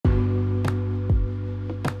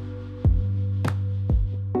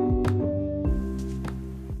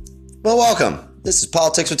Well, welcome. This is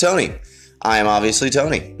Politics with Tony. I am obviously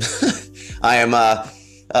Tony. I am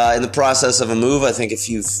in the process of a move. I think if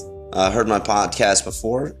you've heard my podcast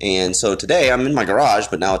before, and so today I'm in my garage,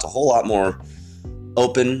 but now it's a whole lot more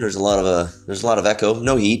open. There's a lot of echo,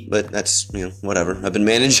 no heat, but that's whatever. I've been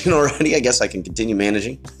managing already. I guess I can continue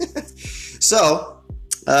managing. So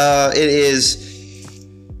it is.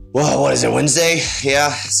 Well, what is it? Wednesday? Yeah.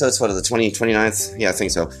 So it's the 29th? Yeah, I think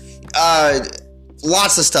so.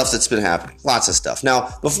 Lots of stuff that's been happening. Lots of stuff.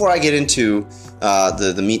 Now, before I get into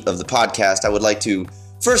the meat of the podcast, I would like to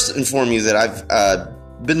first inform you that I've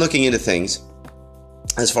been looking into things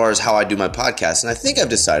as far as how I do my podcast, and I think I've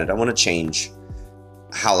decided I want to change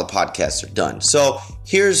how the podcasts are done. So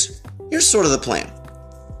here's sort of the plan.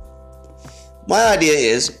 My idea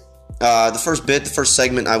is the first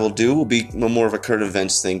segment I will do will be more of a current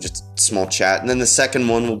events thing, just a small chat, and then the second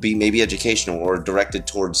one will be maybe educational or directed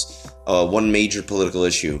towards one major political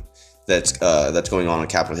issue that's going on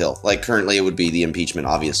Capitol Hill. Like currently, it would be the impeachment.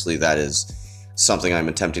 Obviously, that is something I'm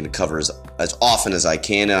attempting to cover as often as I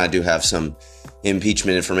can, and I do have some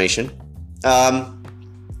impeachment information. I'm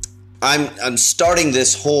starting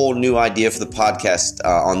this whole new idea for the podcast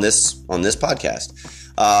on this podcast.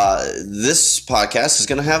 This podcast is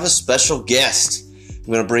going to have a special guest. I'm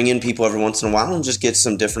going to bring in people every once in a while and just get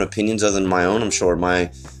some different opinions other than my own. I'm sure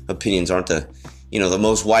my opinions aren't the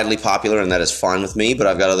most widely popular, and that is fine with me, but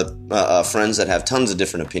I've got other friends that have tons of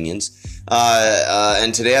different opinions.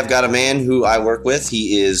 And today I've got a man who I work with.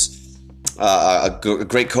 He is a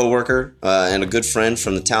great coworker and a good friend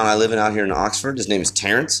from the town I live in out here in Oxford. His name is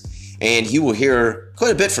Terrence, and you will hear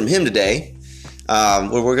quite a bit from him today.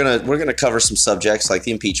 We're gonna cover some subjects like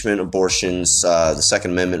the impeachment, abortions, the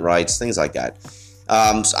Second Amendment rights, things like that.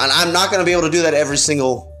 And I'm not going to be able to do that every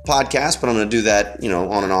single podcast, but I'm going to do that,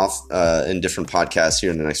 on and off in different podcasts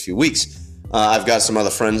here in the next few weeks. I've got some other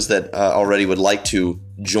friends that already would like to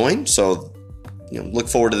join, so look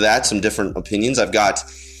forward to that. Some different opinions. I've got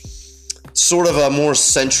sort of a more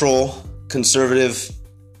central conservative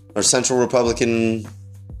or central Republican.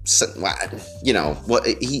 He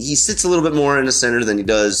sits a little bit more in the center than he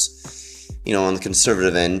does, on the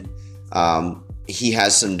conservative end. He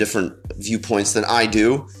has some different viewpoints than I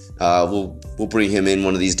do. We'll bring him in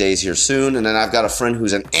one of these days here soon. And then I've got a friend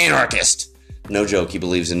who's an anarchist. No joke. He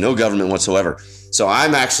believes in no government whatsoever. So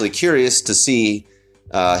I'm actually curious to see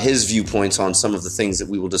his viewpoints on some of the things that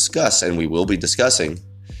we will discuss, and we will be discussing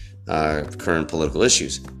current political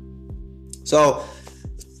issues. So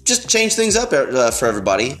just to change things up for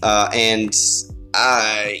everybody. And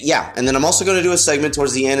then I'm also going to do a segment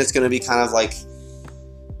towards the end. It's going to be kind of like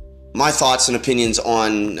my thoughts and opinions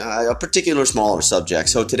on a particular smaller subject.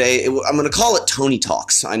 So today, I'm going to call it Tony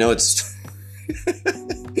Talks. I know it's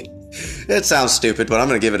it sounds stupid, but I'm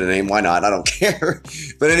going to give it a name. Why not? I don't care.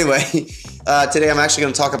 But anyway, today I'm actually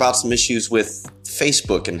going to talk about some issues with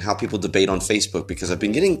Facebook and how people debate on Facebook, because I've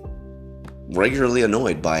been getting regularly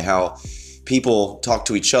annoyed by how people talk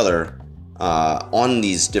to each other on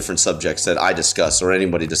these different subjects that I discuss or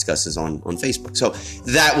anybody discusses on Facebook. So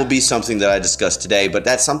that will be something that I discuss today, but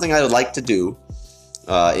that's something I would like to do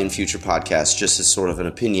in future podcasts, just as sort of an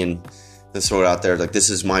opinion and throw it out there. Like, this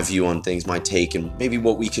is my view on things, my take, and maybe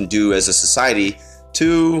what we can do as a society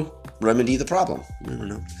to remedy the problem. I don't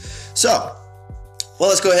know. So, well,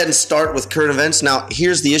 let's go ahead and start with current events. Now,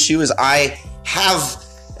 here's the issue is I've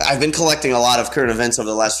been collecting a lot of current events over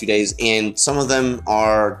the last few days, and some of them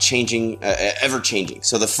are changing, ever changing.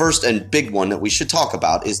 So the first and big one that we should talk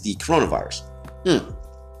about is the coronavirus.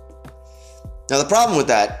 Now, the problem with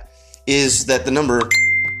that is that the number,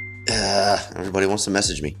 everybody wants to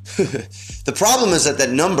message me. The problem is that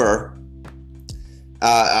number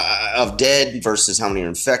of dead versus how many are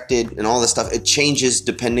infected and all this stuff, it changes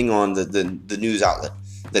depending on the news outlet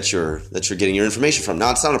that you're getting your information from.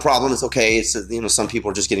 Now, it's not a problem. It's okay. It's some people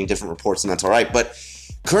are just getting different reports, and that's all right. But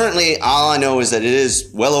currently, all I know is that it is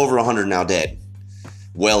well over 100 now dead.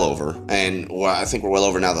 Well over. And I think we're well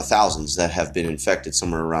over now the thousands that have been infected,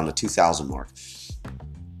 somewhere around the 2,000 mark.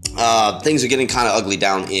 Things are getting kind of ugly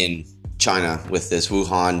down in China with this.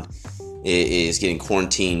 Wuhan is getting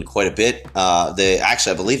quarantined quite a bit.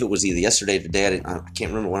 Actually, I believe it was either yesterday or today. I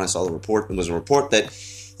can't remember when I saw the report. It was a report that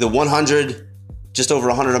the just over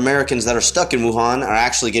 100 Americans that are stuck in Wuhan are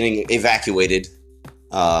actually getting evacuated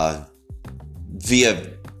via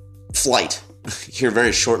flight here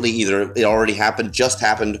very shortly. Either it already happened, just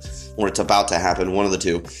happened, or it's about to happen, one of the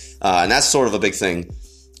two. And that's sort of a big thing.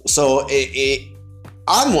 So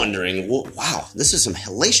I'm wondering, wow, this is some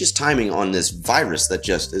hellacious timing on this virus that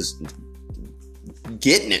just is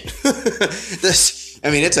getting it. I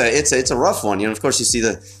mean, it's a rough one. Of course, you see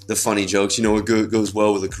the funny jokes. It goes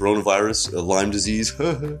well with the coronavirus, Lyme disease.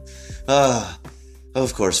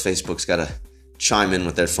 Of course, Facebook's got to chime in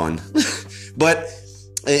with their fun. But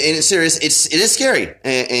in it's serious, it is scary.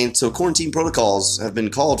 And so quarantine protocols have been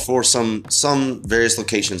called for some various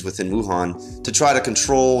locations within Wuhan to try to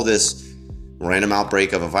control this random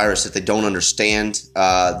outbreak of a virus that they don't understand.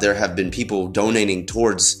 There have been people donating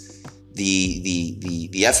towards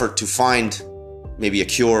the effort to find maybe a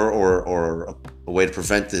cure or a way to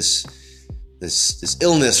prevent this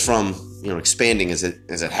illness from expanding as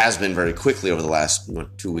it has been very quickly over the last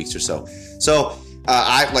 2 weeks or so. So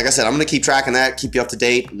like I said, I'm going to keep tracking that, keep you up to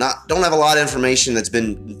date. Don't have a lot of information that's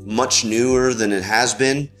been much newer than it has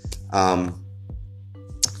been.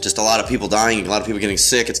 Just a lot of people dying, a lot of people getting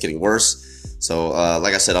sick. It's getting worse. So,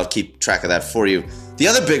 like I said, I'll keep track of that for you. The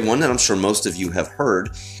other big one, and I'm sure most of you have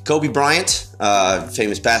heard, Kobe Bryant,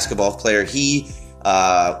 famous basketball player, he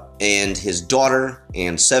and his daughter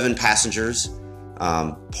and 7 passengers,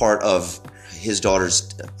 part of his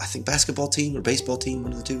daughter's, I think, basketball team or baseball team,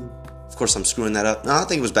 one of the two. Of course, I'm screwing that up. No, I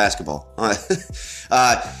think it was basketball.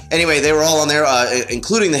 Anyway, they were all on there,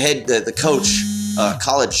 including the coach,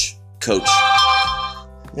 college coach.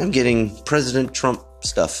 I'm getting President Trump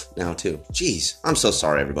stuff now too. Jeez, I'm so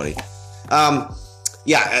sorry, everybody.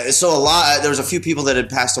 So there was a few people that had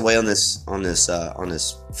passed away on this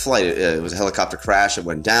flight. It was a helicopter crash. It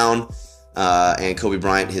went down, and Kobe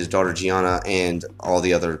Bryant, his daughter Gianna, and all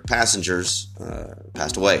the other passengers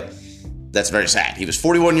passed away. That's very sad. He was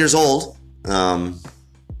 41 years old.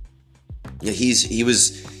 He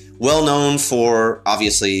was well known for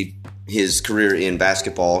obviously his career in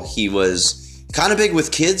basketball. He was kind of big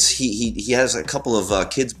with kids. He has a couple of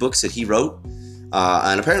kids' books that he wrote.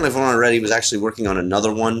 And apparently, from what I read, he was actually working on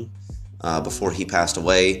another one before he passed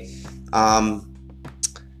away.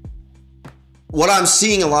 What I'm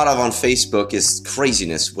seeing a lot of on Facebook is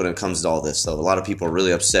craziness when it comes to all this. So a lot of people are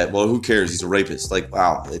really upset. Well, who cares? He's a rapist. Like,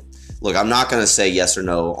 wow. Look, I'm not going to say yes or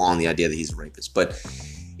no on the idea that he's a rapist, but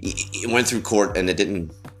he went through court and he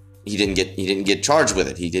didn't get charged with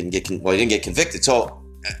it. He didn't get convicted. So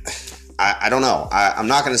I don't know. I'm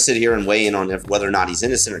not going to sit here and weigh in on whether or not he's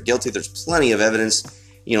innocent or guilty. There's plenty of evidence,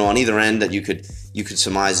 on either end that you could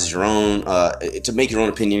surmise as your own, to make your own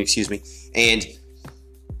opinion, excuse me. And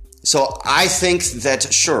so I think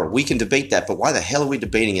that, sure, we can debate that, but why the hell are we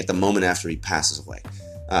debating it the moment after he passes away?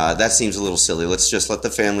 That seems a little silly. Let's just let the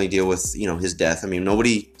family deal with, his death. I mean,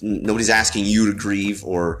 nobody's asking you to grieve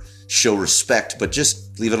or show respect, but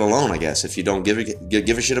just leave it alone, I guess. If you don't give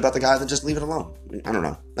a shit about the guy, then just leave it alone. I don't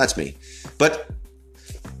know. That's me. But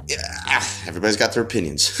everybody's got their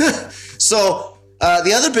opinions. So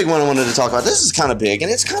the other big one I wanted to talk about, this is kind of big, and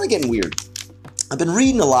it's kind of getting weird. I've been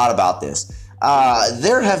reading a lot about this.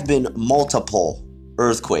 There have been multiple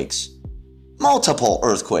earthquakes over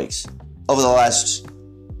the last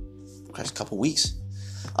couple weeks.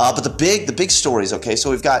 But the big stories, okay?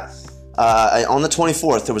 So we've got, on the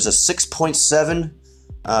 24th, there was a 6.7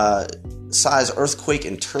 size earthquake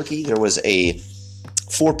in Turkey. There was a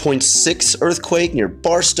 4.6 earthquake near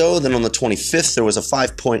Barstow. Then on the 25th, there was a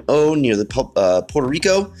 5.0 near the Puerto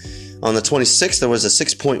Rico. On the 26th, there was a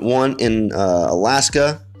 6.1 in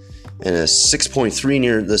Alaska and a 6.3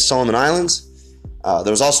 near the Solomon Islands.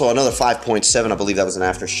 There was also another 5.7. I believe that was an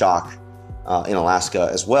aftershock in Alaska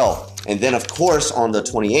as well. And then, of course, on the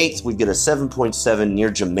 28th, we get a 7.7 near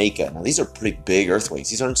Jamaica. Now, these are pretty big earthquakes.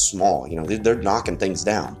 These aren't small. They're knocking things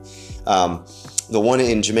down. The one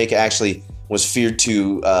in Jamaica actually was feared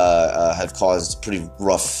to have caused pretty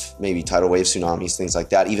rough, maybe tidal wave tsunamis, things like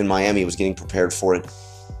that. Even Miami was getting prepared for it.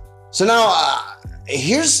 So now,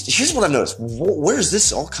 here's what I've noticed. Where is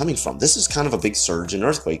this all coming from? This is kind of a big surge in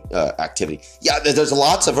earthquake activity. Yeah, there's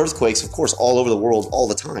lots of earthquakes, of course, all over the world all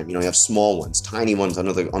the time. You have small ones, tiny ones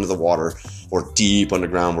under the water, or deep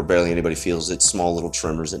underground where barely anybody feels it. Small little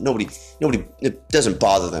tremors that nobody, it doesn't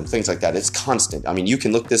bother them. Things like that. It's constant. I mean, you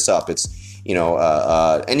can look this up. It's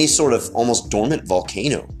any sort of almost dormant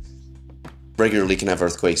volcano regularly can have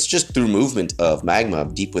earthquakes just through movement of magma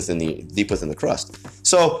deep within the crust.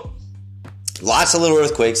 So lots of little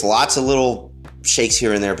earthquakes, lots of little shakes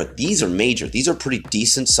here and there, but these are major. These are pretty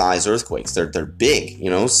decent sized earthquakes. They're big.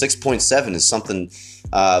 6.7 is something.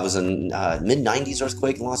 It was a mid-90s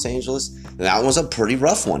earthquake in Los Angeles, and that was a pretty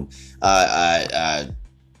rough one. I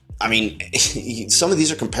mean, some of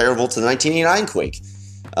these are comparable to the 1989 quake.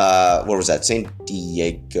 Where was that? San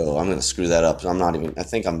Diego. I'm going to screw that up. I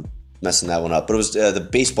think I'm messing that one up. But it was the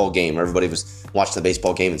baseball game. Everybody was watching the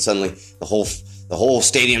baseball game, and suddenly the whole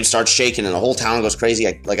stadium starts shaking, and the whole town goes crazy.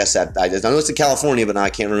 Like I said, I know it's in California, but now I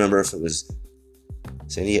can't remember if it was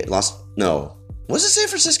San Diego. Was it San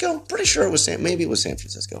Francisco? Pretty sure it was maybe it was San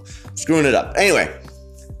Francisco. I'm screwing it up. Anyway,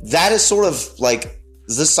 that is sort of like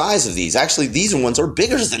the size of these. Actually, these ones are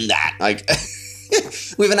bigger than that. Like,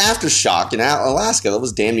 we have an aftershock in Alaska that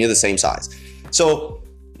was damn near the same size. So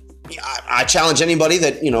I challenge anybody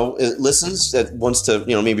that, listens, that wants to,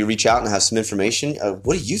 maybe reach out and have some information.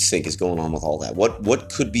 What do you think is going on with all that? What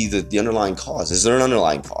could be the underlying cause? Is there an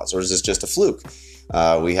underlying cause, or is this just a fluke?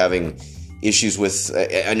 We having issues with,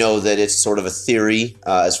 I know that it's sort of a theory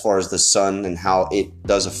as far as the sun and how it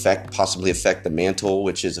does possibly affect the mantle,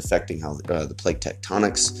 which is affecting how the plate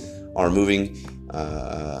tectonics are moving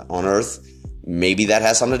on Earth. Maybe that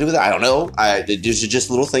has something to do with it. I don't know. These are just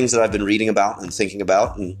little things that I've been reading about and thinking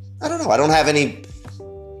about, and I don't know. I don't have anything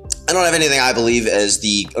I believe as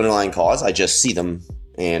the underlying cause. I just see them,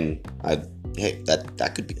 and hey,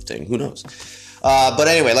 that could be a thing. Who knows? But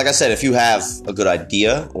anyway, like I said, if you have a good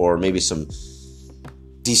idea or maybe some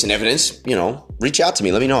decent evidence, reach out to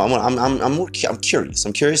me. Let me know. I'm curious.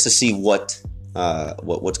 I'm curious to see what's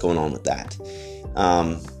going on with that.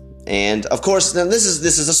 And of course, then this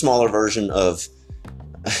is a smaller version of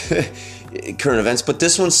current events, but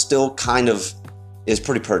this one still kind of is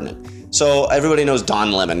pretty pertinent. So everybody knows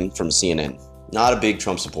Don Lemon from CNN. Not a big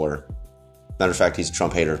Trump supporter. Matter of fact, he's a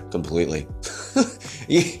Trump hater completely.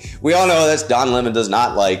 We all know that Don Lemon does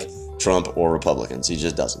not like Trump or Republicans. He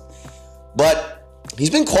just doesn't. But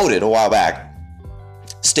he's been quoted a while back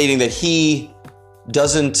stating that he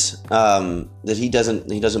doesn't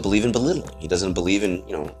believe in belittling. He doesn't believe in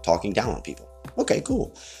talking down on people. Okay,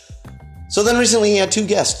 cool. So then recently he had two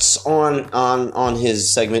guests on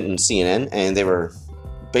his segment in CNN, and they were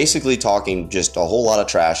basically talking just a whole lot of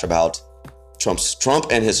trash about Trump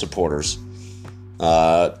and his supporters.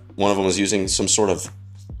 One of them was using some sort of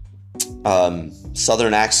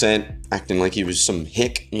southern accent, acting like he was some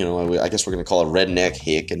hick. I guess we're going to call it redneck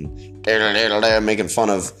hick, and making fun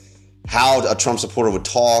of how a Trump supporter would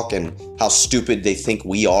talk and how stupid they think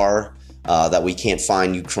we are, that we can't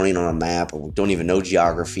find Ukraine on a map, or we don't even know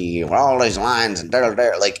geography, or all these lines and like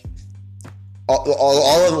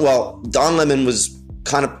all of it. Well, Don Lemon was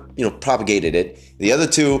kind of propagated it. The other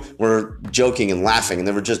two were joking and laughing, and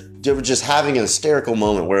they were just having an hysterical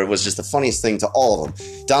moment where it was just the funniest thing to all of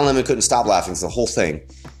them. Don Lemon couldn't stop laughing through the whole thing.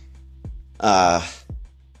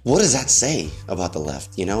 What does that say about the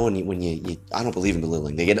left? When you I don't believe in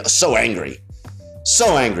belittling. They get so angry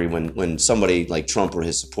when somebody like Trump or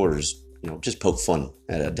his supporters, just poke fun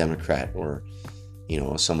at a Democrat or,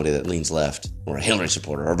 somebody that leans left, or a Hillary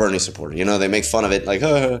supporter or a Bernie supporter. They make fun of it like,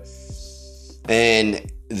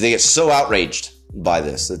 and they get so outraged by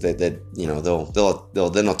this that they'll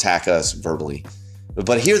then attack us verbally.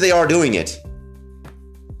 But here they are doing it.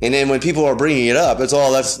 And then when people are bringing it up,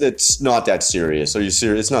 it's not that serious. Are you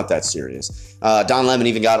serious? It's not that serious. Don Lemon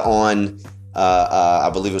even got on, I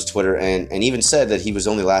believe it was Twitter, and even said that he was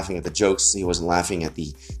only laughing at the jokes. He wasn't laughing at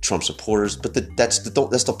the Trump supporters. But that's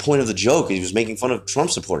the point of the joke. He was making fun of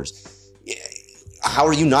Trump supporters. How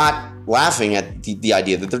are you not laughing at the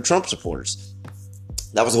idea that they're Trump supporters?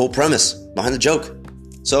 That was the whole premise behind the joke.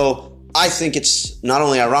 So I think it's not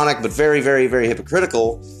only ironic, but very, very, very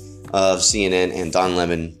hypocritical of CNN and Don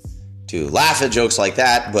Lemon to laugh at jokes like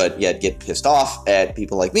that, but yet get pissed off at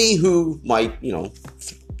people like me who might,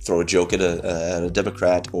 throw a joke at a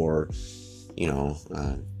Democrat or,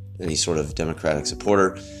 any sort of Democratic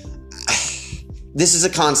supporter. This is a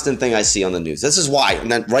constant thing I see on the news. This is why,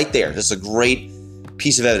 and that right there, this is a great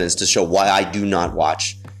piece of evidence to show why I do not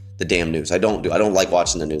watch the damn news. I don't like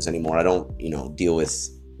watching the news anymore. I don't, deal with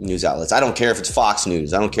news outlets. I don't care if it's Fox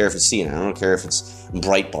News. I don't care if it's CNN. I don't care if it's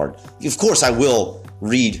Breitbart. Of course, I will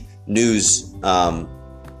read news.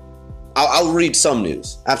 I'll read some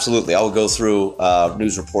news. Absolutely. I'll go through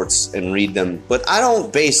news reports and read them. But I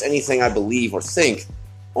don't base anything I believe or think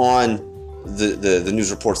on the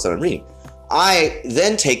news reports that I'm reading. I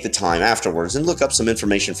then take the time afterwards and look up some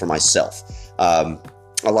information for myself.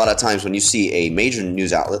 A lot of times when you see a major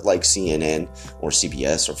news outlet like CNN or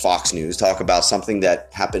CBS or Fox News talk about something that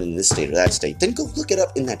happened in this state or that state, then go look it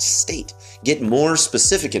up in that state. Get more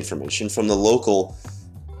specific information from the local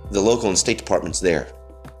and state departments there.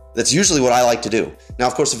 That's usually what I like to do. Now,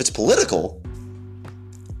 of course, if it's political,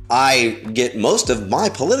 I get most of my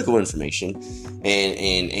political information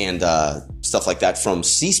and stuff like that from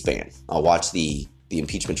C-SPAN. I'll watch the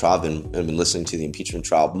impeachment trial. I've been listening to the impeachment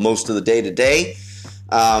trial most of the day today.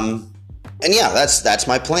 And yeah, that's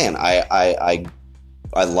my plan. I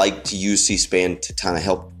like to use C-SPAN to kind of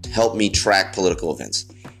help me track political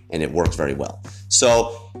events, and it works very well.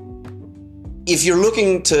 So if you're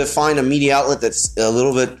looking to find a media outlet that's a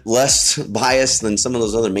little bit less biased than some of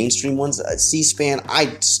those other mainstream ones, C-SPAN,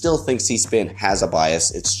 I still think C-SPAN has a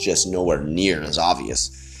bias. It's just nowhere near as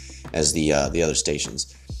obvious as the other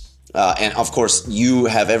stations. And of course, you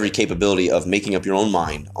have every capability of making up your own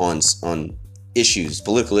mind on issues,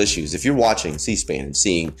 political issues. If you're watching C-SPAN and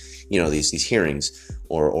seeing, these hearings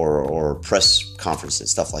or press conferences,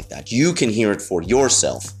 stuff like that, you can hear it for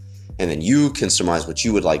yourself. And then you can surmise what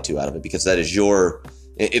you would like to out of it, because that is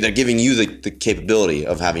they're giving you the capability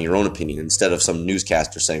of having your own opinion instead of some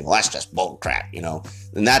newscaster saying, well, that's just bull crap,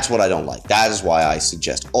 And that's what I don't like. That is why I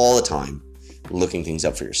suggest all the time looking things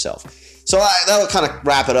up for yourself. So that'll kind of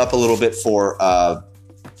wrap it up a little bit for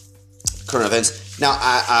current events. Now,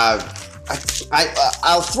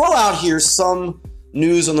 I'll throw out here some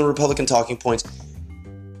news on the Republican talking points.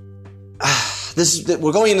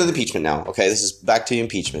 We're going into the impeachment now. Okay, this is back to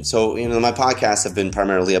impeachment. So, my podcasts have been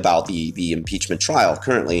primarily about the impeachment trial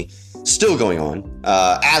currently still going on.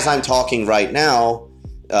 As I'm talking right now,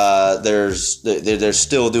 they're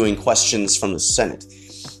still doing questions from the Senate.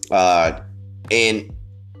 And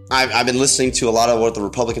I've been listening to a lot of what the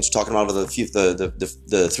Republicans are talking about over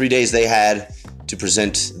the 3 days they had to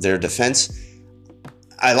present their defense.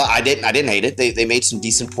 I didn't hate it. They made some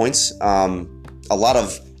decent points. A lot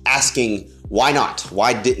of asking, why not?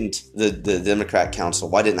 Why didn't the Democrat council,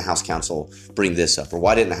 why didn't the House council bring this up? Or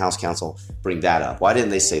why didn't the House council bring that up? Why didn't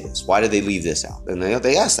they say this? Why did they leave this out? And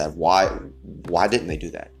they asked that. Why didn't they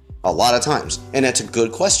do that? A lot of times. And that's a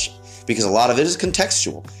good question, because a lot of it is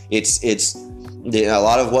contextual. It's a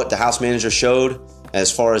lot of what the House manager showed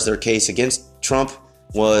as far as their case against Trump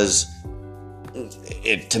was,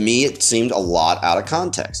 to me, it seemed a lot out of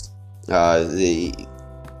context. So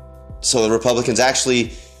the Republicans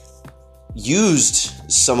actually used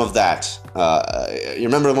some of that. You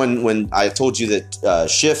remember when I told you that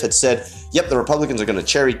Schiff had said, yep, the Republicans are going to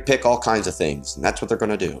cherry pick all kinds of things, and that's what they're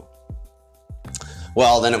going to do.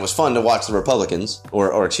 Well, then it was fun to watch the Republicans,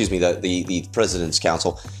 or excuse me, the President's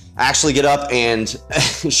Council, actually get up and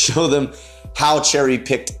show them how cherry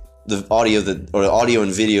picked the audio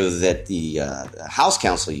and video that the House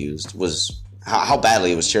Council used was how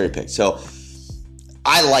badly it was cherry picked. So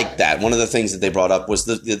I liked that. One of the things that they brought up was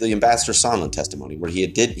the Ambassador Sondland testimony, where he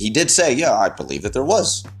did say, yeah, I believe that there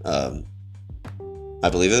was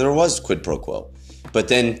quid pro quo, but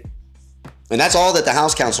then, and that's all that the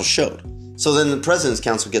House Council showed. So then the President's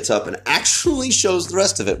Council gets up and actually shows the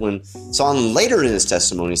rest of it, when Sondland later in his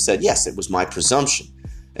testimony said, yes, it was my presumption.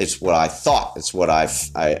 It's what I thought. It's what I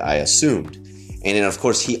assumed. And then, of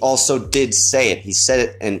course, he also did say it. He said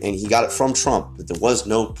it, and he got it from Trump, that there was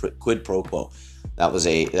no quid pro quo. That was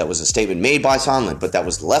a statement made by Sondland, but that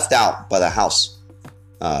was left out by the House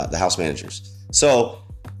managers. So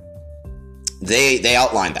they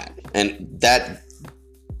outlined that, and that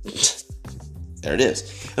there it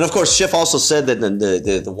is. And of course, Schiff also said that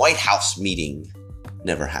the White House meeting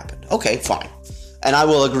never happened. Okay, fine. And I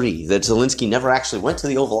will agree that Zelensky never actually went to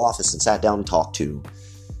the Oval Office and sat down and talked to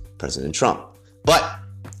President Trump. But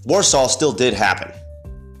Warsaw still did happen.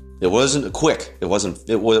 It wasn't quick. It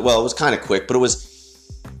was kind of quick, but it was.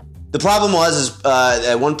 The problem was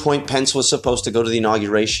at one point Pence was supposed to go to the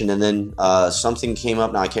inauguration, and then something came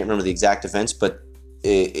up. Now I can't remember the exact events, but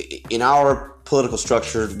in our political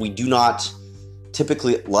structure, we do not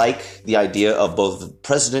typically like the idea of both the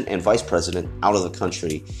president and vice president out of the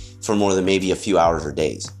country for more than maybe a few hours or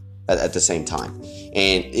days at the same time.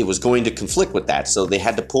 And it was going to conflict with that. So they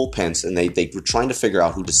had to pull Pence, and they were trying to figure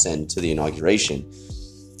out who to send to the inauguration.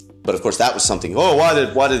 But of course, that was something. Oh,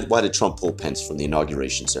 why did Trump pull Pence from the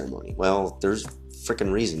inauguration ceremony? Well, there's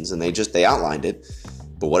freaking reasons, and they outlined it,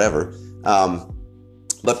 but whatever.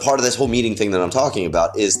 But part of this whole meeting thing that I'm talking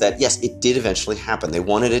about is that, yes, it did eventually happen. They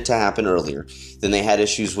wanted it to happen earlier. Then they had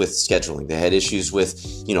issues with scheduling. They had issues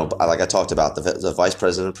with, like I talked about, the vice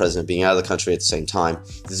president and president being out of the country at the same time.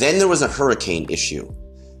 Then there was a hurricane issue.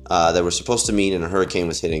 They were supposed to meet, and a hurricane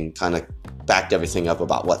was hitting, kind of backed everything up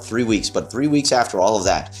about, 3 weeks? But 3 weeks after all of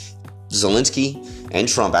that, Zelensky and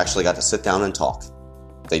Trump actually got to sit down and talk.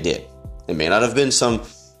 They did. It may not have been some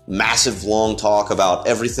massive long talk about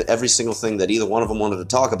every single thing that either one of them wanted to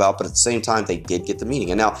talk about, but at the same time, they did get the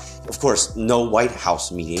meeting. And now, of course, no White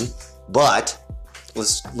House meeting, but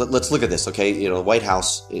let's look at this, okay? The White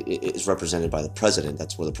House is represented by the president.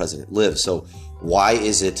 That's where the president lives. So why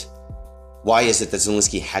is it that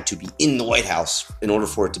Zelensky had to be in the White House in order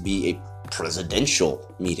for it to be a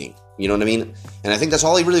presidential meeting? You know what I mean? And I think that's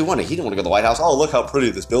all he really wanted. He didn't want to go to the White House. Oh, look how pretty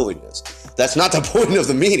this building is. That's not the point of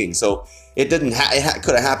the meeting. So it didn't. It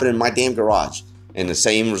could have happened in my damn garage, and the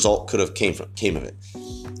same result could have came of it.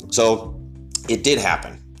 So it did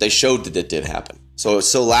happen. they showed that it did happen. So it's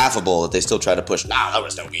so laughable that they still try to push, nah, there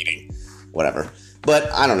was no meeting, whatever.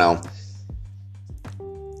 But I don't know.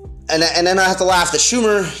 And then I have to laugh that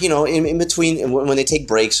Schumer, in between, when they take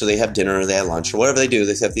breaks or they have dinner or they have lunch or whatever they do,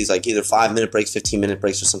 they have these like either 5-minute breaks, 15-minute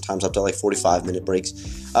breaks, or sometimes up to like 45-minute breaks.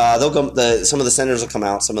 Some of the senators will come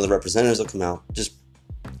out, some of the representatives will come out, just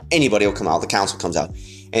anybody will come out, the council comes out,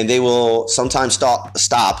 and they will sometimes stop,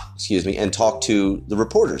 and talk to the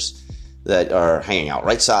reporters that are hanging out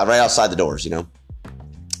right outside the doors.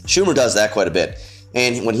 Schumer does that quite a bit.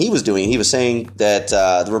 And when he was doing it, he was saying that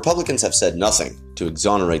the Republicans have said nothing to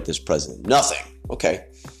exonerate this president. Nothing. Okay.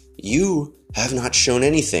 You have not shown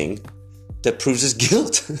anything that proves his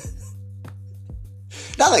guilt.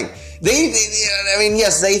 Nothing.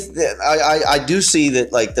 I do see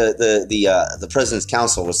that like the president's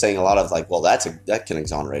counsel was saying a lot of like, well, that can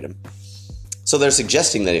exonerate him. So they're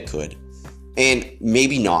suggesting that it could, and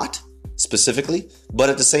maybe not specifically, but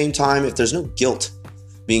at the same time, if there's no guilt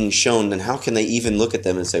being shown, then how can they even look at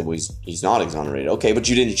them and say, well, he's not exonerated? Okay, but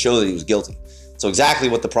you didn't show that he was guilty. So exactly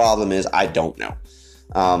what the problem is, I don't know.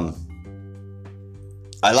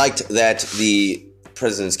 I liked that the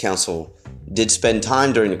President's Council did spend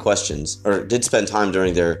time during the questions, or did spend time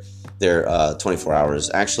during their 24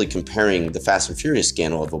 hours actually comparing the Fast and Furious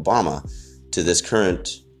scandal of Obama to this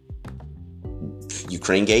current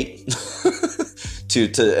Ukraine gate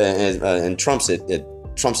and Trump's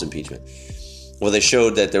impeachment. Well, they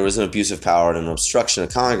showed that there was an abuse of power and an obstruction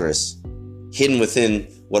of Congress hidden within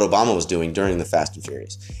what Obama was doing during the Fast and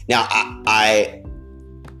Furious. Now, I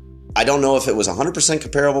don't know if it was 100%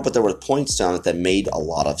 comparable, but there were points on it that made a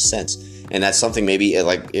lot of sense. And that's something maybe,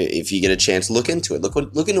 like, if you get a chance, look into it.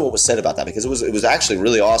 Look into what was said about that, because it was actually a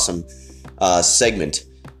really awesome segment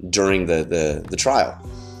during the trial.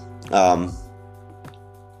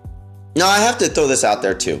 Now, I have to throw this out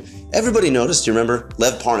there, too. Everybody noticed, you remember,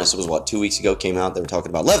 Lev Parnas, it was 2 weeks ago, came out, they were talking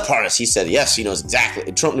about Lev Parnas. He said, yes, he knows exactly,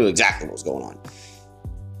 Trump knew exactly what was going on.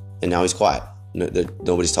 And now he's quiet.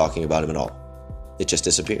 Nobody's talking about him at all. It just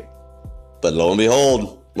disappeared. But lo and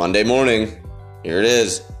behold, Monday morning, here it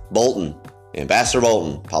is, Bolton, Ambassador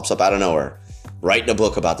Bolton, pops up out of nowhere, writing a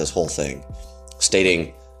book about this whole thing,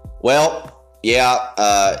 stating, well,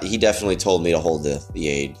 yeah, he definitely told me to hold the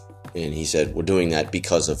aid. And he said, we're doing that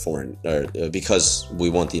because of because we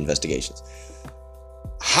want the investigations.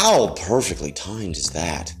 How perfectly timed is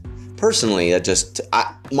that? Personally,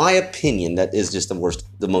 my opinion, that is just the most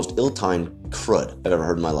ill-timed crud I've ever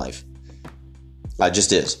heard in my life. It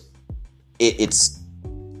just is.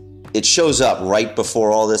 It shows up right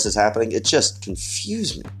before all this is happening. It just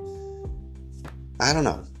confused me. I don't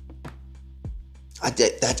know.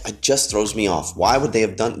 That just throws me off. Why would they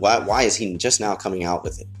have done? Why is he just now coming out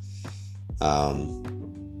with it?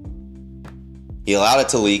 He allowed it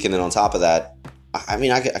to leak, and then on top of that,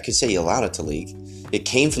 I could say he allowed it to leak. It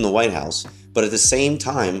came from the White House, but at the same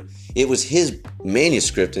time, it was his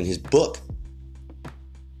manuscript in his book.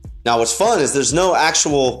 Now, what's fun is there's no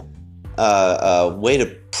actual way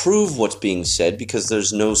to prove what's being said, because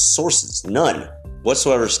there's no sources, none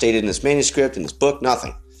whatsoever stated in this manuscript, in this book,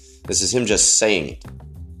 nothing. This is him just saying it,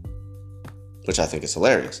 which I think is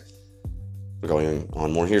hilarious. We're going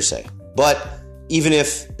on more hearsay. But even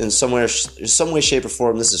if in some way, shape, or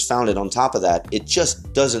form this is founded on top of that, it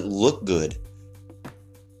just doesn't look good,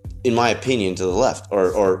 in my opinion, to the left,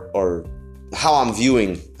 or how I'm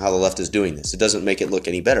viewing how the left is doing this. It doesn't make it look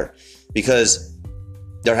any better, because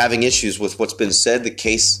they're having issues with what's been said. The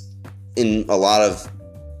case in a lot of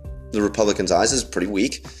the Republicans' eyes is pretty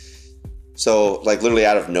weak. So, like, literally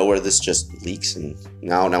out of nowhere, this just leaks, and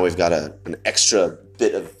now we've got an extra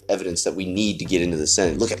bit of evidence that we need to get into the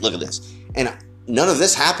Senate. Look at this. And none of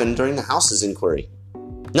this happened during the House's inquiry.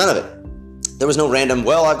 None of it. There was no random,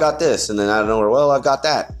 well, I've got this, and then out of nowhere, well, I've got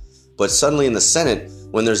that. But suddenly in the Senate,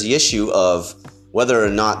 when there's the issue of whether or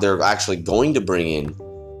not they're actually going to bring in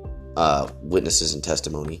witnesses and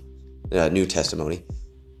testimony, new testimony,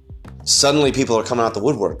 suddenly people are coming out the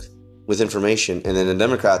woodwork with information, and then the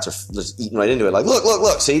Democrats are just eating right into it. Like,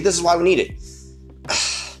 look, see, this is why we need it.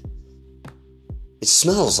 It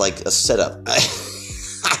smells like a setup.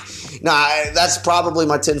 That's probably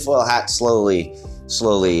my tinfoil hat slowly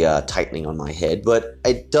tightening on my head, but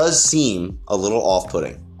it does seem a little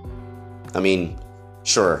off-putting. I mean,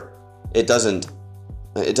 sure, it doesn't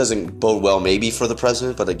bode well maybe for the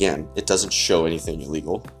president, but again, it doesn't show anything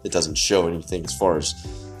illegal. It doesn't show anything as far as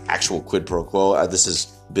actual quid pro quo. This has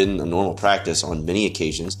been a normal practice on many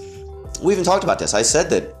occasions. We even talked about this. I said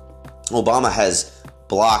that Obama has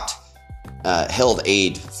blocked held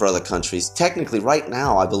aid for other countries. Technically, right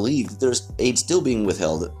now, I believe there's aid still being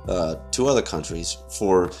withheld to other countries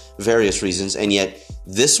for various reasons, and yet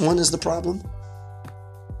this one is the problem.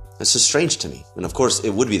 It's just strange to me. And of course,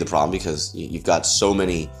 it would be the problem because you've got so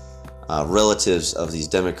many relatives of these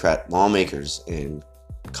Democrat lawmakers and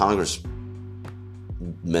Congress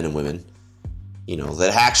men and women,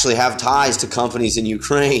 that actually have ties to companies in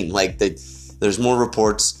Ukraine. Like, there's more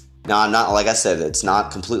reports. Now, I'm not, like I said, it's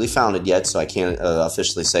not completely founded yet, so I can't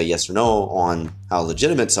officially say yes or no on how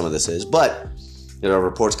legitimate some of this is. But there are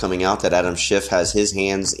reports coming out that Adam Schiff has his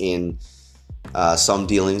hands in some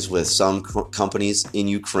dealings with some companies in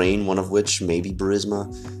Ukraine, one of which may be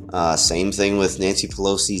Burisma. Same thing with Nancy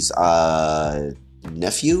Pelosi's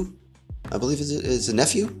nephew, I believe is a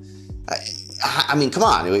nephew. I mean, come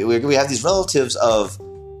on. We have these relatives of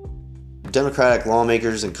Democratic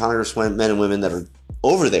lawmakers and congressmen and women that are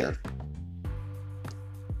over there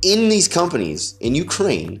in these companies in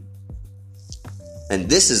Ukraine. And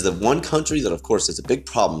this is the one country that, of course, is a big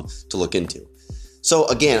problem to look into. So,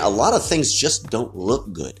 again, a lot of things just don't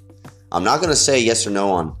look good. I'm not going to say yes or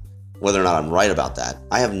no on whether or not I'm right about that.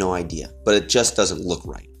 I have no idea. But it just doesn't look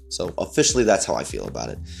right. So, officially, that's how I feel about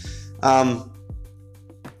it.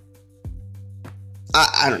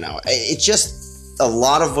 I don't know. It's just a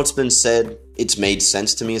lot of what's been said. It's made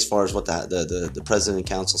sense to me as far as what the president and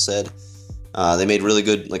council said. They made really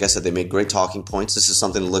good, like I said, they made great talking points. This is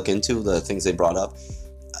something to look into, the things they brought up.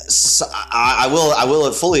 So I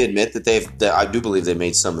will fully admit that I do believe they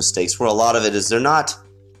made some mistakes, where a lot of it is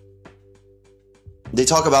they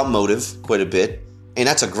talk about motive quite a bit, and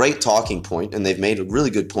that's a great talking point, and they've made really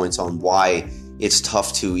good points on why it's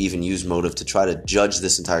tough to even use motive to try to judge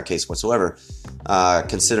this entire case whatsoever,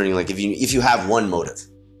 considering, like, if you have one motive,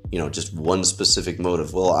 just one specific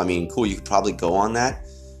motive. Well, I mean, cool, you could probably go on that,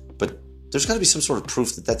 but there's got to be some sort of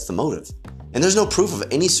proof that that's the motive. And there's no proof of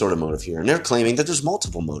any sort of motive here. And they're claiming that there's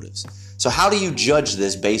multiple motives. So how do you judge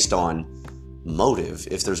this based on motive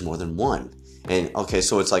if there's more than one? And, okay,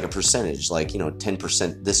 so it's like a percentage, like,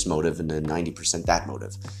 10% this motive and then 90% that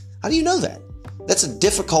motive. How do you know that? That's a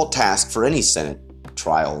difficult task for any Senate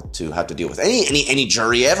trial to have to deal with. Any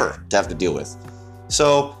jury ever to have to deal with.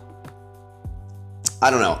 So I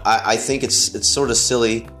don't know. I think it's sort of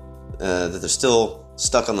silly that they're still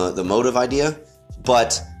stuck on the motive idea,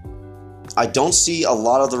 but I don't see a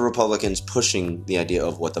lot of the Republicans pushing the idea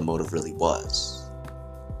of what the motive really was.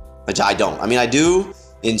 Which I don't. I mean, I do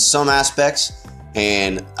in some aspects,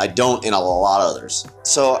 and I don't in a lot of others.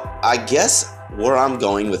 So I guess where I'm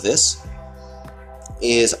going with this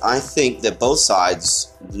is I think that both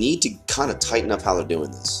sides need to kind of tighten up how they're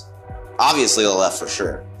doing this. Obviously, the left for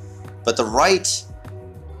sure. But the right,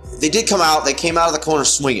 they did come out. They came out of the corner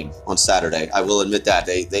swinging on Saturday. I will admit that.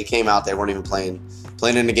 They came out. They weren't even playing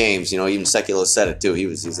in the games. Even Sekulow said it too.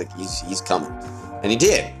 He's like, he's coming. And he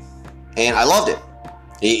did. And I loved it.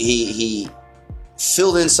 He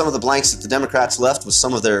filled in some of the blanks that the Democrats left with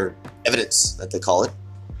some of their evidence, that they call it.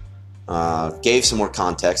 Gave some more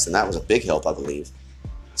context, and that was a big help, I believe.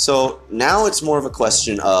 So now it's more of a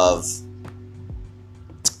question of,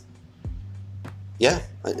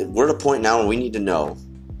 we're at a point now where we need to know,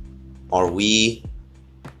 are we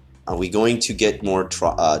going to get more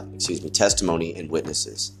testimony and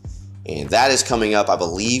witnesses? And that is coming up, I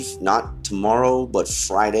believe, not tomorrow, but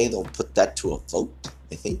Friday. They'll put that to a vote,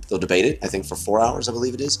 I think. They'll debate it, I think, for 4 hours, I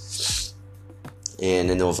believe it is. And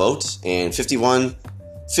then they'll vote. And 51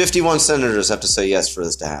 senators have to say yes for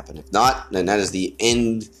this to happen. If not, then that is the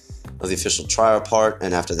end of the official trial part.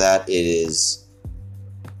 And after that, it is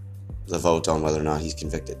the vote on whether or not he's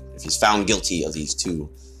convicted. If he's found guilty of these two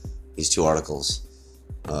articles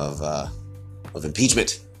of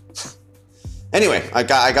impeachment. Anyway, I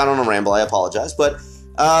got on a ramble. I apologize, but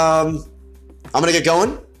I'm gonna get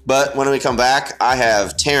going. But when we come back, I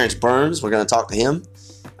have Terrence Burns. We're gonna talk to him,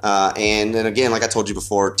 and then again, like I told you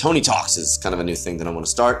before, Tony Talks is kind of a new thing that I want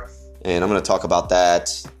to start, and I'm gonna talk about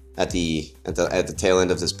that at the tail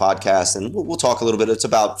end of this podcast, and we'll talk a little bit. It's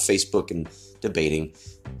about Facebook and debating,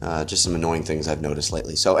 just some annoying things I've noticed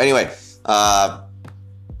lately. So anyway, I'll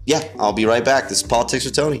be right back. This is Politics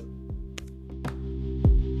with Tony.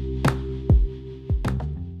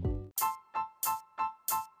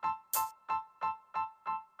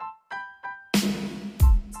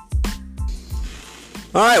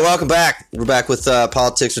 All right, welcome back. We're back with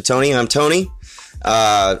Politics with Tony. I'm Tony.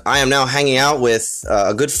 I am now hanging out with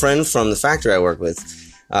a good friend from the factory I work with.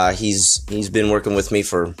 He's been working with me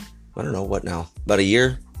for, I don't know what now, about a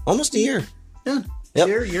year, almost a year. Yeah, yep.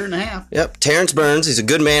 year and a half. Yep, Terrence Burns. He's a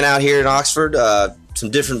good man out here in Oxford. Some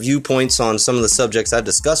different viewpoints on some of the subjects I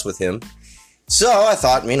discussed with him. So I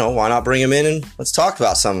thought, why not bring him in and let's talk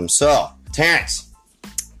about something. So, Terrence,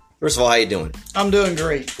 first of all, how you doing? I'm doing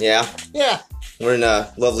great. Yeah? Yeah. We're in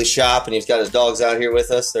a lovely shop, and he's got his dogs out here with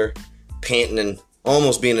us. They're panting and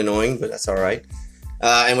almost being annoying, but that's all right.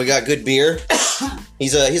 And we got good beer.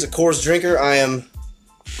 He's a Coors drinker. I am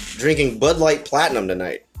drinking Bud Light Platinum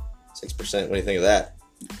tonight. 6%. What do you think of that?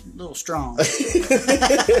 A little strong.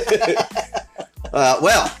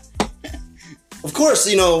 Well, of course,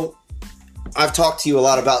 I've talked to you a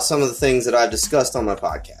lot about some of the things that I've discussed on my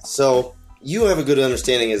podcast. So you have a good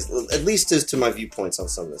understanding, at least as to my viewpoints on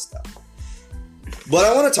some of this stuff. But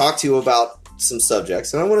I want to talk to you about some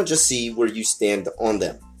subjects, and I want to just see where you stand on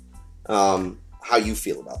them, how you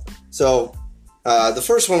feel about them. So the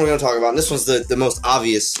first one we're going to talk about, and this one's the most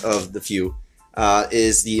obvious of the few,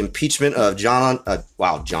 is the impeachment of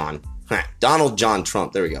Donald John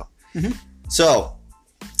Trump. There we go. Mm-hmm. So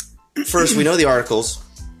first, we know the articles.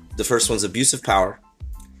 The first one's abuse of power.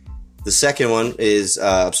 The second one is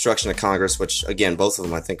obstruction of Congress, which, again, both of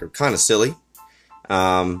them I think are kind of silly.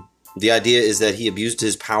 The idea is that he abused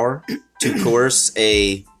his power to coerce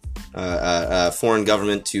a foreign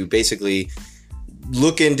government to basically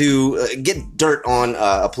look into, get dirt on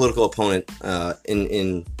a political opponent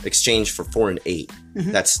in exchange for foreign aid.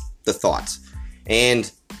 Mm-hmm. That's the thought.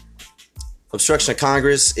 And obstruction of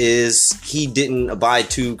Congress is he didn't abide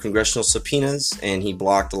to congressional subpoenas, and he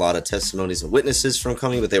blocked a lot of testimonies and witnesses from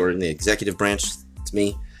coming, but they were in the executive branch. To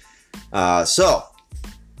me. So,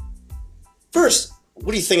 first,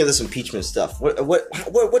 what do you think of this impeachment stuff?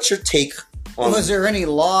 What's your take on? Was there any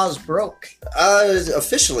laws broke?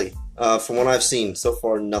 Officially, from what I've seen so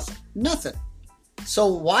far, nothing. Nothing. So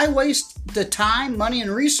why waste the time, money,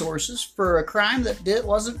 and resources for a crime that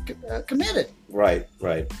wasn't committed? Right.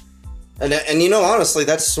 And honestly,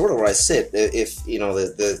 that's sort of where I sit. If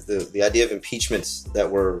the idea of impeachments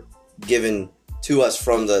that were given to us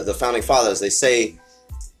from the founding fathers, they say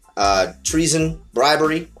treason,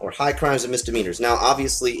 bribery, or high crimes and misdemeanors. Now,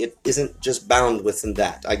 obviously, it isn't just bound within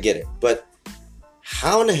that. I get it, but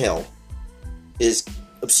how in the hell is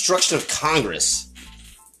obstruction of Congress?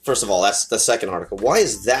 First of all, that's the second article. Why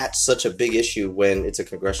is that such a big issue when it's a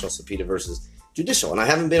congressional subpoena versus judicial? And I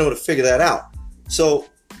haven't been able to figure that out. So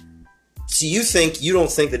you don't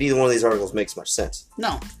think that either one of these articles makes much sense?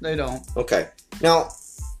 No, they don't. Okay. Now,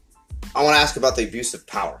 I want to ask about the abuse of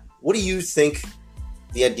power. What do you think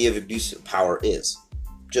the idea of abuse of power is?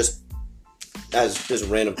 Just as a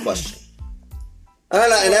random question.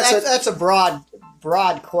 That's a broad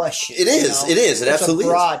question. It is. It is. It absolutely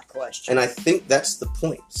is. It's a broad question. And I think that's the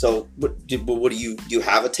point. So, what do you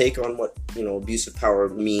have a take on what abuse of power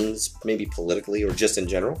means, maybe politically or just in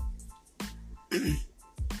general?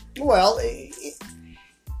 Well,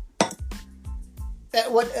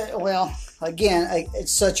 again,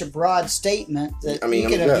 it's such a broad statement that you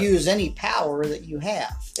can abuse any power that you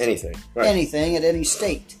have. Anything. Right. Anything at any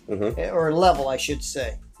state. Mm-hmm. Or level, I should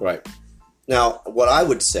say. Right. Now, what I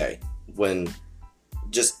would say when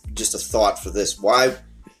just a thought for this, why,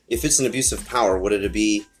 if it's an abuse of power, would it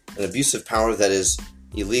be an abuse of power that is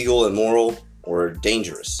illegal, immoral, or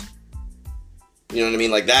dangerous? You know what I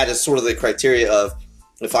mean? Like, that is sort of the criteria of,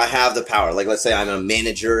 if I have the power, like let's say I'm a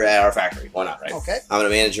manager at our factory. Why not, right? Okay. I'm a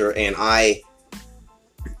manager and I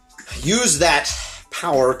use that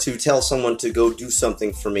power to tell someone to go do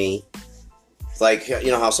something for me. Like,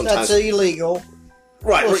 how sometimes... That's illegal.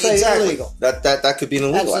 Right, we'll exactly. Illegal. That could be an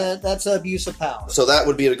illegal act. That's an abuse of power. So that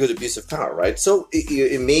would be a good abuse of power, right? So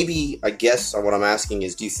it maybe, I guess, what I'm asking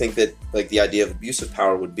is, do you think that like the idea of abuse of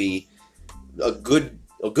power would be a good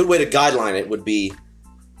way to guideline it would be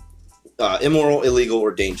immoral, illegal,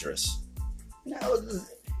 or dangerous? No,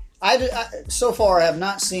 I so far have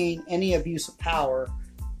not seen any abuse of power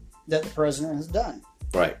that the president has done.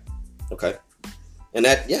 Right. Okay. And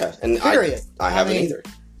that, yeah. And period. I haven't either.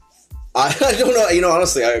 I don't know.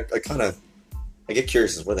 Honestly, I get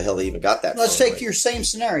curious as where the hell they even got that. Let's take your same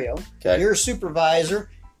scenario. Okay. You're a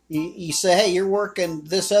supervisor. You say, hey, you're working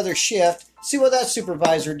this other shift. See what that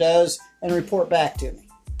supervisor does and report back to me.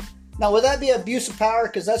 Now, would that be abuse of power?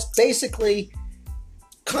 Because that's basically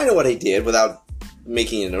kind of what he did without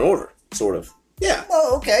making it an order, sort of. Yeah.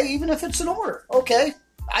 Well, okay, even if it's an order. Okay.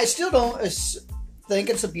 I still don't think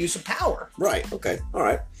it's abuse of power. Right. Okay. All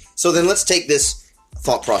right. So then let's take this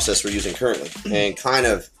thought process we're using currently and kind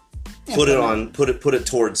of put it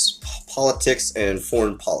towards politics and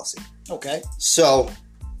foreign policy. Okay. So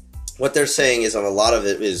what they're saying is, on a lot of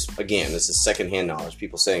it is, again, this is secondhand knowledge.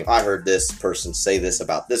 People saying, I heard this person say this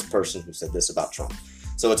about this person who said this about Trump.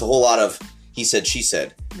 So it's a whole lot of he said, she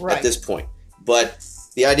said at this point. But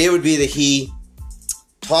the idea would be that he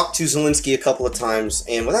talked to Zelensky a couple of times,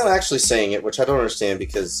 and without actually saying it, which I don't understand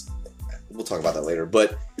because we'll talk about that later.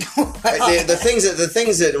 But the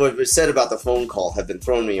things that were said about the phone call have been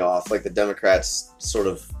throwing me off. Like the Democrats sort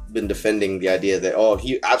of been defending the idea that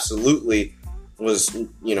he absolutely was,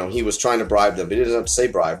 he was trying to bribe them, but he doesn't have to say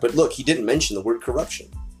bribe. But look, he didn't mention the word corruption,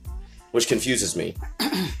 which confuses me.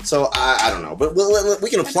 So I don't know, but we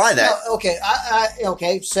can apply that. No, okay,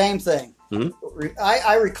 okay, same thing. Mm-hmm.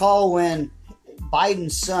 I recall when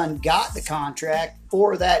Biden's son got the contract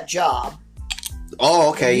for that job. Oh,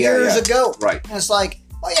 okay, years ago, right? And it's like,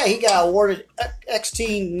 he got awarded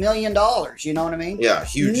 $16 million. You know what I mean? Yeah,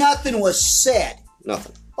 huge. Nothing was said.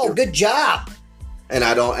 Nothing. Oh, good job. And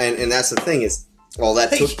I don't. And that's the thing is, all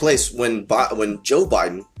that took place when Joe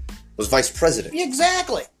Biden was vice president.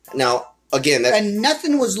 Exactly. Now, again, and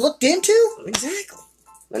nothing was looked into. Exactly.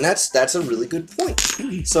 And that's a really good point.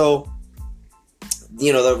 So,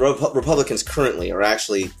 the Republicans currently are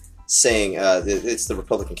actually saying, it's the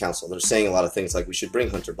Republican Council. They're saying a lot of things like we should bring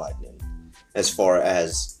Hunter Biden in, as far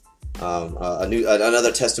as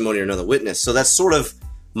another testimony or another witness. So that's sort of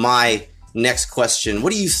my next question.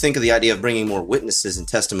 What do you think of the idea of bringing more witnesses and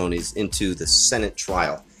testimonies into the Senate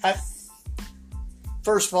trial?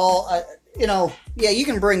 First of all, you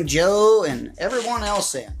can bring Joe and everyone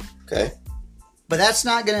else in. Okay. But that's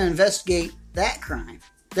not going to investigate that crime.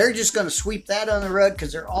 They're just going to sweep that under the rug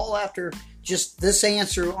because they're all after just this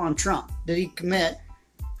answer on Trump. Did he commit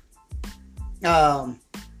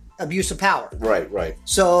abuse of power? Right.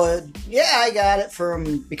 So, I got it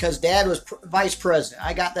because Dad was vice president.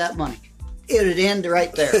 I got that money. It would end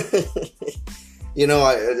right there.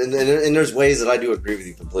 And there's ways that I do agree with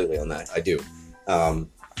you completely on that. I do.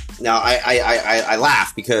 Now, I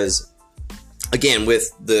laugh because, again, with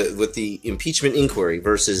the impeachment inquiry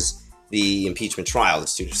versus the impeachment trial,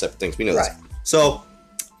 it's two separate things. We know this. So,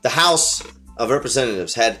 the House of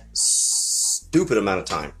Representatives had stupid amount of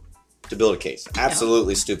time to build a case.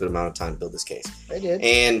 Absolutely stupid amount of time to build this case. They did.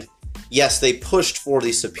 And, yes, they pushed for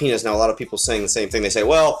these subpoenas. Now, a lot of people saying the same thing. They say,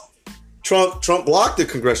 well, Trump blocked the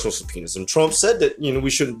congressional subpoenas, and Trump said that we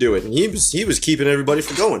shouldn't do it, and he was keeping everybody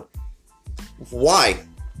from going. Why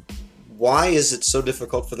is it so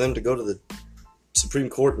difficult for them to go to the Supreme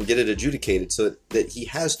Court and get it adjudicated so that he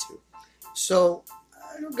has to? So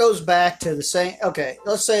it goes back to the same. Okay,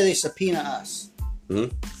 let's say they subpoena us.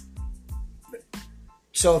 Mm-hmm.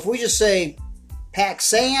 So if we just say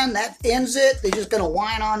Paxan, that ends it. They're just going to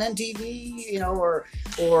whine on NTV, or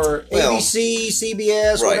ABC,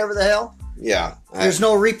 CBS, whatever the hell. Yeah. There's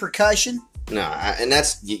no repercussion. No, and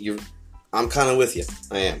that's I'm kind of with you.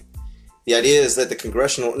 I am. The idea is that the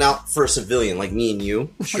congressional, now for a civilian like me and you,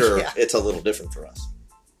 sure, it's a little different for us.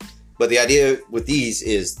 But the idea with these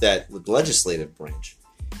is that the legislative branch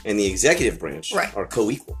and the executive branch are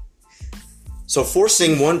co-equal. So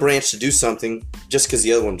forcing one branch to do something just because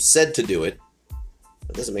the other one said to do it,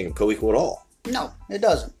 that doesn't make them co-equal at all. No, it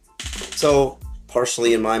doesn't. So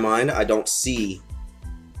partially in my mind, I don't see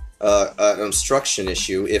an obstruction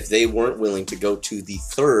issue if they weren't willing to go to the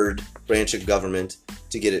third branch of government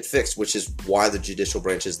to get it fixed, which is why the judicial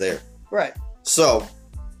branch is there. Right. So,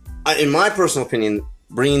 in my personal opinion,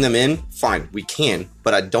 bringing them in, fine, we can,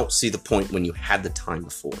 but I don't see the point when you had the time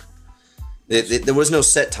before. There was no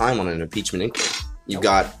set time on an impeachment inquiry. You've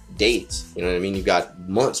got dates, you know what I mean? You've got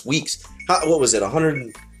months, weeks. What was it,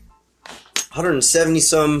 170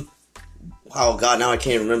 some... Oh, God, now I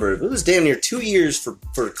can't remember. It was damn near 2 years for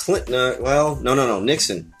Clinton. No.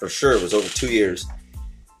 Nixon, for sure, was over 2 years.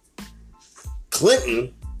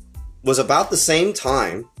 Clinton was about the same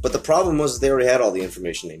time, but the problem was they already had all the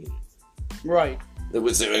information they needed. Right. It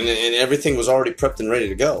was, and everything was already prepped and ready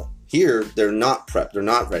to go. Here, they're not prepped. They're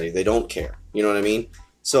not ready. They don't care. You know what I mean?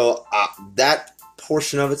 So that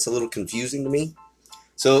portion of it's a little confusing to me.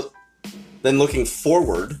 So then looking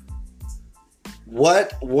forward,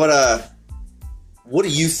 what do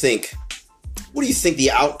you think? What do you think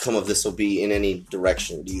the outcome of this will be in any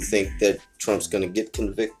direction? Do you think that Trump's going to get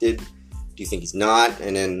convicted? Do you think he's not?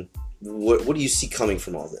 And then what do you see coming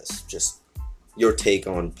from all this? Just your take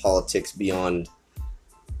on politics beyond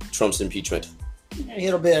Trump's impeachment.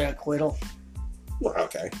 It'll be an acquittal. Well,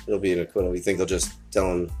 okay. It'll be an acquittal. You think they'll just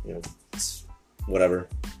tell him, it's whatever?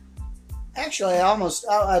 Actually,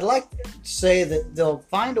 I'd like to say that they'll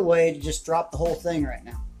find a way to just drop the whole thing right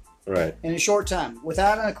now. Right. In a short time.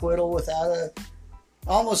 Without an acquittal,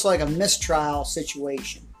 almost like a mistrial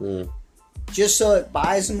situation. Just so it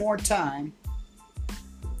buys them more time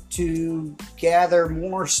to gather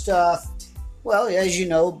more stuff. Well, as you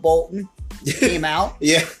know, Bolton came out.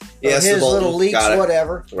 Yeah. Yes, his little leaks,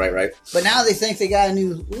 whatever. Right. But now they think they got a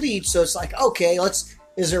new lead, so it's like, okay, let's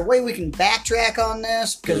is there a way we can backtrack on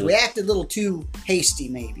this? Because we acted a little too hasty,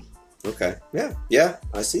 maybe. Okay. Yeah,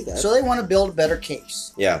 I see that. So they want to build a better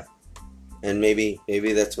case. Yeah. And maybe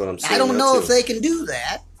that's what I'm saying. I don't know if they can do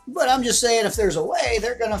that, but I'm just saying if there's a way,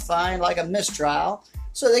 they're going to find like a mistrial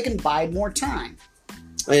so they can bide more time.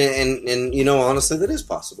 And you know, honestly, that is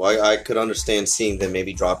possible. I could understand seeing them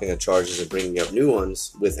maybe dropping the charges and bringing up new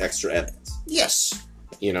ones with extra evidence. Yes.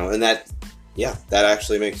 You know, and that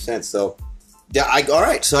actually makes sense. So, yeah, all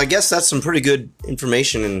right. So I guess that's some pretty good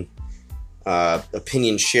information and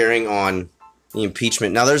opinion sharing on the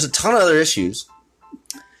impeachment. Now, there's a ton of other issues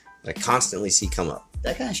that I constantly see come up.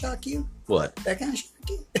 That kind of shock you? What? That kind of shock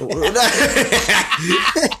you?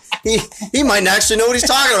 he might actually know what he's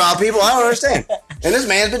talking about, people. I don't understand. And this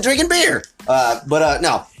man's been drinking beer.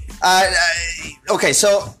 No. Okay,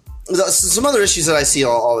 so some other issues that I see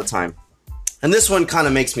all the time. And this one kind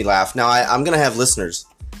of makes me laugh. Now, I'm going to have listeners.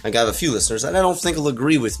 I have a few listeners that I don't think will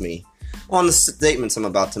agree with me on the statements I'm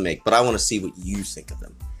about to make, but I want to see what you think of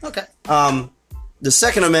them. Okay. The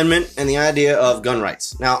Second Amendment and the idea of gun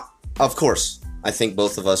rights. Now, of course, I think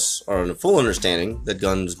both of us are in a full understanding that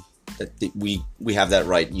guns, that we have that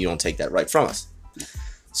right. You don't take that right from us.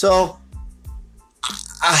 So,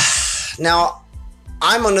 now,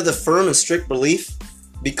 I'm under the firm and strict belief,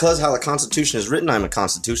 because how the Constitution is written, I'm a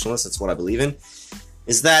constitutionalist, that's what I believe in,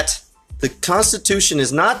 is that the Constitution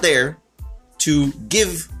is not there to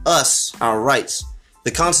give us our rights.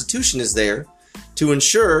 The Constitution is there to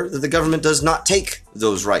ensure that the government does not take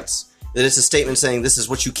those rights. That it's a statement saying this is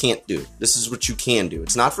what you can't do. This is what you can do.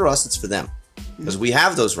 It's not for us, it's for them. Because we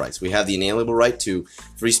have those rights. We have the inalienable right to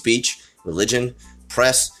free speech, religion,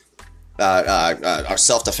 press, our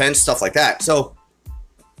self-defense, stuff like that. So,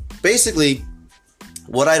 basically,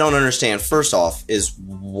 what I don't understand, first off, is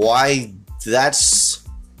why that's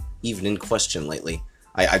even in question lately.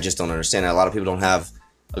 I just don't understand it. A lot of people don't have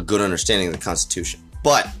a good understanding of the Constitution.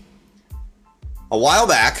 But a while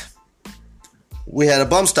back, we had a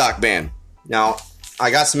bump stock ban. Now,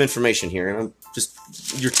 I got some information here, and I'm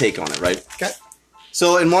just your take on it, right? Okay.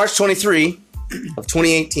 So, in March 23 of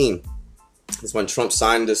 2018, is when Trump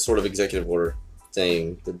signed this sort of executive order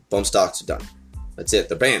saying the bump stocks are done. That's it.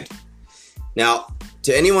 They're banned. Now,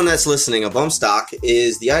 to anyone that's listening, a bump stock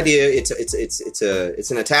is the idea.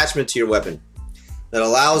 It's an attachment to your weapon that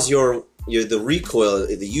allows the recoil.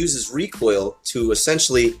 It uses recoil to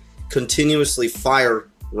essentially continuously fire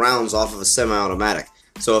rounds off of a semi-automatic.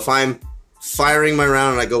 So if I'm firing my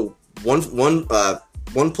round and I go one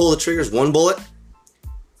pull of the triggers, one bullet,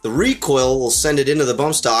 the recoil will send it into the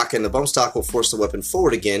bump stock, and the bump stock will force the weapon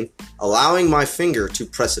forward again, allowing my finger to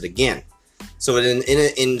press it again. So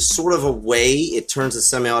in sort of a way, it turns a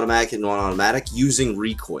semi-automatic into an automatic using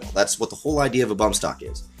recoil. That's what the whole idea of a bump stock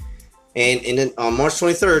is. And on March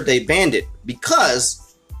 23rd, they banned it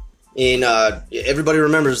because everybody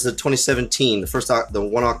remembers the 2017, the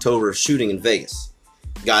 1 October shooting in Vegas.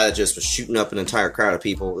 The guy that just was shooting up an entire crowd of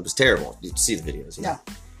people. It was terrible. You see the videos. You know?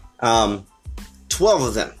 Yeah. 12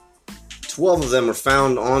 of them were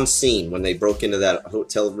found on scene when they broke into that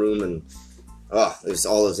hotel room, and there's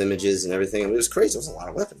all those images and everything. I mean, it was crazy. It was a lot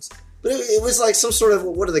of weapons. But it was like some sort of,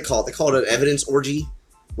 what do they call it? They call it an evidence orgy,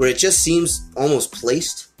 where it just seems almost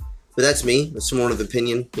placed. But that's me. That's sort of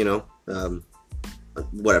opinion,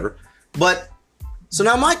 whatever. But, so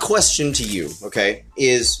now my question to you, okay,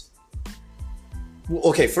 is,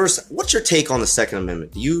 okay, first, what's your take on the Second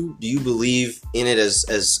Amendment? Do you believe in it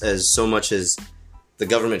as so much as the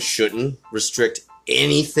government shouldn't restrict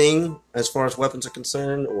anything as far as weapons are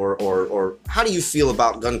concerned, or how do you feel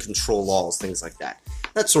about gun control laws, things like that?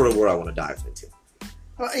 That's sort of where I want to dive into.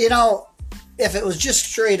 Well, if it was just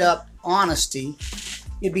straight up honesty,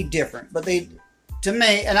 it'd be different. But to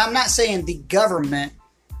me, and I'm not saying the government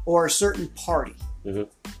or a certain party,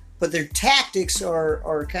 but their tactics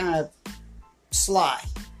are kind of sly.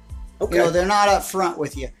 Okay. They're not up front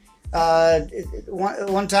with you.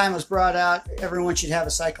 One time it was brought out, everyone should have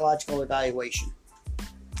a psychological evaluation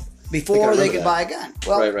before they could buy a gun.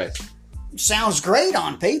 Well, right. Sounds great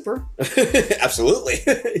on paper.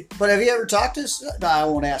 Absolutely. But have you ever talked to no, I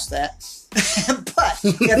won't ask that. But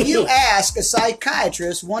if you ask a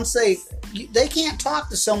psychiatrist, once they can't talk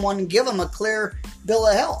to someone and give them a clear bill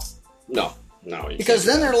of health. No. Because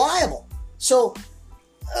then they're liable. So,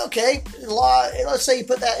 okay, let's say you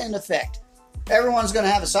put that in effect. Everyone's going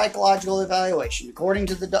to have a psychological evaluation. According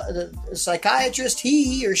to the psychiatrist,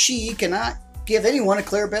 he or she cannot give anyone a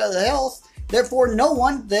clear bill of health. Therefore, no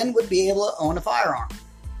one then would be able to own a firearm.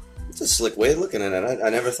 It's a slick way of looking at it. I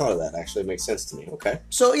never thought of that. Actually, it makes sense to me. Okay.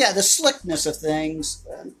 So, yeah, the slickness of things,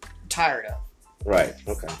 I'm tired of. Right.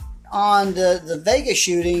 Okay. on the Vegas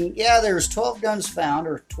shooting, there was 12 guns found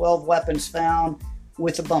or 12 weapons found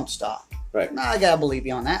with a bump stock. Right. Now, I gotta believe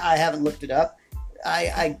you on that. I haven't looked it up.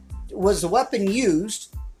 Was the weapon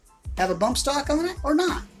used have a bump stock on it or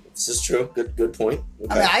not? This is true. Good point.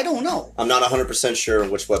 Okay. I mean, I don't know. I'm not 100% sure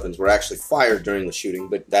which weapons were actually fired during the shooting,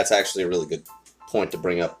 but that's actually a really good point to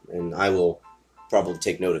bring up, and I will probably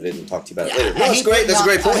take note of it and talk to you about it later. No, it's great. That's a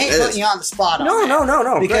great point. I hate putting you on the spot on that.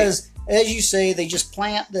 No. Because, as you say, they just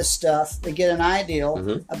plant this stuff. They get an idea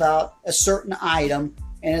about a certain item,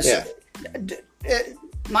 and it's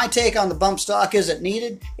my take on the bump stock. Is it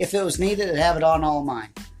needed? If it was needed, I'd have it on all mine.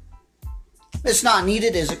 It's not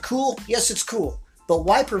needed. Is it cool? Yes, it's cool. But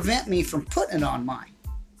why prevent me from putting it on mine?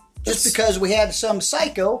 Just because we had some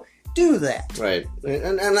psycho do that. Right.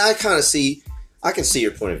 And I kind of see... I can see your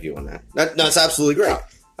point of view on that. That's absolutely great.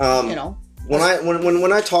 When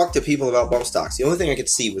I talk to people about bump stocks, the only thing I can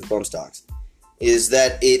see with bump stocks is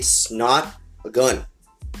that it's not a gun.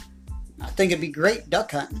 I think it'd be great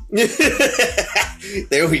duck hunting.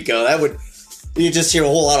 There we go. You just hear a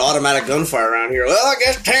whole lot of automatic gunfire around here. Well, I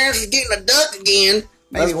guess Terrence is getting a duck again.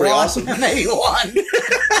 That's pretty awesome. Maybe one.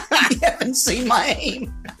 You haven't seen my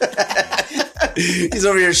aim. He's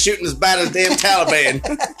over here shooting as bad as damn Taliban.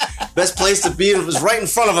 Best place to be was right in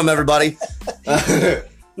front of him, everybody.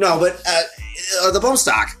 No, but the bump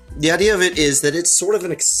stock, the idea of it is that it's sort of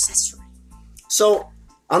an accessory. So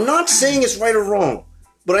I'm not saying it's right or wrong,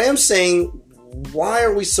 but I am saying, why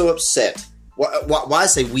are we so upset? Why I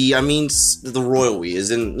say we, I mean the royal we,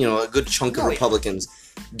 is in, a good chunk of Republicans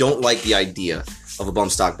don't like the idea of a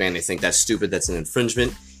bump stock ban. They think that's stupid, that's an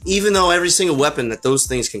infringement, even though every single weapon that those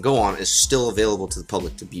things can go on is still available to the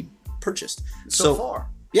public to be purchased. So far.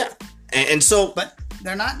 Yeah. And so... But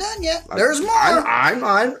they're not done yet. There's more. I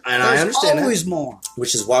understand There's always more.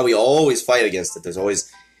 Which is why we always fight against it. There's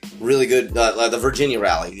always really good... like the Virginia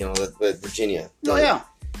rally, with Virginia.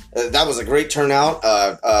 That was a great turnout.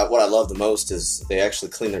 What I love the most is they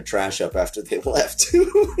actually cleaned their trash up after they left.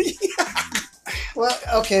 Well,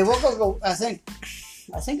 okay, we'll go. I think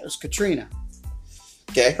it was Katrina.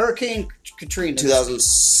 Okay. Hurricane Katrina.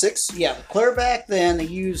 2006? Yeah, clear back then they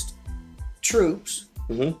used troops,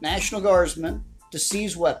 National Guardsmen, to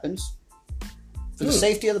seize weapons for the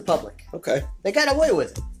safety of the public. Okay. They got away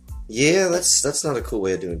with it. Yeah, that's not a cool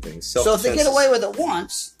way of doing things. So if they get away with it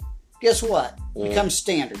once, guess what? It becomes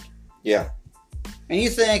standard. Yeah. And you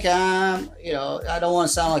think, I don't want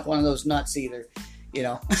to sound like one of those nuts either.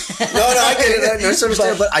 No, I get it. I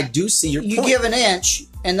understand, but I do see your point. You give an inch,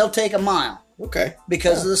 and they'll take a mile. Okay.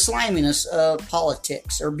 Because of the sliminess of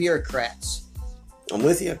politics or bureaucrats. I'm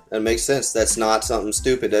with you. That makes sense. That's not something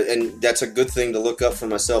stupid. And that's a good thing to look up for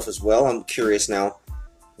myself as well. I'm curious now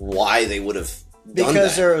why they would have done that.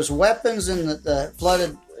 Because there was weapons in the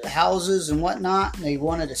flooded houses and whatnot, and they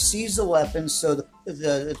wanted to seize the weapons so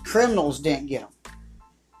the criminals didn't get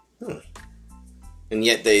them. And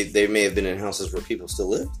yet they may have been in houses where people still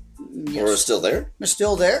lived? Yes. Or are still there? They're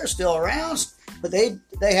still there, still around. But they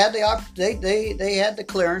had the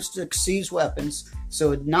clearance to seize weapons so it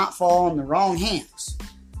would not fall in the wrong hands.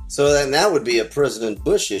 So then that would be a President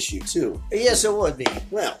Bush issue too. Yes, it would be.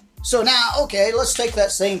 Well, so now, okay, let's take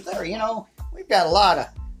that same theory. We've got a lot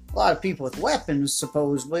of people with weapons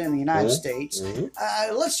supposedly in the United States.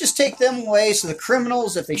 Let's just take them away so the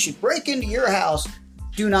criminals, if they should break into your house,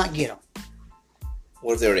 do not get them.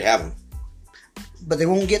 What if they already have them? But they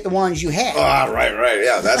won't get the ones you have. Oh, right.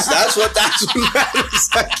 Yeah, that's what matters,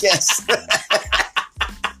 I guess.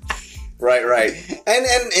 Right. And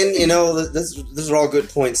these are all good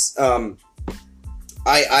points.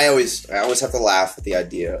 I always have to laugh at the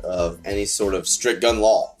idea of any sort of strict gun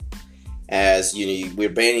law. As we're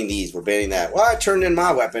banning these, we're banning that. Well, I turned in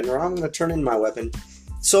my weapon, or I'm going to turn in my weapon.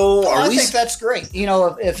 So I think that's great.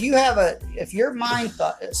 If if your mind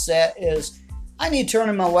set is, I need to turn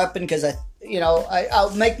in my weapon because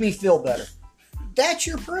I'll make me feel better. That's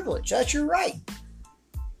your privilege. That's your right.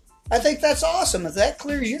 I think that's awesome if that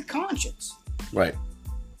clears your conscience. Right.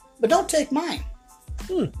 But don't take mine.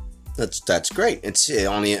 That's great. It's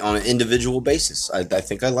on an individual basis. I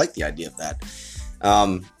think I like the idea of that.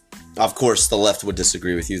 Of course, the left would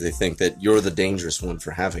disagree with you. They think that you're the dangerous one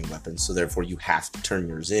for having weapons, so therefore you have to turn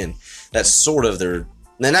yours in. That's sort of their...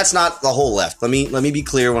 And that's not the whole left. Let me be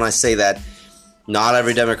clear when I say that. Not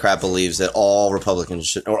every Democrat believes that all Republicans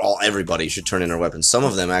should, or everybody should turn in their weapons. Some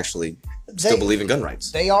of them actually still believe in gun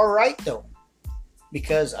rights. They are right, though,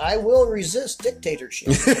 because I will resist dictatorship.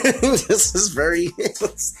 This is very good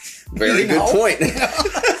point.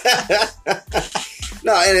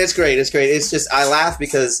 No, and it's great. It's great. It's just, I laugh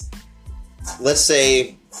because, let's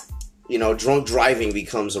say, drunk driving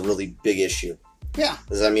becomes a really big issue. Yeah.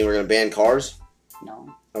 Does that mean we're going to ban cars?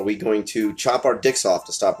 No. Are we going to chop our dicks off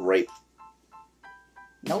to stop rape?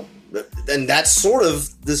 Nope. And that's sort of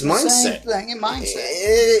this mindset. Same thing in mindset.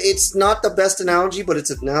 It's not the best analogy, but it's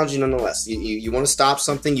an analogy nonetheless. You want to stop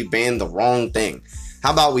something, you ban the wrong thing.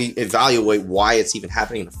 How about we evaluate why it's even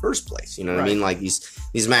happening in the first place? You know what I mean? Like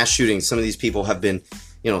these mass shootings, some of these people have been,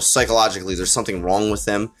 psychologically, there's something wrong with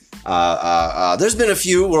them. There's been a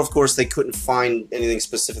few where, of course, they couldn't find anything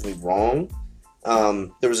specifically wrong.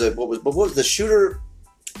 There was the shooter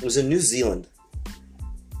was in New Zealand,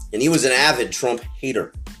 and he was an avid Trump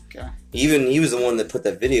hater. Okay. He was the one that put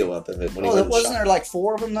that video up of it when he went and wasn't shot. there like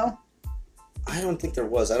 4 of them though? I don't think there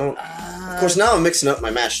was. Of course, now I'm mixing up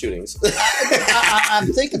my mass shootings.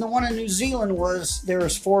 I'm thinking the one in New Zealand there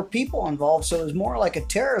was 4 people involved, so it was more like a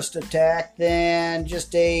terrorist attack than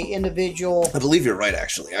just a individual. I believe you're right,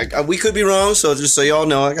 actually. We could be wrong, so just so y'all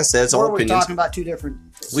know, like I said, it's all opinions. We're talking about 2 different.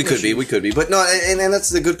 We could be, but no, and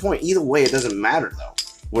that's a good point. Either way, it doesn't matter though.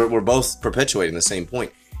 We're both perpetuating the same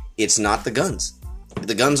point. It's not the guns.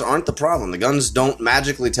 The guns aren't the problem. The guns don't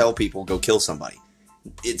magically tell people go kill somebody.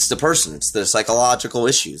 It's the person. It's the psychological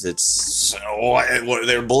issues. It's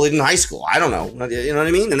they're bullied in high school. I don't know. You know what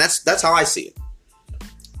I mean? And that's how I see it.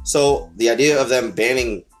 So the idea of them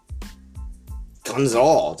banning guns at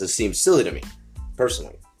all just seems silly to me,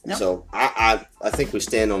 personally. Yep. So I think we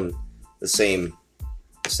stand on the same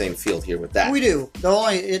field here with that. We do.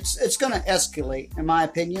 It's going to escalate, in my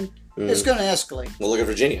opinion. Mm. It's going to escalate. Well, look at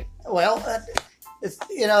Virginia. Well,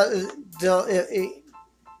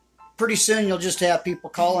 pretty soon you'll just have people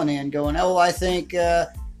calling in going, oh, I think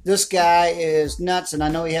this guy is nuts and I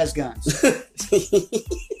know he has guns.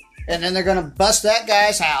 And then they're going to bust that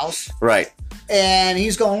guy's house. Right. And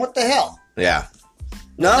he's going, what the hell? Yeah.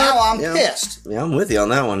 Now I'm pissed. Yeah, I'm with you on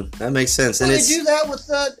that one. That makes sense. Well, they do that with,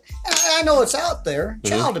 I know it's out there,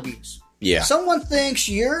 child abuse. Yeah. Someone thinks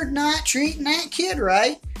you're not treating that kid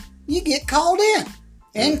right, you get called in.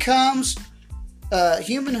 In comes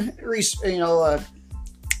human,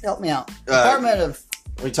 help me out. Department of...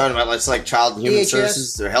 What are you talking about? It's like Child and Human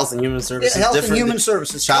Services or Health and Human Services? Yeah, Health and Human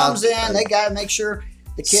Services. Comes in, they got to make sure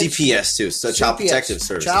the kids... CPS, too. So Child Protective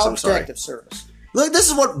Services. Child Protective Service. Look, this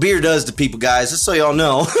is what beer does to people, guys, just so y'all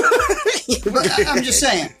know. I'm just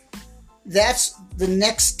saying, that's the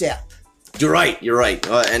next step. You're right.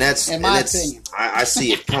 And that's... In my opinion. I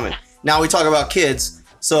see it coming. Now we talk about kids,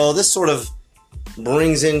 so this sort of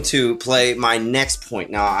brings into play my next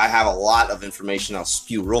point. Now, I have a lot of information I'll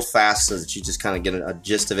spew real fast so that you just kind of get a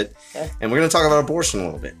gist of it. Okay. And we're going to talk about abortion a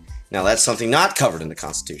little bit. Now, that's something not covered in the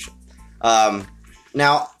Constitution.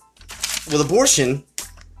 Now, with abortion,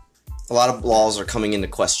 a lot of laws are coming into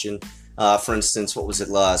question. For instance, what was it?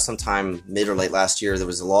 Sometime mid or late last year, there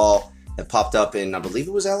was a law that popped up in, I believe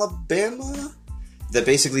it was Alabama, that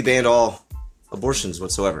basically banned all abortions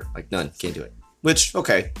whatsoever. Like, none. Can't do it. Which,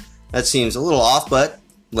 okay, that seems a little off, but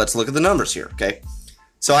let's look at the numbers here, okay?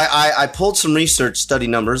 So I pulled some research study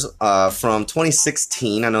numbers from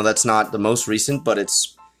 2016. I know that's not the most recent, but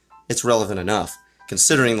it's relevant enough,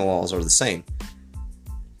 considering the laws are the same.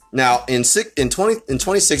 Now, in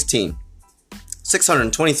 2016,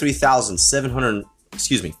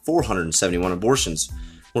 471 abortions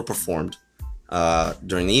were performed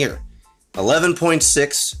during the year.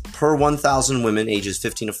 11.6 per 1,000 women ages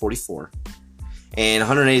 15 to 44, and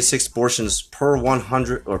 186 abortions per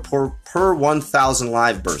 100 or per 1,000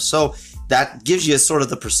 live births. So that gives you sort of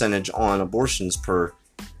the percentage on abortions per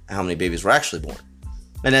how many babies were actually born.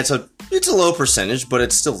 And it's a low percentage, but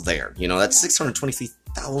it's still there. You know, that's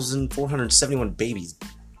 623,471 babies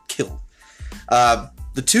killed. The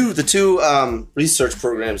two research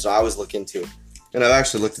programs I always look into, and I've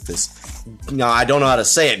actually looked at this. No, I don't know how to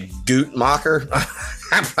say it. Guttmacher.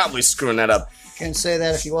 I'm probably screwing that up. Can't say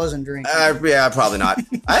that if he wasn't drinking. Yeah, probably not.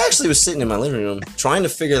 I actually was sitting in my living room trying to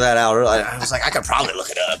figure that out. I was like, I could probably look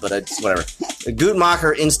it up, but whatever. The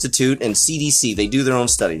Guttmacher Institute and CDC, they do their own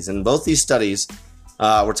studies. And both these studies,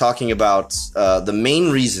 we're talking about the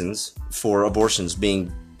main reasons for abortions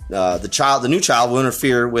being the new child will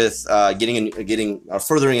interfere with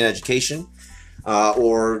furthering an education,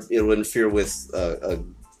 or it will interfere with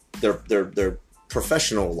their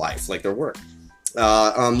professional life, like their work.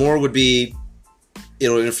 More would be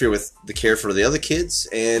it'll interfere with the care for the other kids,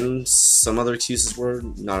 and some other excuses were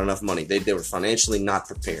not enough money. They were financially not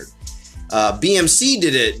prepared. BMC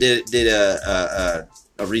did a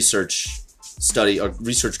research study, a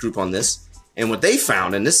research group on this. And what they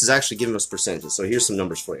found, and this is actually giving us percentages, so here's some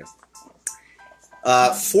numbers for you.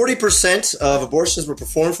 40% of abortions were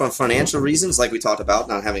performed for financial reasons, like we talked about,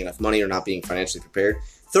 not having enough money or not being financially prepared.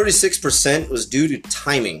 36% was due to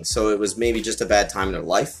timing, so it was maybe just a bad time in their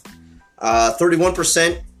life.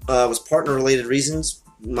 31% was partner-related reasons.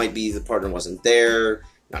 Might be the partner wasn't there,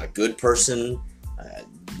 not a good person,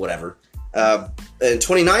 whatever. And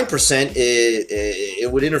 29%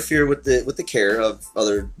 it would interfere with the care of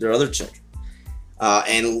their other children.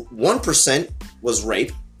 And 1% was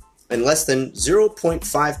rape, and less than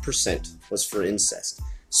 0.5% was for incest.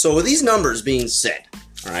 So with these numbers being said,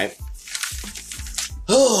 all right,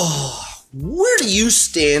 where do you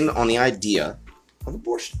stand on the idea of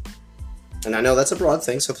abortion? And I know that's a broad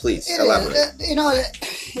thing, so please elaborate.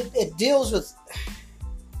 It deals with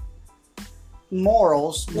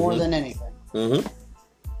morals more than anything. Mm-hmm.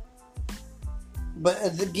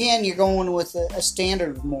 But again, you're going with a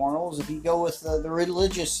standard of morals. If you go with the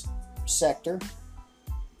religious sector,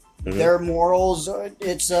 their morals,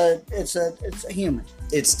 it's a human.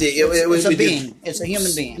 It's a being. It's a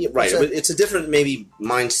human being. Right. It's a different maybe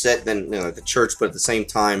mindset than the church, but at the same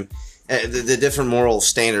time, the different moral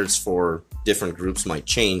standards for different groups might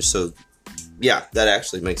change. So, yeah, that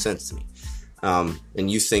actually makes sense to me.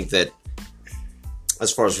 And you think that,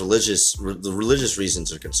 as far as the religious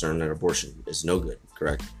reasons are concerned, that abortion is no good,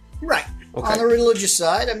 correct? Right. Okay. On the religious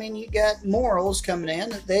side, I mean, you got morals coming in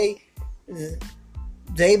that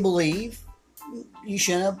they believe you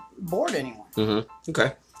shouldn't abort anyone. Mm-hmm.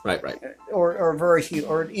 Okay. Right. Or very few,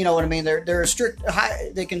 or you know what I mean. They're strict.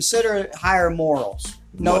 They consider it higher morals.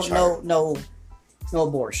 No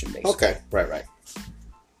abortion. Basically. Okay. Right.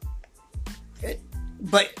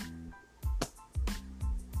 But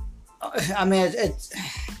I mean, it's.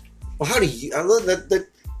 Well, how do you? I love that.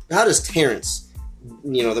 How does Terrence,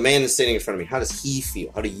 the man that's standing in front of me, how does he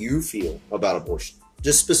feel? How do you feel about abortion?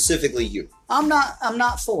 Just specifically you. I'm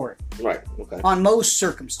not for it. Right. Okay. On most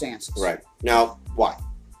circumstances. Right. Now, why?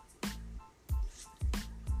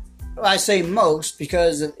 I say most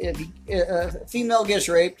because if a female gets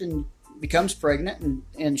raped and becomes pregnant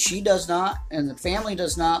and she does not, and the family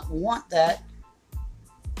does not want that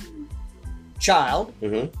child,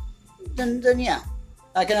 then yeah,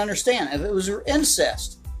 I can understand. If it was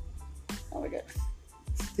incest, oh my God.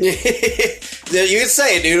 You can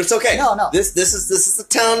say it, dude. It's okay. No. This is the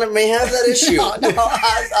town that may have that issue. no,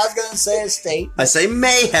 I was going to say a state. I say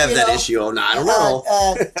may have that issue. Oh, no, I don't know.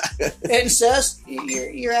 Incest,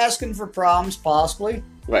 you're asking for problems, possibly.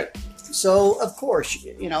 Right. So, of course,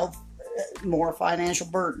 more financial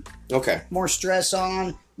burden. Okay. More stress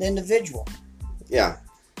on the individual. Yeah.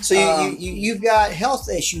 So you've got health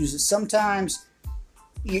issues that sometimes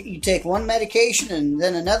you take one medication and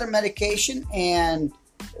then another medication, and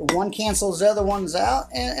one cancels the other ones out,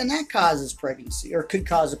 and that causes pregnancy, or could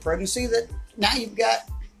cause a pregnancy that now you've got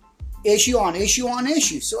issue on issue on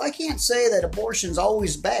issue. So I can't say that abortion's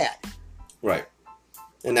always bad. Right.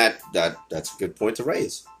 And that's a good point to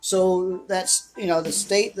raise. So that's, the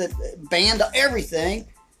state that banned everything,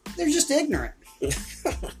 they're just ignorant.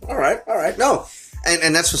 All right. No.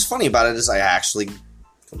 And that's what's funny about it is I actually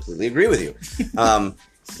completely agree with you.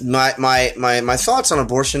 My thoughts on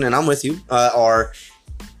abortion, and I'm with you, are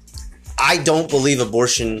I don't believe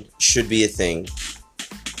abortion should be a thing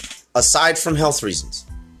aside from health reasons.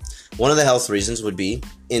 One of the health reasons would be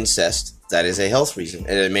incest. That is a health reason.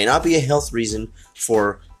 And it may not be a health reason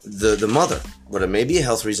for the mother, but it may be a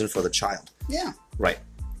health reason for the child. Yeah. Right.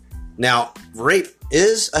 Now, rape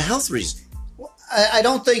is a health reason. I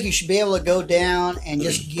don't think you should be able to go down and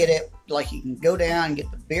just get it like you can go down and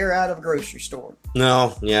get the beer out of a grocery store.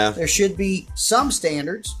 No, yeah. There should be some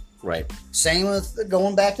standards. Right. Same with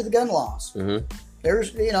going back to the gun laws. Mm-hmm.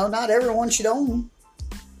 There's, not everyone should own.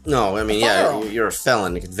 No, I mean, yeah, you're a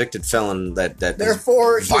felon, a convicted felon that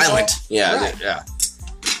therefore violent. Yeah, right. Yeah.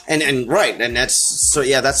 And right, and that's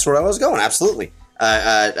where I was going. Absolutely.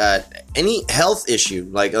 Any health issue,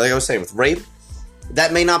 like I was saying with rape,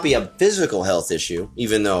 that may not be a physical health issue,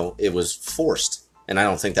 even though it was forced, and I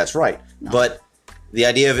don't think that's right. No. But the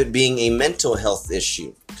idea of it being a mental health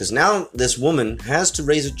issue, because now this woman has to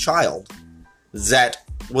raise a child that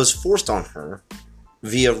was forced on her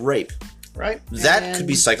via rape. Right. That could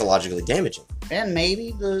be psychologically damaging. And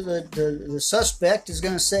maybe the suspect is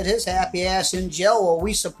going to sit his happy ass in jail while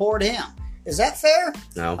we support him. Is that fair?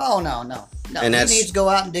 No. Oh, no. And he needs to go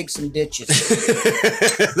out and dig some ditches.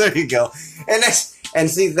 There you go. And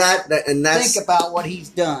see that think about what he's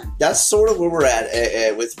done. That's sort of where we're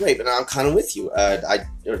at with rape, and I'm kind of with you.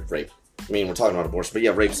 Rape. I mean, we're talking about abortion, but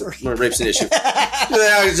yeah, rape's an issue.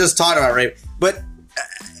 I was just talking about rape, but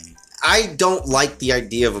I don't like the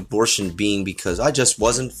idea of abortion being because I just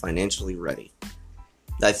wasn't financially ready.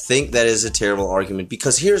 I think that is a terrible argument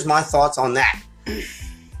because here's my thoughts on that.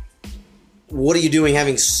 What are you doing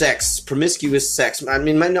having sex? Promiscuous sex. I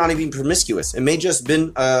mean, it might not even be promiscuous. It may just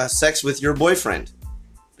been sex with your boyfriend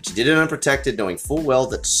but you did it unprotected, knowing full well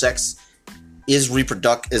that sex is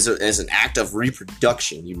an act of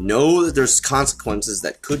reproduction. You know that there's consequences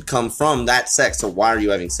that could come from that sex. So why are you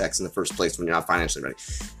having sex in the first place when you're not financially ready?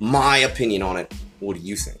 My opinion on it. What do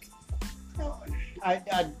you think?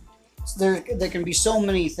 There can be so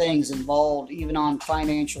many things involved, even on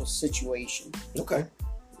financial situation. Okay,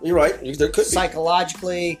 you're right. There could be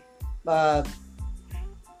psychologically.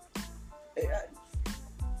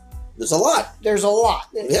 There's a lot. There's a lot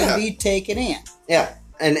that can be taken in. Yeah,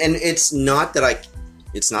 and it's not that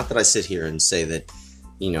I sit here and say that,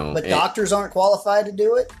 But doctors aren't qualified to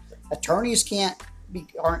do it. Attorneys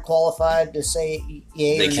aren't qualified to say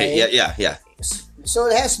yay or nay. Yeah. So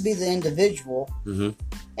it has to be the individual, and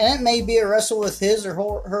it may be a wrestle with his or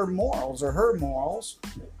her morals,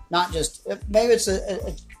 not just maybe it's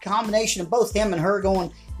a combination of both him and her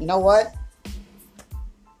going. You know what?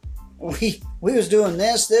 We was doing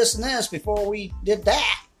this, and this before we did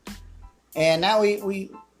that, and now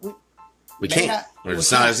we can't.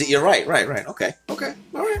 You're right. Okay. All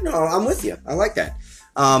right. No, I'm with you. I like that.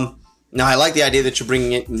 Now I like the idea that you're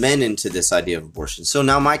bringing men into this idea of abortion. So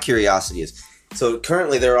now my curiosity is, so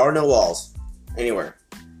currently there are no laws anywhere.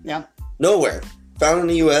 Yeah. Nowhere found in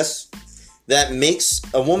the U.S. that makes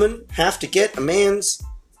a woman have to get a man's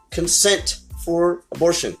consent for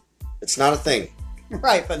abortion. It's not a thing.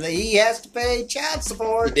 Right, but he has to pay child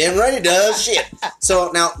support. You're damn right he does. Shit.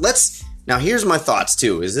 So now here's my thoughts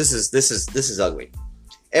too. This is ugly.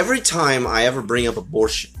 Every time I ever bring up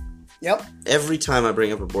abortion. Yep. Every time I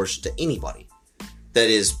bring up abortion to anybody that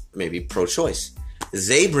is maybe pro-choice,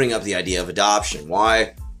 they bring up the idea of adoption.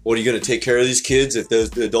 Why? What are you going to take care of these kids if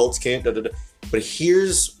the adults can't? But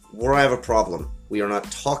here's where I have a problem. We are not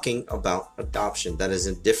talking about adoption. That is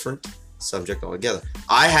a different subject altogether.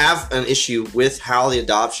 I have an issue with how the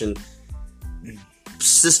adoption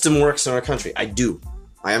system works in our country. I do.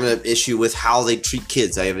 I have an issue with how they treat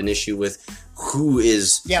kids. I have an issue with who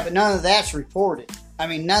is... Yeah, but none of that's reported. I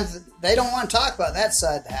mean, they don't want to talk about that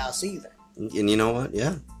side of the house either. And you know what?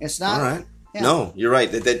 Yeah. It's not. All right. Yeah. No, you're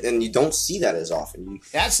right. And you don't see that as often.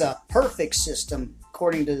 That's a perfect system,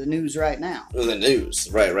 according to the news right now. The news,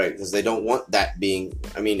 right, because they don't want that being.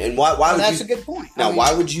 I mean, and why would that's you? A good point. Now,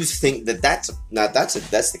 why would you think that that's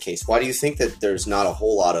the case? Why do you think that there's not a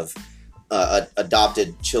whole lot of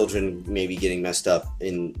adopted children maybe getting messed up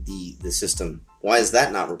in the system? Why is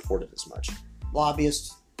that not reported as much?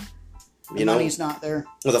 Lobbyists. The money's not there.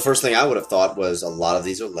 Well, the first thing I would have thought was a lot of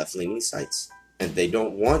these are left-leaning sites, and they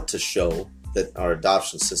don't want to show that our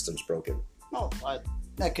adoption system's broken. Oh,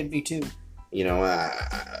 that could be too.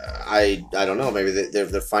 I don't know. Maybe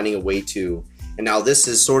they're finding a way to. And now this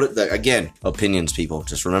is sort of again opinions, people.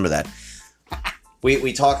 Just remember that.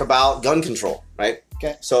 We talk about gun control, right?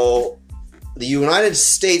 Okay. So the United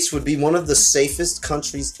States would be one of the safest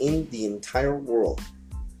countries in the entire world.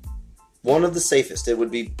 One of the safest. It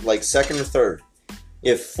would be like second or third.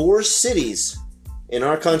 If 4 cities in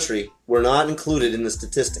our country were not included in the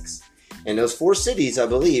statistics. And those 4 cities, I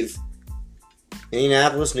believe,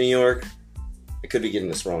 Indianapolis, New York, I could be getting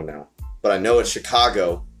this wrong now, but I know it's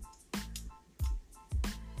Chicago.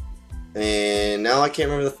 And now I can't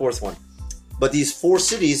remember the 4th one. But these 4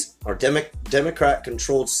 cities are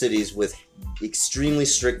Democrat-controlled cities with extremely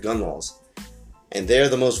strict gun laws. And they're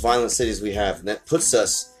the most violent cities we have. And that puts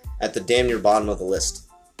us at the damn near bottom of the list.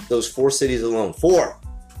 Those 4 cities alone. 4.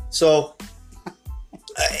 So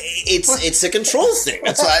it's a control thing.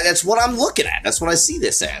 That's what I'm looking at. That's what I see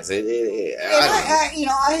this as. I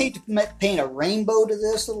hate to paint a rainbow to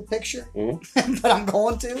this little picture, but I'm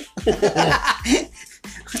going to.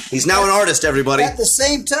 He's now an artist, everybody. At the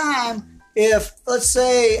same time, if, let's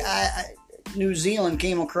say, New Zealand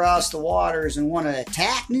came across the waters and wanted to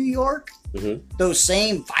attack New York, those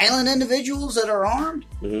same violent individuals that are armed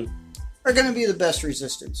are going to be the best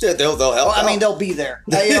resistance. Yeah, they'll help. Well, I mean, they'll be there.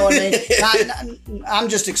 You know what I mean? I'm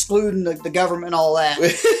just excluding the government and all that.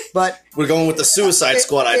 But we're going with the Suicide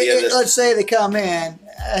Squad idea. Let's say they come in.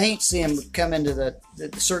 I hate to see them come into the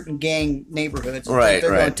certain gang neighborhoods. Right,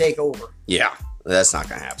 they're going to take over. Yeah, that's not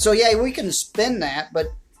going to happen. So yeah, we can spin that, but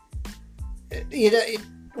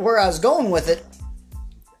where I was going with it,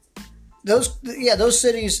 those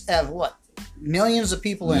cities have what? Millions of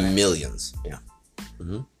people in it. Millions, yeah.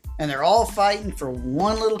 And they're all fighting for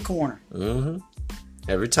one little corner.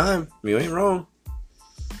 Every time. You ain't wrong.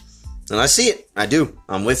 And I see it. I do.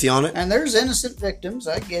 I'm with you on it. And there's innocent victims.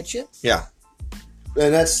 I get you. Yeah.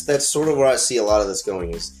 And that's sort of where I see a lot of this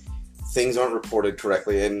going is things aren't reported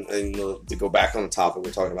correctly. And to go back on the topic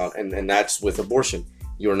we're talking about, and that's with abortion.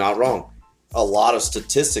 You're not wrong. A lot of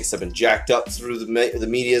statistics have been jacked up through the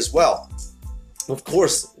media as well. Of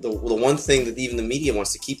course, the one thing that even the media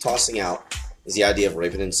wants to keep tossing out is the idea of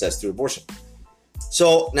rape and incest through abortion.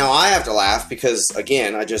 So now I have to laugh because,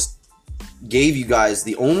 again, I just gave you guys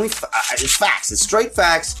the only it's facts. It's straight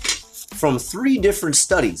facts from 3 different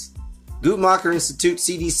studies. Guttmacher Institute,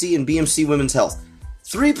 CDC, and BMC Women's Health.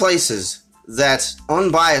 3 places that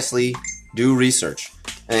unbiasedly do research.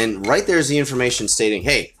 And right there's the information stating,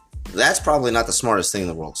 hey, that's probably not the smartest thing in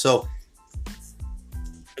the world. So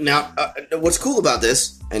now, what's cool about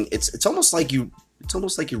this, and it's almost like you're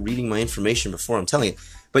reading my information before I'm telling it,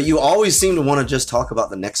 but you always seem to want to just talk about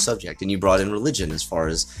the next subject, and you brought in religion as far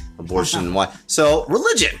as abortion and why. So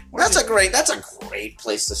religion, that's a great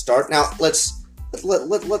place to start. Now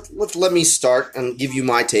let me start and give you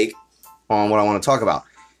my take on what I want to talk about.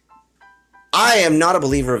 I am not a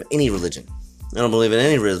believer of any religion. I don't believe in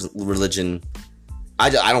any religion. I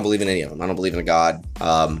don't believe in any of them. I don't believe in a God.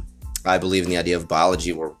 I believe in the idea of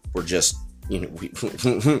biology. We're just,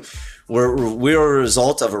 we're a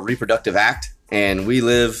result of a reproductive act, and we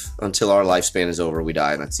live until our lifespan is over. We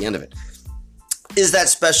die, and that's the end of it. Is that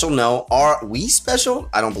special? No. Are we special?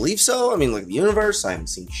 I don't believe so. I mean, look at the universe. I haven't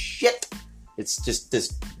seen shit. It's just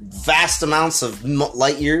this vast amounts of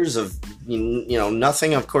light years of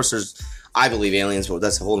nothing. Of course, I believe aliens, but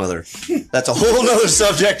that's a whole nother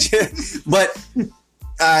subject. But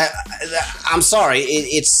I'm sorry.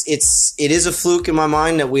 It is a fluke in my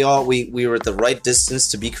mind that we were at the right distance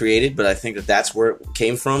to be created. But I think that's where it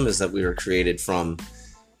came from, is that we were created from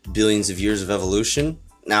billions of years of evolution.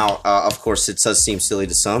 Now, of course, it does seem silly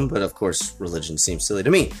to some, but of course, religion seems silly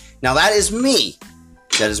to me. Now, that is me.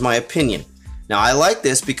 That is my opinion. Now, I like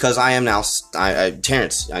this because I am now,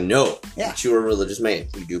 Terrence, I know that you are a religious man.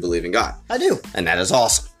 You do believe in God. I do. And that is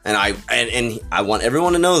awesome. And I want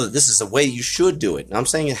everyone to know that this is the way you should do it. And I'm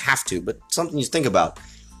saying you have to, but something you think about.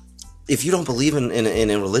 If you don't believe in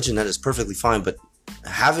a religion, that is perfectly fine. But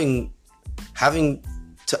having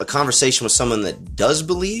a conversation with someone that does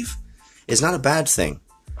believe is not a bad thing.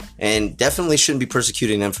 And definitely shouldn't be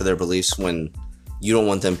persecuting them for their beliefs when you don't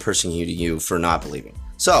want them persecuting you for not believing.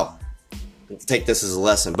 So, take this as a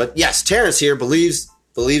lesson. But yes, Terrence here believes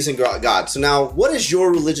in God. So now, what is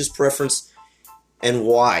your religious preference and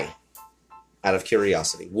why? Out of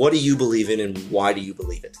curiosity, what do you believe in and why do you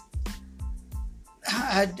believe it?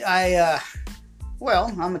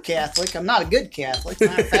 Well, I'm a Catholic. I'm not a good Catholic.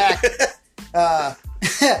 Matter of fact,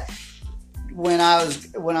 when I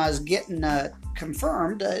was getting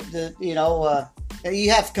confirmed,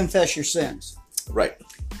 you have to confess your sins. Right.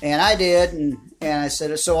 And I did, and I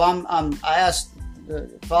said, so I asked the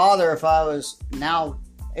Father if I was now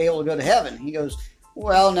able to go to heaven. He goes,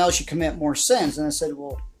 well, unless you commit more sins. And I said,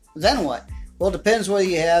 well, then what? Well, it depends whether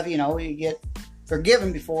you have, you get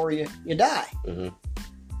forgiven before you die. Mm-hmm.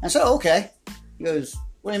 I said, okay. He goes,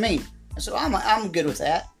 what do you mean? I said, I'm good with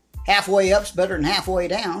that. Halfway up's better than halfway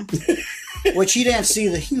down. Which he didn't see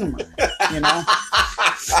the humor,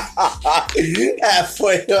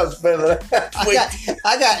 Halfway up's better than halfway.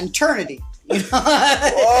 I got eternity.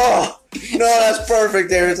 Oh, no, that's perfect,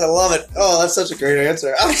 Terrence. I love it. Oh, that's such a great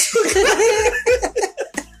answer.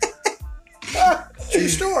 True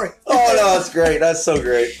story. Oh, no, that's great. That's so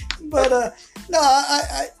great. But, no,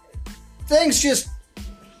 I things just,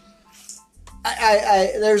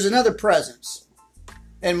 there's another presence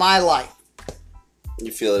in my life.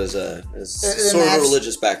 You feel it as sort of a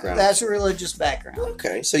religious background. That's a religious background.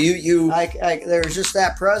 Okay, so you there's just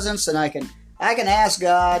that presence, and I can ask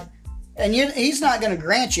God, and He's not going to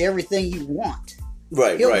grant you everything you want.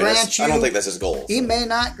 Right, He'll right. Grant you, I don't think that's His goal. He may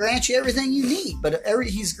not grant you everything you need, but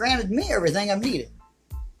He's granted me everything I've needed.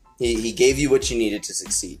 He gave you what you needed to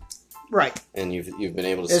succeed. Right. And you've been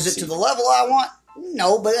able to succeed. Is it to the level I want?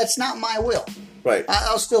 No, but that's not my will. Right.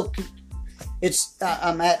 I'll still.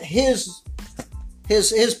 I'm at His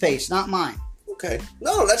pace, not mine. Okay.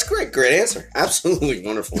 No, that's great. Great answer. Absolutely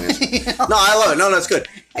wonderful answer. No, I love it. No, that's good.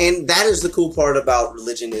 And that is the cool part about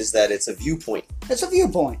religion, is that it's a viewpoint. It's a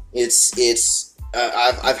viewpoint.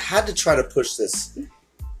 I've had to try to push this.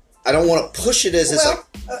 I don't want to push it as it's like.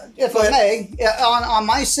 If I may, on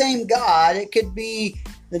my same God, it could be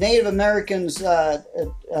the Native Americans'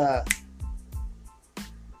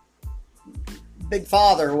 Big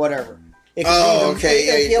Father or whatever.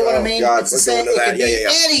 Okay. You know what I mean? God, it's the same. It could be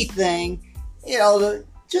anything.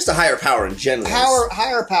 Just a higher power in general.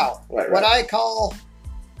 Higher power. Right. What I call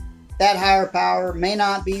that higher power may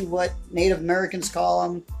not be what Native Americans call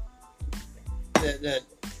them. The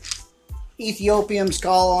Ethiopians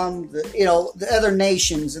call them. The other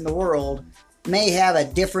nations in the world may have a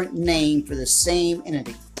different name for the same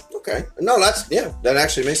entity. Okay. No, that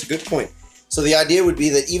actually makes a good point. So the idea would be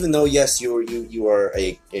that even though, yes, you are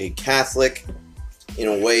a Catholic, in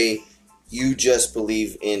a way, you just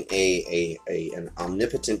believe in an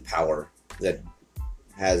omnipotent power that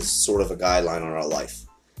has sort of a guideline on our life.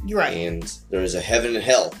 You're right. And there is a heaven and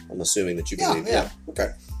hell, I'm assuming that you believe. Yeah.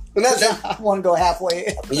 Okay. And that's it. I want to go halfway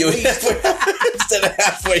up. You instead of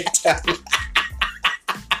halfway down.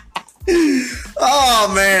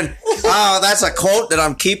 Oh, man. Oh, that's a quote that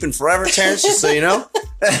I'm keeping forever, Terrence, just so you know.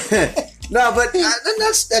 No, but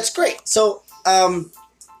that's great. So,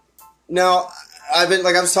 now, I've been,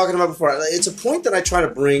 like I was talking about before, it's a point that I try to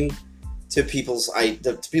bring to people's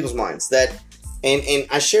minds that, and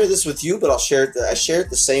I share this with you, but I share it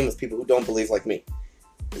the same with people who don't believe like me,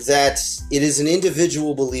 that it is an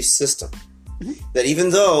individual belief system. Mm-hmm. That even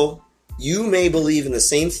though you may believe in the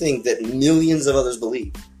same thing that millions of others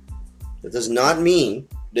believe, that does not mean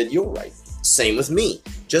that you're right. Same with me.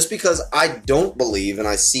 Just because I don't believe and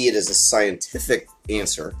I see it as a scientific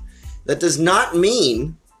answer, that does not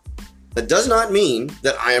mean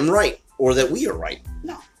that I am right or that we are right.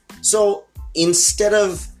 No. So instead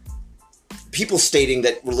of people stating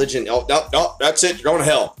that religion, no, that's it, you're going to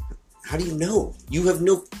hell. How do you know? You have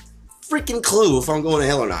no freaking clue if I'm going to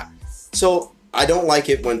hell or not. So I don't like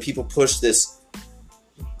it when people push this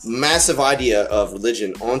massive idea of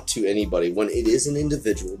religion onto anybody when it is an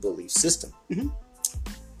individual belief system. Mm-hmm.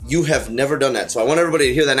 You have never done that. So I want everybody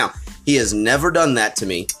to hear that now. He has never done that to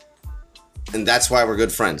me. And that's why we're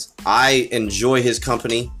good friends. I enjoy his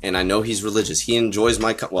company, and I know he's religious. He enjoys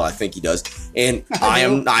my well, I think he does. And I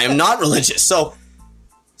am not religious. So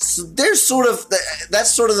there's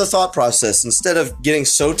that's sort of the thought process. Instead of getting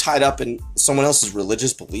so tied up in someone else's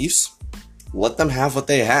religious beliefs, let them have what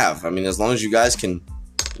they have. I mean, as long as you guys can,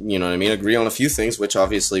 you know what I mean, agree on a few things, which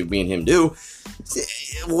obviously me and him do,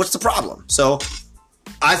 what's the problem? So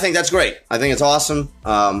I think that's great. I think it's awesome.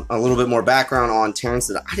 A little bit more background on Terrence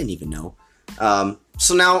that I didn't even know.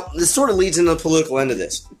 So now this sort of leads into the political end of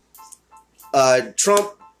this.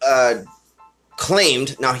 Trump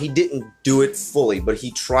claimed, now he didn't do it fully, but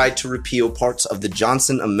he tried to repeal parts of the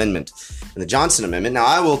Johnson Amendment. And the Johnson Amendment, now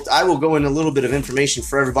I will go into a little bit of information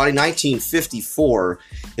for everybody. 1954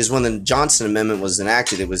 is when the Johnson Amendment was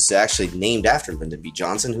enacted. It was actually named after Lyndon B.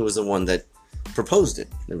 Johnson, who was the one that proposed it,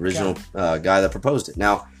 the original guy that proposed it.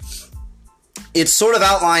 Now, it sort of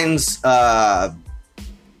outlines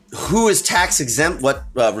who is tax exempt, what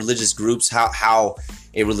religious groups, how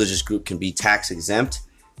a religious group can be tax exempt.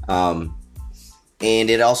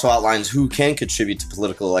 And it also outlines who can contribute to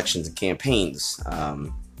political elections and campaigns.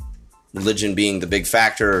 Religion being the big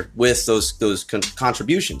factor with those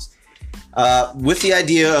contributions. With the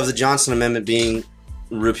idea of the Johnson Amendment being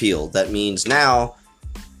repealed, that means now,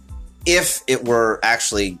 if it were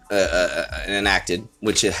actually enacted,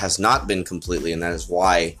 which it has not been completely, and that is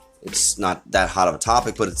why it's not that hot of a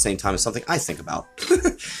topic, but at the same time, it's something I think about.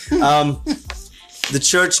 The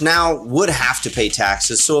church now would have to pay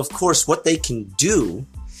taxes. So, of course, what they can do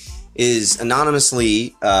is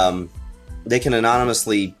anonymously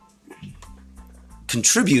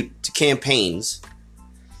contribute to campaigns,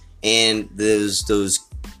 and those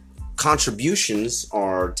contributions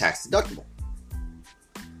are tax deductible.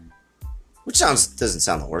 Which doesn't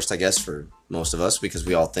sound the worst, I guess, for most of us, because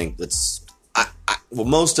we all think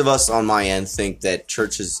most of us on my end think that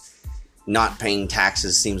churches not paying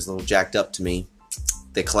taxes seems a little jacked up to me.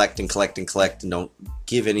 They collect and collect and collect and don't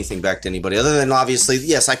give anything back to anybody. Other than, obviously,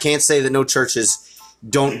 yes, I can't say that no churches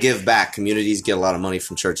don't give back. Communities get a lot of money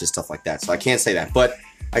from churches, stuff like that. So I can't say that. But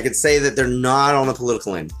I could say that they're not on the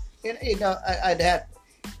political end.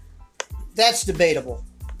 That's debatable,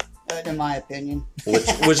 in my opinion.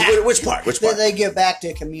 Which part? They give back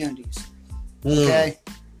to communities. Okay?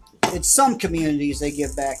 It's some communities they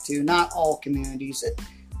give back to, not all communities.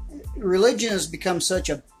 Religion has become such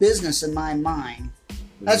a business in my mind.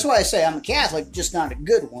 That's why I say I'm a Catholic, just not a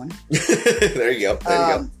good one. There you go.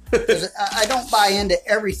 'Cause I don't buy into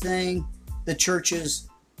everything the churches,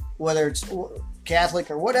 whether it's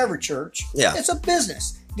Catholic or whatever church. Yeah. It's a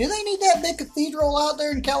business. Do they need that big cathedral out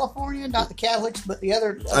there in California? Not the Catholics, but the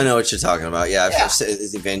other. I know what you're talking about. Yeah.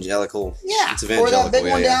 It's evangelical. Yeah. It's evangelical. Or that big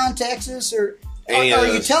one down in Texas. Or are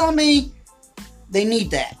you telling me they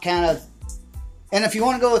need that kind of? And if you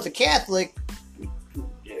want to go with the Catholic,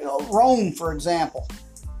 Rome, for example,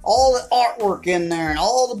 all the artwork in there and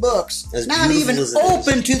all the books, as not even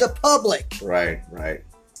open to the public. Right.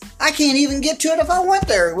 I can't even get to it if I went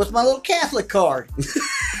there with my little Catholic card.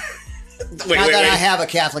 Wait. I have a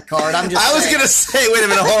Catholic card. I'm just. I was gonna say, wait a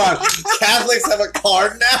minute, hold on. Catholics have a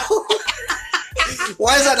card now.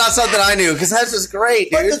 Why is that not something I knew? Because that's just great,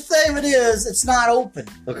 dude. But the thing of it is, it's not open.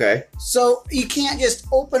 Okay. So you can't just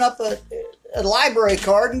open up a library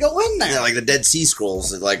card and go in there. Yeah, like the Dead Sea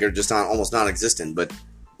Scrolls, like are just almost non-existent. But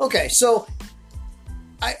okay, so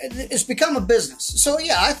it's become a business. So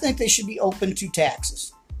yeah, I think they should be open to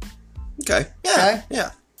taxes. okay, yeah, Okay.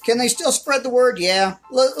 yeah, Can they still spread the word? Yeah.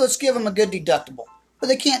 Let's give them a good deductible, but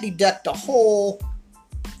they can't deduct the whole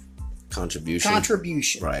contribution.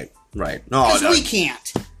 Right. Right. No, Because no, we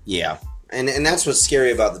can't. yeah, and that's what's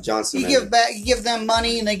scary about the Johnson You Amendment. you give them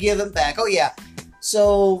money and they give it back. Oh yeah.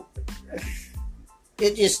 So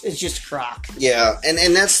it's just a crock. Yeah, and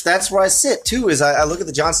that's where I sit too. Is I look at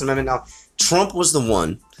the Johnson Amendment now. Trump was the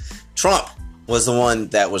one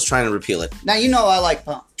that was trying to repeal it. Now you know I like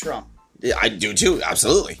Trump, Yeah, I do too,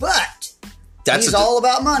 absolutely. but That's he's all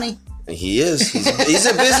about money. he is. He's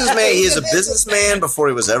a businessman. He is a businessman before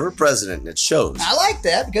he was ever president. And it shows. I like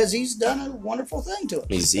that because he's done a wonderful thing to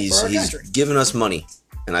us. For our country. given us money,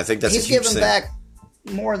 and I think that's He's a huge given thing. back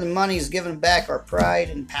more than money. He's given back our pride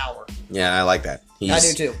and power. Yeah, I like that. I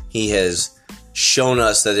do too. He has shown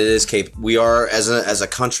us that it is capable. We are, as a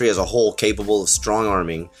country as a whole, capable of strong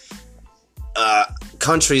arming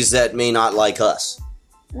countries that may not like us.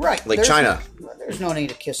 Right. Like China. There's no need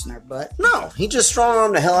of kissing their butt. No, he just strong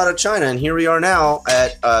armed the hell out of China, and here we are now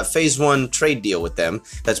at phase 1 trade deal with them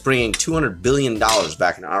that's bringing $200 billion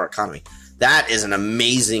back into our economy. That is an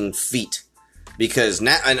amazing feat, because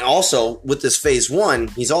now, and also with this phase 1,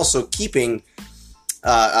 he's also keeping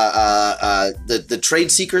the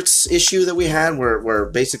trade secrets issue that we had, where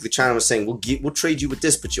basically China was saying we'll trade you with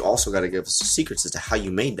this, but you also got to give us the secrets as to how you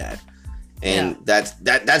made that. And that's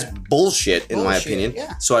bullshit in my opinion.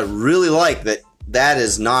 Yeah. So I really like that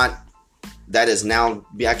is now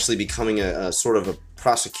actually becoming a sort of a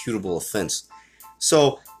prosecutable offense.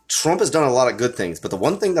 So Trump has done a lot of good things, but the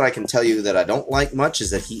one thing that I can tell you that I don't like much is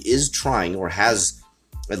that he is trying, or has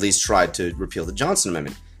at least tried, to repeal the Johnson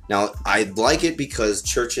Amendment. Now, I like it because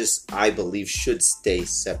churches, I believe, should stay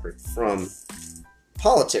separate from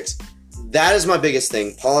politics. That is my biggest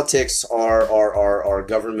thing. Politics are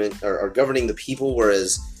government, are governing the people,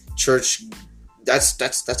 whereas church,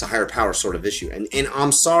 that's a higher power sort of issue. And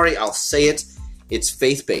I'm sorry, I'll say it. It's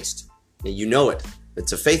faith based. You know it.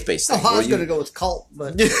 It's a faith based thing. I was going to go with cult,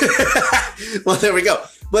 but well, there we go.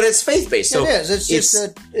 But it's faith based. So it is. It's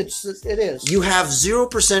just it is. You have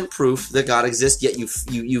 0% proof that God exists, yet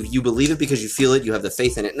you believe it because you feel it. You have the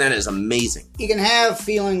faith in it, and that is amazing. You can have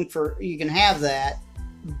you can have that,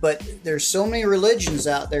 but there's so many religions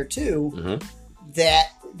out there too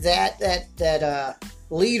that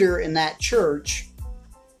leader in that church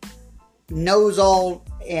knows all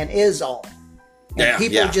and is all. And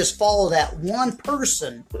people just follow that one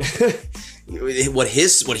person. What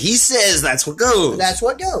he says, that's what goes. That's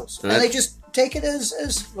what goes. And they just take it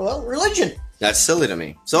as religion. That's silly to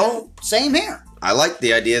me. So, same here. I like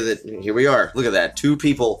the idea that here we are. Look at that. Two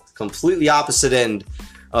people completely opposite end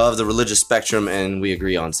of the religious spectrum, and we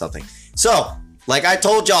agree on something. So, like I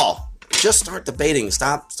told y'all, just start debating.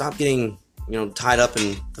 Stop getting, tied up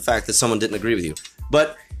in the fact that someone didn't agree with you.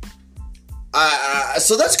 But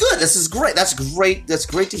so that's good. This is great. That's great. That's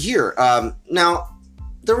great to hear. Now,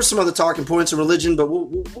 there were some other talking points of religion, but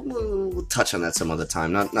we'll touch on that some other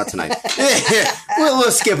time. Not tonight.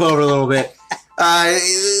 we'll skip over a little bit.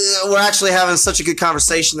 We're actually having such a good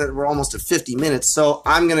conversation that we're almost at 50 minutes. So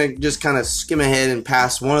I'm going to just kind of skim ahead and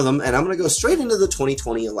pass one of them, and I'm going to go straight into the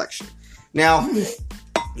 2020 election. Now,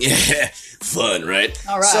 yeah, fun, right?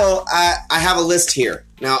 All right. So I have a list here.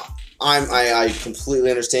 Now, I completely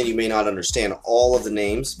understand you may not understand all of the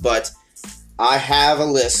names, but I have a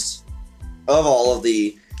list of all of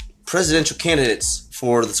the presidential candidates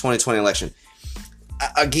for the 2020 election.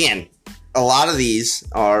 Again, a lot of these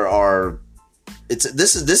are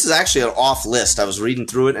this is actually an off list. I was reading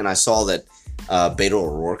through it and I saw that Beto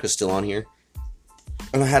O'Rourke is still on here,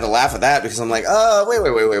 and I had to laugh at that because I'm like,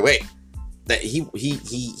 wait. That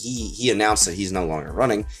he announced that he's no longer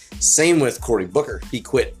running. Same with Cory Booker. He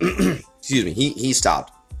quit. Excuse me. He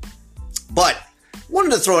stopped. But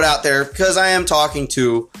wanted to throw it out there because I am talking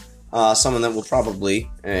to someone that will probably,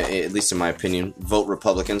 at least in my opinion, vote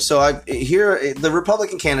Republican. So here the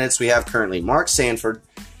Republican candidates we have currently: Mark Sanford,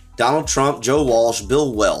 Donald Trump, Joe Walsh,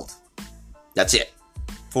 Bill Weld. That's it.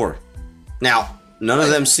 4. Now, none of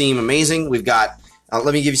them seem amazing. We've got.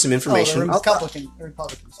 Let me give you some information. Republicans.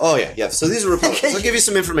 Oh, yeah. So these are Republicans. I'll give you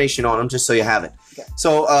some information on them just so you have it. Okay.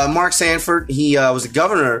 So Mark Sanford, he was the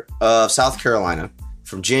governor of South Carolina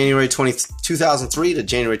from January 2003 to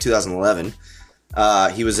January 2011.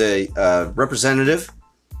 He was a representative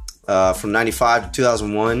from 95 to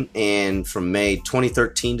 2001 and from May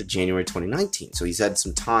 2013 to January 2019. So he's had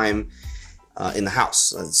some time in the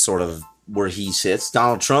House, sort of where he sits.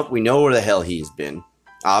 Donald Trump, we know where the hell he's been.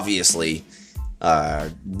 Obviously,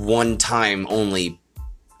 one-time only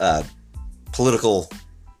political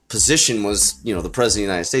position was, the president of the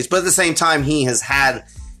United States. But at the same time, he has had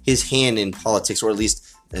his hand in politics, or at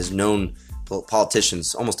least has known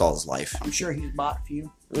politicians almost all his life. I'm sure he's bought a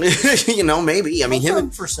few. Maybe. I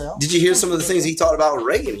mean, for sale. Did you hear some of the things he talked about with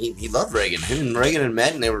Reagan? He loved Reagan. Him and Reagan had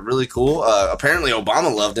met, and they were really cool. Apparently,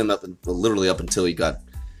 Obama loved him literally up until he got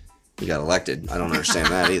elected. I don't understand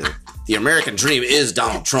that either. The American dream is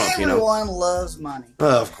Donald Trump. Everyone loves money.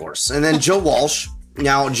 Of course. And then Joe Walsh.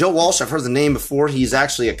 Now, Joe Walsh, I've heard the name before. He's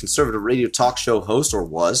actually a conservative radio talk show host, or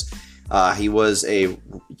was. He was a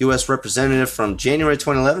U.S. representative from January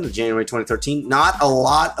 2011 to January 2013. Not a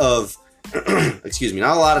lot of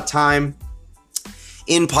time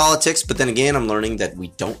in politics, but then again, I'm learning that we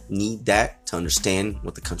don't need that to understand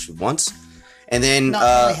what the country wants. And then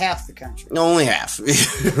only half the country. No, only half.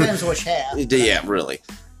 Depends which half. Yeah, really.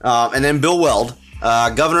 And then Bill Weld,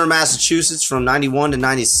 governor of Massachusetts from 91 to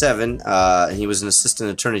 97. He was an assistant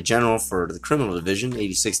attorney general for the criminal division,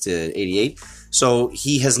 86 to 88. So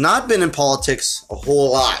he has not been in politics a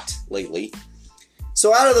whole lot lately.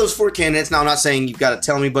 So out of those four candidates, now I'm not saying you've got to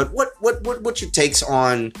tell me, but what's your takes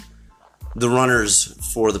on the runners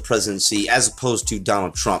for the presidency as opposed to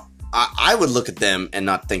Donald Trump? I would look at them and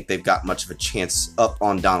not think they've got much of a chance up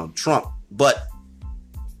on Donald Trump, but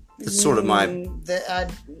it's sort of my...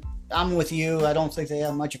 I'm with you. I don't think they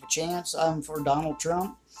have much of a chance. I'm for Donald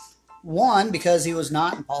Trump. One, because he was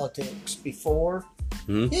not in politics before.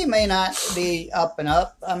 Mm-hmm. He may not be up and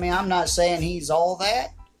up. I mean, I'm not saying he's all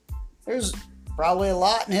that. There's probably a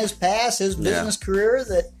lot in his past, his business career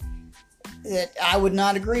that I would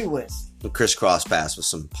not agree with. Crisscross pass with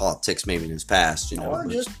some politics maybe in his past, Or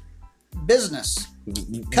just business.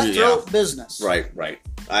 Cutthroat business. Right.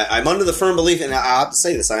 I'm under the firm belief, and I have to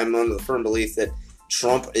say this, I'm under the firm belief that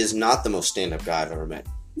Trump is not the most stand-up guy I've ever met.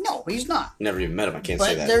 No, he's not. Never even met him, I can't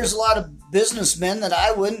say that. But there's a lot of businessmen that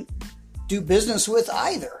I wouldn't do business with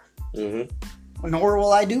either. Mm-hmm. Nor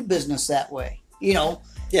will I do business that way. Yeah.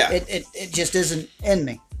 It just isn't in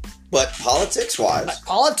me. But politics-wise...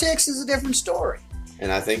 Politics is a different story.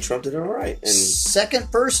 And I think Trump did it all right. And second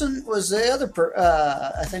person was the other...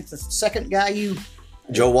 I think the second guy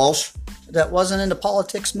Joe Walsh? That wasn't into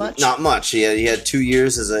politics much? Not much. He had 2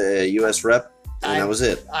 years as a U.S. rep, and that was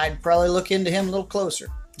it. I'd probably look into him a little closer.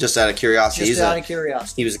 Just out of curiosity.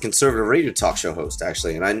 Curiosity. He was a conservative radio talk show host,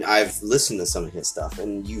 actually, and I've listened to some of his stuff,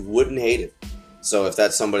 and you wouldn't hate it. So if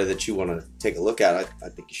that's somebody that you want to take a look at, I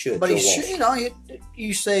think you should. But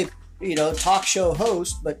you say, talk show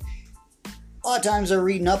host, but a lot of times they're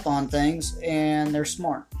reading up on things, and they're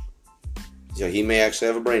smart. So he may actually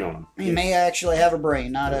have a brain on him. He may actually have a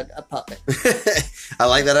brain, not a puppet. I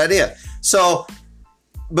like that idea. So...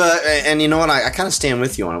 and you know what? I kind of stand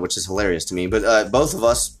with you on it, which is hilarious to me. But both of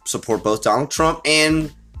us support both Donald Trump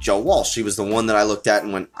and Joe Walsh. He was the one that I looked at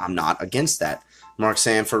and went, I'm not against that. Mark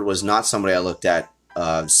Sanford was not somebody I looked at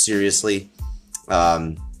seriously.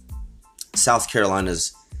 South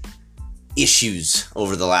Carolina's issues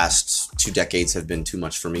over the last 2 decades have been too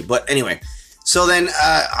much for me. But anyway, so then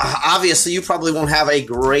obviously you probably won't have a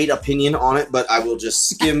great opinion on it, but I will just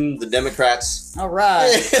skim the Democrats. All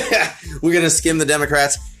right. We're going to skim the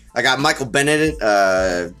Democrats. I got Michael Benedict.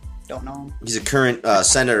 Don't know him. He's a current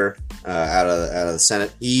senator out of the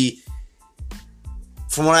Senate. He,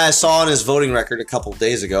 from what I saw on his voting record a couple of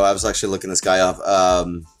days ago, I was actually looking this guy up.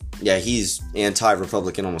 He's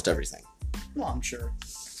anti-Republican almost everything. Well, I'm sure.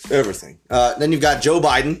 Everything. Then you've got Joe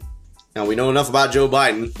Biden. Now, we know enough about Joe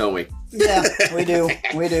Biden, don't we? Yeah, we do.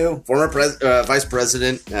 We do. Former vice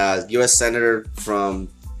president, U.S. senator from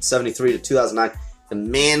 73 to 2009. The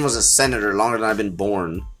man was a senator longer than I've been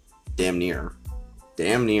born. Damn near.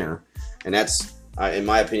 And that's, in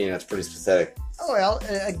my opinion, that's pretty pathetic. Oh, well,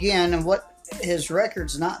 again, his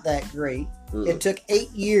record's not that great. It took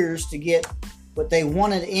 8 years to get what they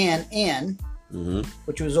wanted in,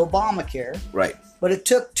 which was Obamacare. Right. But it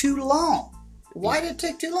took too long. Why did it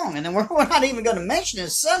take too long? And then we're not even going to mention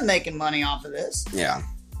his son making money off of this. Yeah.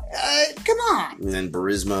 Come on. And then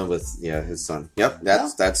Burisma with his son. Yep,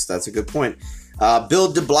 that's a good point. Bill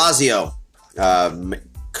De Blasio,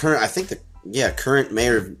 current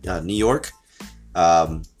mayor of New York,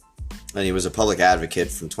 and he was a public advocate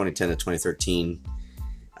from 2010 to 2013.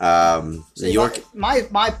 New York.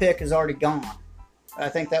 My pick is already gone. I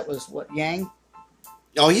think that was Yang.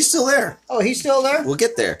 Oh, he's still there. Oh, he's still there? We'll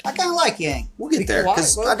get there. I kind of like Yang. We'll get there,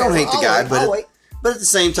 because I don't hate the guy, but at the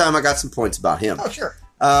same time, I got some points about him. Oh, sure.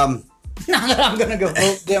 Not that I'm going to go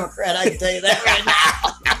vote Democrat, I can tell you that right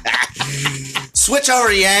now. Switch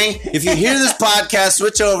over, Yang. If you hear this podcast,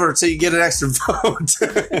 switch over so you get an extra vote.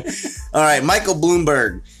 All right, Michael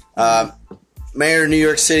Bloomberg. mayor of New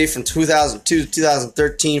York City from 2002 to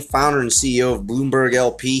 2013, founder and CEO of Bloomberg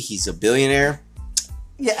LP. He's a billionaire.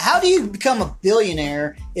 Yeah, how do you become a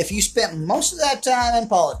billionaire if you spent most of that time in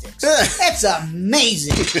politics? That's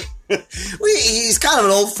amazing. He's kind of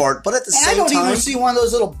an old fart, but at the same time... I don't even see one of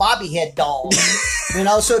those little Bobby head dolls.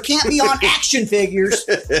 So it can't be on action figures.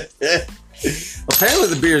 Apparently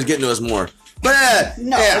the beer is getting to us more. But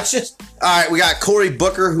it's just... All right, we got Cory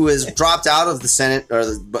Booker, who has dropped out of the Senate,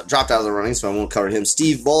 dropped out of the running, so I won't cover him.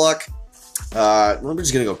 Steve Bullock. We're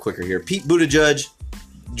just going to go quicker here. Pete Buttigieg.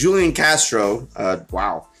 Julian Castro.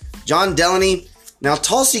 Wow. John Delaney. Now,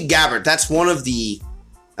 Tulsi Gabbard, that's one of the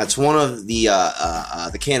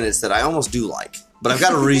candidates that I almost do like. But I've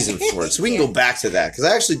got a reason for it, so we can go back to that, because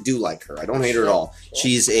I actually do like her. I don't hate her at all.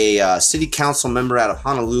 She's a city council member out of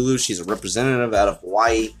Honolulu. She's a representative out of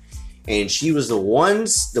Hawaii. And she was the one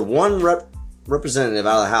representative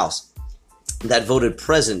out of the House that voted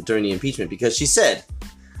present during the impeachment, because she said,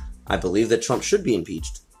 I believe that Trump should be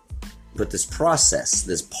impeached. But this process,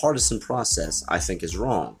 this partisan process, I think is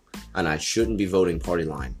wrong. And I shouldn't be voting party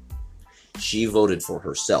line. She voted for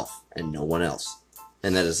herself and no one else.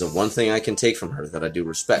 And that is the one thing I can take from her that I do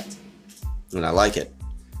respect. And I like it.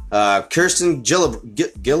 Kirsten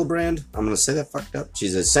Gillibrand. I'm going to say that fucked up.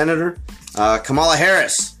 She's a senator. Kamala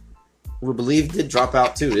Harris, who I believe did drop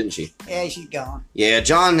out too, didn't she? Yeah, she's gone. Yeah,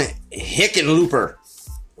 John Hickenlooper.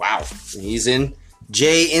 Wow. He's in.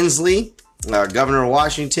 Jay Inslee, governor of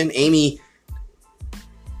Washington. Amy,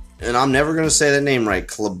 and I'm never going to say that name right,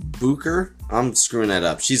 Klobuchar. I'm screwing that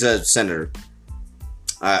up. She's a senator.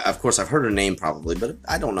 Of course, I've heard her name probably, but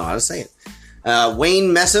I don't know how to say it.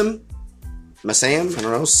 Wayne Messam, I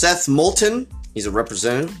don't know. Seth Moulton, he's a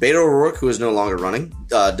representative. Beto O'Rourke, who is no longer running.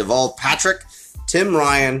 Deval Patrick, Tim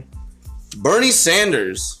Ryan, Bernie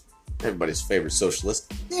Sanders, everybody's favorite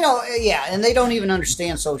socialist. And they don't even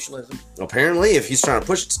understand socialism. Apparently, if he's trying to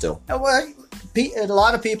push it still. Well, a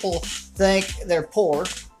lot of people think they're poor.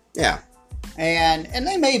 Yeah. And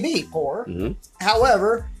they may be poor. Mm-hmm.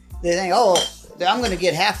 However, they think, I'm going to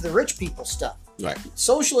get half of the rich people stuff. Right.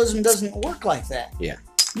 Socialism doesn't work like that. Yeah.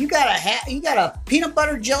 You got a peanut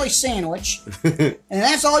butter jelly sandwich, and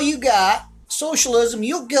that's all you got. Socialism,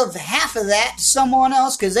 you'll give half of that to someone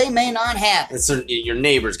else because they may not have it. Your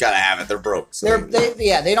neighbor's got to have it. They're broke. So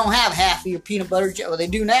they don't have half of your peanut butter jelly. Well, they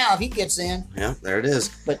do now if he gets in. Yeah, there it is.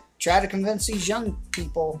 But try to convince these young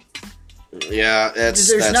people. Yeah,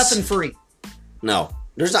 there's nothing free. No,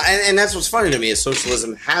 there's not, and that's what's funny to me is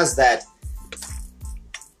socialism has that.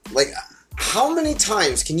 Like, how many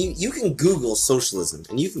times can you can Google socialism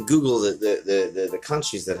and you can Google the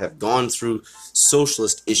countries that have gone through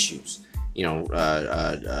socialist issues.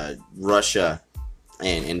 Russia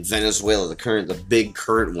and Venezuela, the big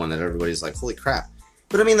current one that everybody's like, holy crap.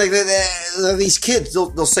 But I mean, like these kids,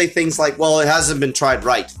 they'll say things like, well, it hasn't been tried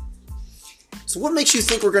right. So what makes you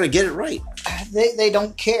think we're going to get it right? They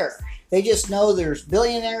don't care. They just know there's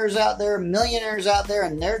billionaires out there, millionaires out there,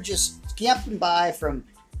 and they're just skimping by from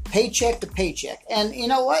paycheck to paycheck. And you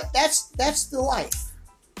know what? That's the life.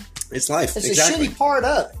 It's life. It's exactly. a shitty part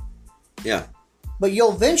of it. Yeah. But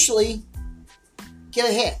you'll eventually get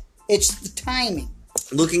ahead. It's the timing.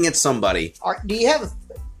 Looking at somebody. Do you have...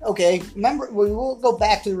 Okay, remember, we will go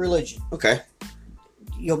back to the religion. Okay.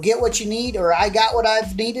 You'll get what you need, or I got what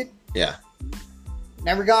I've needed. Yeah.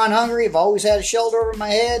 Never gone hungry. I've always had a shelter over my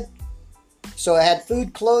head. So I had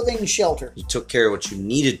food, clothing, and shelter. You took care of what you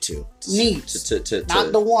needed to. Needs.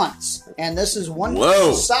 Not the wants. And this is one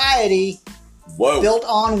society built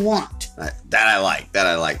on want. That I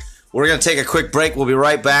like. We're going to take a quick break. We'll be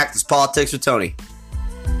right back. This is Politics with Tony.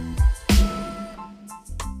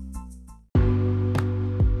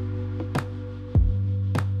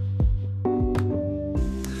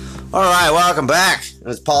 All right, welcome back.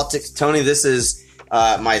 It's Politics with Tony. This is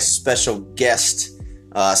my special guest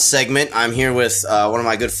segment. I'm here with one of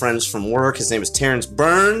my good friends from work. His name is Terrence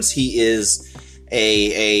Burns. He is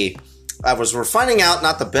we're finding out,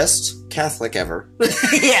 not the best Catholic ever.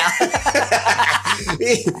 Yeah.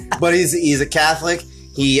 But he's a Catholic.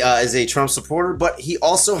 He is a Trump supporter, but he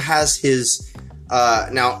also has his,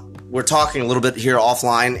 now we're talking a little bit here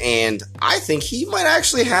offline, and I think he might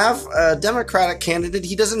actually have a Democratic candidate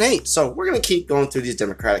he doesn't hate. So we're going to keep going through these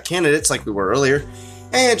Democratic candidates like we were earlier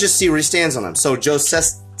and just see where he stands on them. So Joe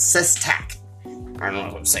Sestak, I don't know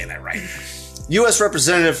if I'm saying that right, U.S.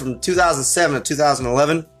 Representative from 2007 to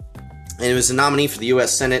 2011, and he was a nominee for the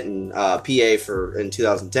U.S. Senate and PA in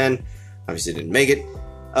 2010. Obviously didn't make it.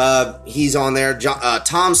 He's on there.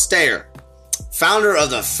 Tom Steyer, founder of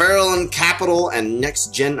the Farallon Capital and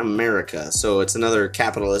Next Gen America. So it's another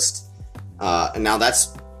capitalist. And now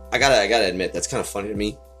I gotta admit, that's kind of funny to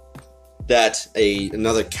me. that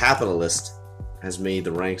another capitalist has made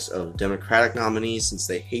the ranks of Democratic nominees since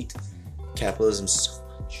they hate capitalism so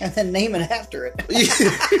much. And then name it after it.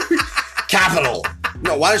 Capital.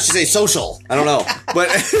 No, why don't you say social? I don't know, but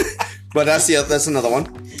that's another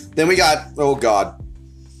one. Then we got, oh God.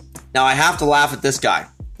 Now I have to laugh at this guy.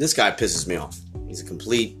 This guy pisses me off. He's a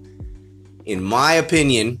complete, in my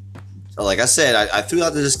opinion, like I said, I threw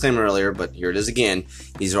out the disclaimer earlier, but here it is again.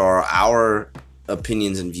 These are our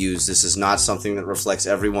opinions and views. This is not something that reflects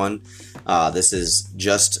everyone. This is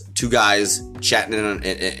just two guys chatting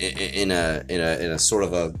in a sort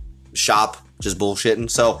of a shop, just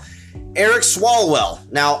bullshitting. So, Eric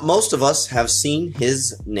Swalwell. Now, most of us have seen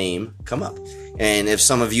his name come up, and if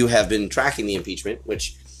some of you have been tracking the impeachment,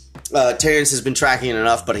 which Terrence has been tracking it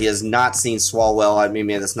enough, but he has not seen Swalwell. I mean,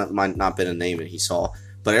 man, might not been a name that he saw.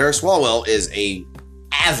 But Eric Swalwell is a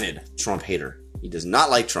avid Trump hater. He does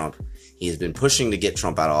not like Trump. He has been pushing to get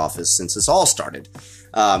Trump out of office since this all started.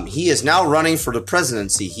 He is now running for the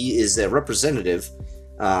presidency. He is a representative.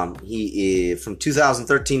 He is from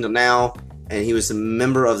 2013 to now, and he was a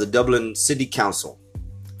member of the Dublin City Council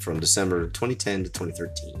from December 2010 to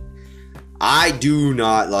 2013. I do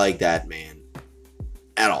not like that man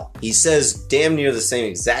at all. He says damn near the same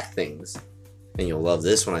exact things, and you'll love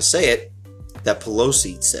this when I say it, that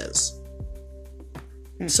Pelosi says.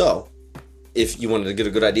 So, if you wanted to get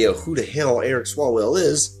a good idea of who the hell Eric Swalwell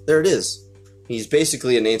is, there it is. He's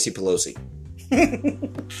basically a Nancy Pelosi.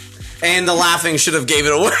 And the laughing should have gave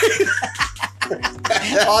it away.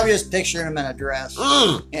 I'm just picturing him in a dress.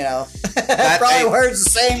 Mm. You know, probably wears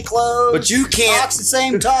the same clothes. But you can't. Talks the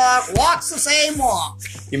same talk. Walks the same walk.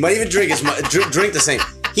 You might even drink drink the same.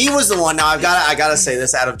 He was the one. Now I gotta say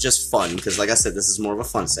this out of just fun, because like I said, this is more of a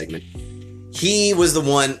fun segment. He was the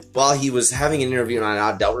one, while he was having an interview, and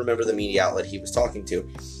I don't remember the media outlet he was talking to.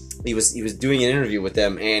 He was doing an interview with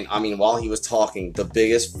them, and I mean, while he was talking, the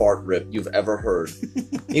biggest fart rip you've ever heard.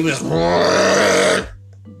 He was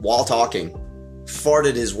while talking,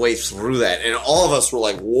 farted his way through that, and all of us were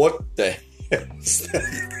like, "What the hell is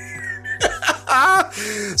that?"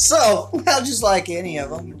 So, well, just like any of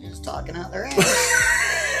them, just talking out their ass.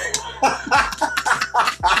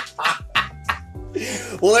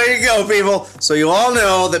 Well, there you go, people. So you all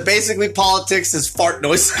know that basically politics is fart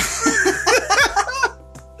noise.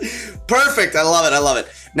 Perfect. I love it.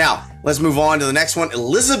 Now, let's move on to the next one.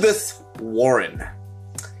 Elizabeth Warren,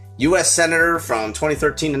 U.S. Senator from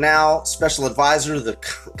 2013 to now, Special Advisor to the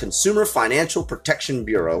Consumer Financial Protection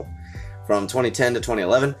Bureau from 2010 to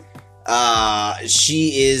 2011.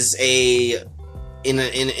 She is in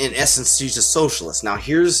essence, she's a socialist. Now,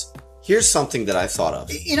 here's something that I thought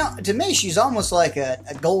of. You know, to me, she's almost like a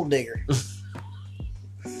gold digger.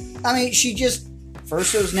 I mean, she just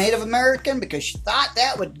first was Native American because she thought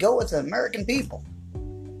that would go with the American people.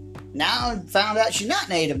 Now found out she's not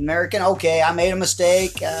Native American. Okay, I made a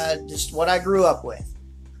mistake. Just what I grew up with.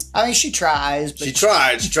 I mean, she tries. But she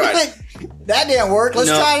tried. That didn't work. Let's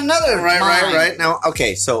try another. Right. Now,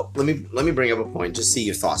 okay. So let me bring up a point. Just see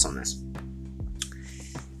your thoughts on this.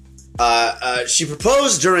 She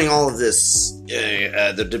proposed during all of this,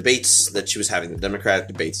 the debates that she was having, the Democratic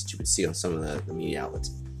debates that you would see on some of the media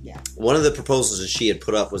outlets. Yeah. One of the proposals that she had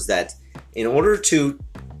put up was that in order to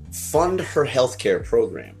fund her healthcare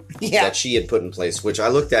program that she had put in place, which I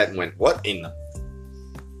looked at and went, what in the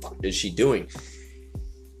fuck is she doing?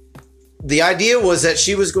 The idea was that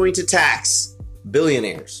she was going to tax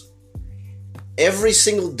billionaires. Every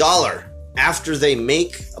single dollar after they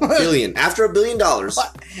make $1 billion, after $1 billion,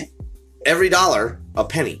 every dollar, a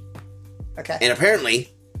penny. Okay. And apparently,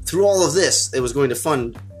 through all of this, it was going to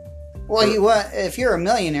fund. Well, if you're a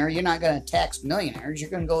millionaire, you're not going to tax millionaires. You're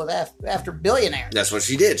going to go after billionaires. That's what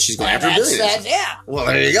she did. She's going after billionaires. Yeah. Well,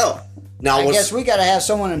 there you go. Now, I guess we got to have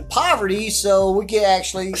someone in poverty so we can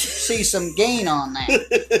actually see some gain on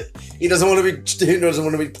that. He doesn't want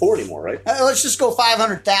to be poor anymore, right? Let's just go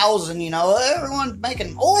 500,000. You know, everyone's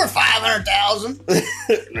making over 500,000.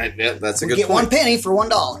 Right. Yeah, that's a good get point. 1 penny for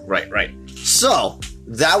 $1. Right. So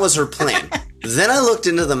that was her plan. Then I looked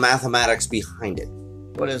into the mathematics behind it.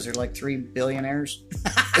 What is there, like 3 billionaires?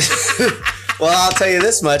 Well, I'll tell you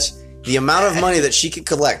this much: the amount of money that she could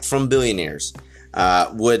collect from billionaires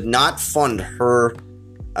would not fund her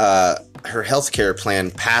healthcare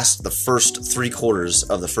plan past the first 3/4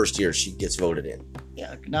 of the first year she gets voted in.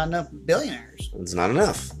 Yeah, not enough billionaires. It's not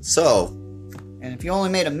enough. So, and if you only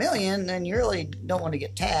made $1 million, then you really don't want to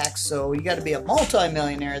get taxed. So you got to be a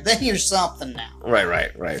multimillionaire. Then you're something now.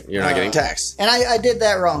 Right. You're not getting taxed. And I did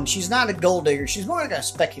that wrong. She's not a gold digger. She's more like a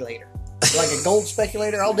speculator. Like a gold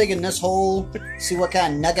speculator. I'll dig in this hole, see what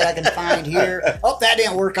kind of nugget I can find here. Oh, that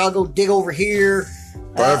didn't work. I'll go dig over here.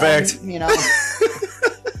 Perfect.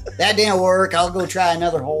 That didn't work. I'll go try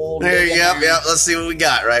another hole. There you go. Yep. Let's see what we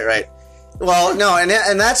got. Right. Well, no,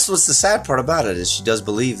 and that's what's the sad part about it is she does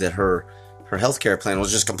believe that her healthcare plan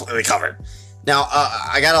was just completely covered. Now,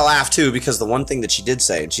 I gotta laugh too because the one thing that she did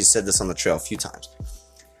say, and she said this on the trail a few times,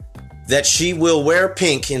 that she will wear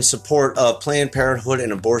pink in support of Planned Parenthood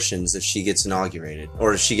and abortions if she gets inaugurated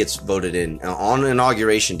or if she gets voted in. On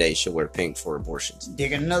Inauguration Day, she'll wear pink for abortions.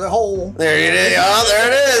 Digging another hole. There it is. Oh,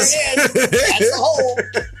 there it is. That's the hole.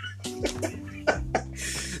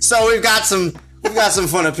 So we've got some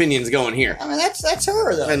fun opinions going here. I mean, that's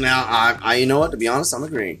her though. And now, I you know what? To be honest, I'm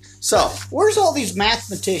agreeing. So where's all these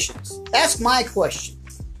mathematicians? That's my question.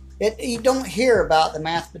 You don't hear about the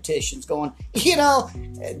mathematicians going,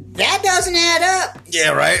 that doesn't add up.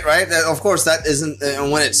 Yeah, right. Of course, that isn't.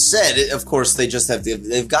 And when it's said, of course, they just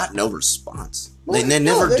they've got no response. Well, they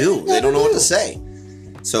never do. They don't know what to say.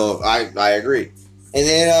 So I agree. And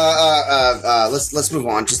then let's move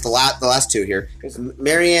on. Just the last two here.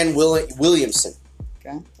 Marianne Williamson.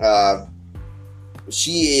 Okay.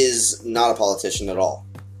 She is not a politician at all.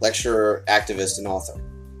 Lecturer, activist, and author.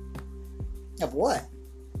 Of what?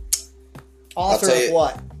 Author of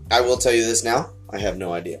what? I will tell you this now. I have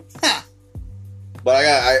no idea. Huh. But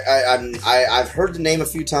I've heard the name a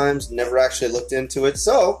few times. Never actually looked into it.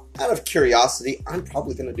 So out of curiosity, I'm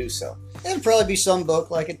probably going to do so. It'll probably be some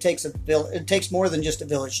book like it takes more than just a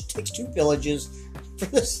village. It takes 2 villages for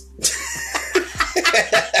this.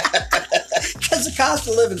 Because the cost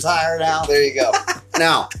of living's higher now. There you go.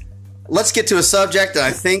 Now, let's get to a subject that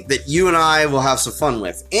I think that you and I will have some fun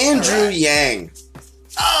with. Andrew Yang.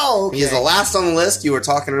 Oh, okay. He is the last on the list. You were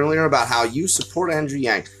talking earlier about how you support Andrew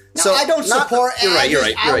Yang. No, so I don't support. You're right. You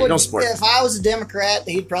don't support. If I was a Democrat,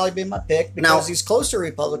 he'd probably be my pick because he's close to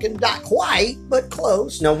Republican. Not quite, but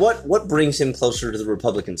close. Now, what brings him closer to the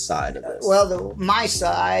Republican side of this? Well, my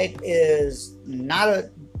side is not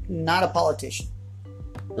a politician.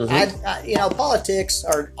 Mm-hmm. Politics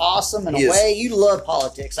are awesome in a way. You love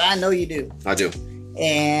politics. I know you do. I do.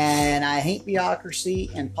 And I hate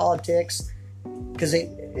bureaucracy and politics because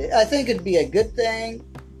I think it'd be a good thing.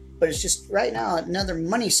 But it's just right now another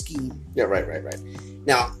money scheme. Yeah, right.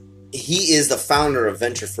 Now, he is the founder of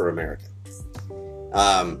Venture for America.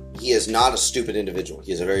 He is not a stupid individual.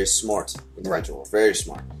 He is a very smart individual. Right. Very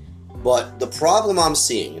smart. But the problem I'm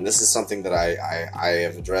seeing, and this is something that I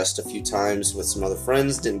have addressed a few times with some other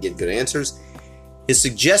friends, didn't get good answers. His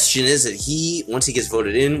suggestion is that he, once he gets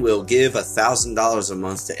voted in, will give $1,000 a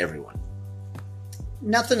month to everyone.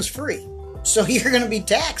 Nothing's free. So you're going to be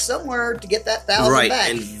taxed somewhere to get that $1,000 back.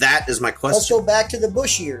 And that is my question. Let's go back to the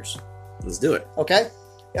Bush years. Let's do it. Okay.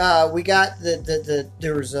 We got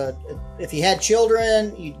there was if you had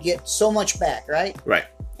children, you'd get so much back, right? Right.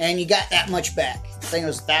 And you got that much back. I think it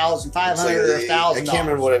was $1,500 or $1,000. I can't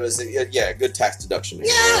remember what it was. Yeah, good tax deduction.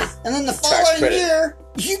 Yeah. And then the following year,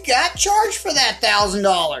 you got charged for that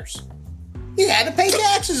 $1,000. You had to pay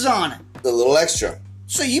taxes on it. The little extra.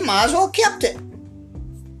 So you might as well kept it.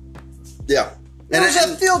 Yeah. It was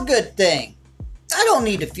a feel-good thing. I don't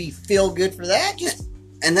need to feel good for that.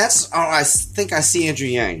 And that's how I think I see Andrew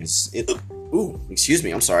Yang. Excuse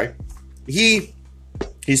me. I'm sorry.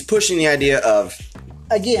 He's pushing the idea of...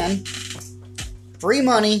 Again, free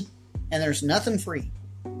money, and there's nothing free.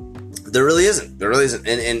 There really isn't.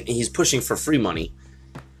 And he's pushing for free money.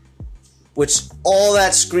 Which, all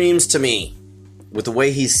that screams to me... With the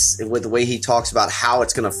way he talks about how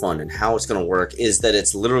it's going to fund and how it's going to work, is that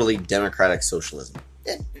it's literally democratic socialism.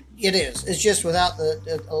 It is. It's just without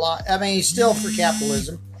a lot. I mean, he's still for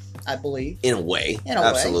capitalism, I believe. In a way,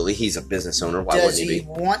 absolutely. He's a business owner. Why wouldn't he be? Does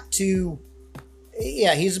he want to?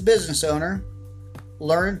 Yeah, he's a business owner.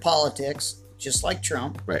 Learn politics, just like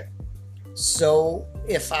Trump. Right. So,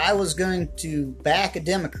 if I was going to back a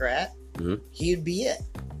Democrat, he'd be it.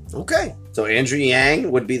 Okay. So Andrew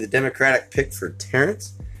Yang would be the Democratic pick for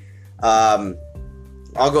Terrence. I'll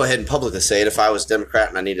go ahead and publicly say it. If I was Democrat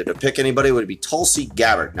and I needed to pick anybody, it would be Tulsi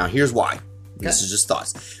Gabbard. Now, here's why. Okay. This is just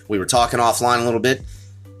thoughts. We were talking offline a little bit.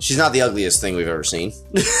 She's not the ugliest thing we've ever seen.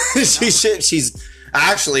 She's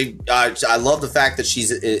actually, I love the fact that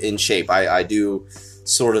she's in shape. I do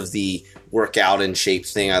sort of the workout in shape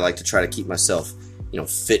thing. I like to try to keep myself,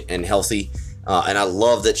 fit and healthy. And I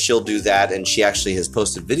love that she'll do that, and she actually has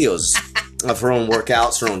posted videos of her own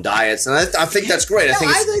workouts, her own diets, and I think that's great. I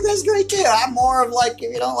think that's great too. I'm more of like,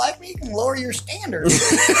 if you don't like me, you can lower your standards.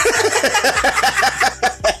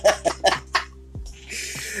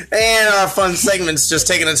 And our fun segment's just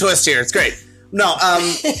taking a twist here. It's great. No,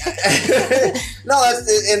 no.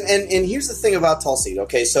 And here's the thing about Tulsi.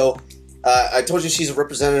 Okay, so I told you she's a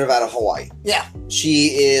representative out of Hawaii. Yeah, she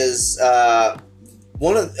is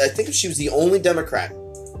I think she was the only Democrat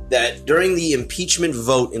that during the impeachment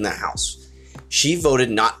vote in the House, she voted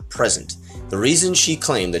not present. The reason she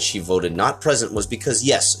claimed that she voted not present was because,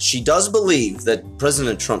 yes, she does believe that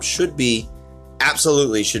President Trump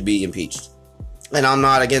absolutely should be impeached. And I'm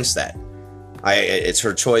not against that. It's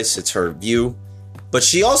her choice, it's her view. But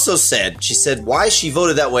she also said why she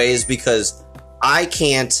voted that way is because I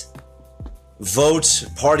can't vote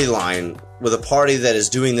party line with a party that is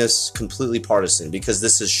doing this completely partisan, because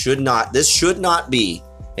this should not be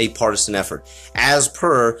a partisan effort, as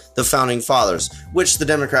per the Founding Fathers, which the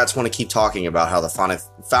Democrats want to keep talking about how the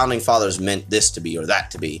Founding Fathers meant this to be or that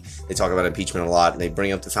to be. They talk about impeachment a lot, and they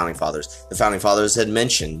bring up the Founding Fathers. The Founding Fathers had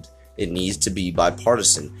mentioned it needs to be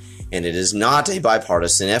bipartisan, and it is not a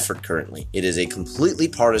bipartisan effort currently. It is a completely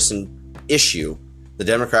partisan issue. The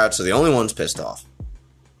Democrats are the only ones pissed off.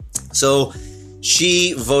 So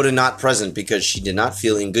she voted not present because she did not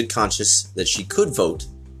feel in good conscience that she could vote.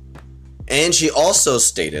 And she also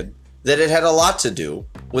stated that it had a lot to do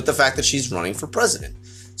with the fact that she's running for president.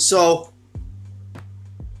 So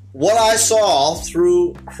what I saw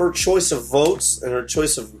through her choice of votes and her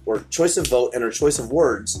choice of vote and her choice of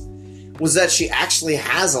words was that she actually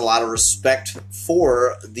has a lot of respect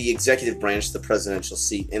for the executive branch, the presidential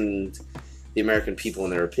seat, and the American people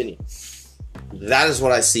and their opinion. That is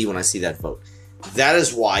what I see when I see that vote. That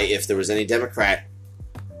is why, if there was any Democrat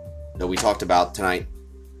that we talked about tonight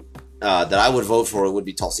that I would vote for, it would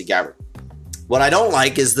be Tulsi Gabbard. What I don't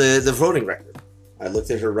like is the voting record. I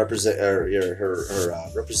looked at her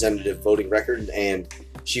representative voting record, and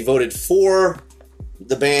she voted for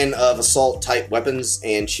the ban of assault-type weapons,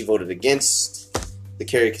 and she voted against the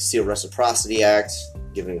Carry, Conceal, Reciprocity Act,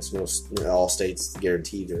 giving us all states the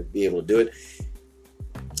guarantee to be able to do it.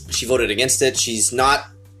 She voted against it. She's not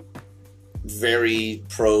very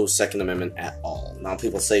pro-Second Amendment at all. Now,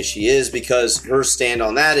 people say she is because her stand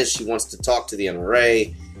on that is she wants to talk to the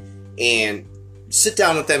NRA and sit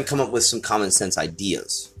down with them, come up with some common sense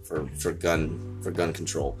ideas for gun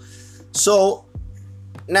control. So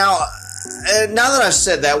now that I've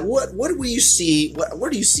said that, where do you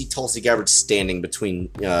see Tulsi Gabbard standing between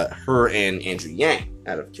her and Andrew Yang?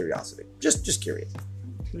 Out of curiosity, just curious.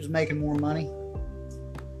 Who's making more money?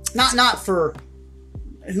 Not for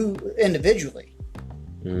who individually,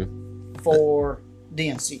 for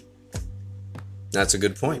DNC. That's a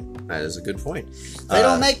good point. That is a good point. They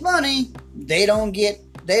don't make money. They don't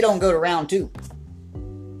go to round two.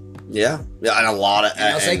 Yeah, and a lot of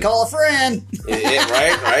unless they call a friend.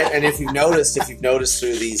 right. And if you've noticed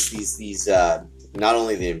through these not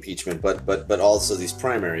only the impeachment but also these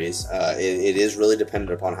primaries, it is really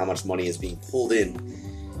dependent upon how much money is being pulled in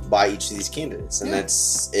by each of these candidates, and that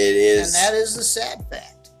is the sad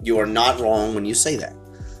fact. You are not wrong when you say that.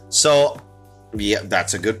 So, yeah,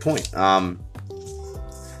 that's a good point.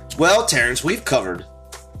 Well, Terrence, we've covered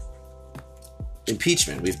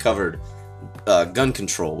impeachment, we've covered gun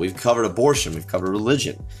control, we've covered abortion, we've covered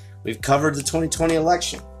religion, we've covered the 2020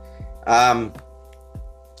 election. How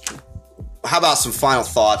about some final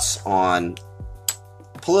thoughts on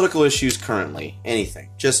political issues currently? Anything?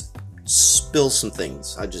 Just spill some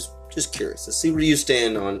things. I'm just curious to see where you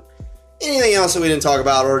stand on anything else that we didn't talk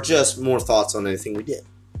about, or just more thoughts on anything we did.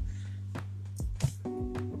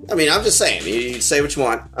 I mean, I'm just saying. You say what you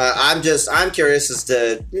want. I'm curious as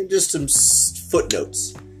to just some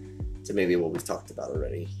footnotes to maybe what we've talked about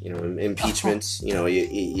already. You know, impeachment. You know,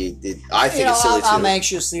 I think it's silly too. I'm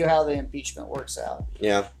anxious to see how the impeachment works out.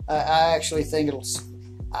 Yeah. I actually think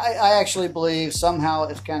I actually believe somehow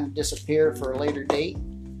it's kind of disappeared for a later date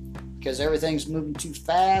because everything's moving too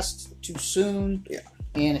fast, too soon. Yeah.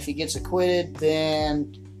 And if he gets acquitted,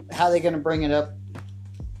 then how are they going to bring it up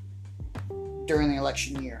during the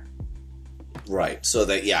election year? Right. So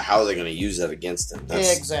how are they going to use that against him?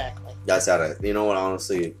 Exactly. That's out of, you know what,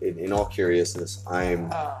 honestly, in all curiousness,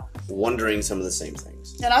 I'm wondering some of the same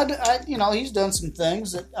things. And I he's done some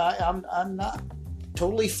things that I'm not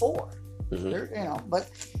totally for. Mm-hmm. But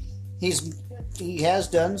he has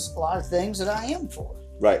done a lot of things that I am for.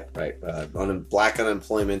 Right. Black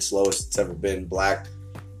unemployment's lowest it's ever been. Black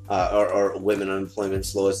or women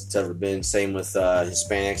unemployment's lowest it's ever been. Same with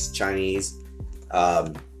Hispanics, Chinese.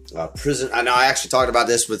 Prison. I know I actually talked about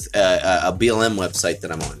this with a BLM website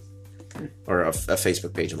that I'm on, or a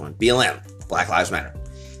Facebook page I'm on. BLM, Black Lives Matter.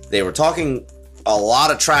 They were talking a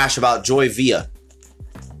lot of trash about Joy Villa.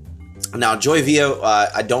 Now, Joy Villa,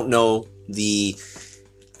 I don't know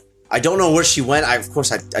where she went. I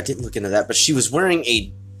didn't look into that, but she was wearing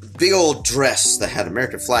a big old dress that had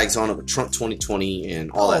American flags on it with Trump 2020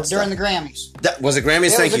 and all that stuff. During the Grammys. That was it.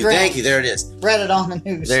 Grammys. Thank you. There it is. Read it on the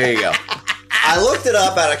news. There you go. I looked it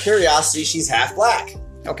up out of curiosity. She's half black.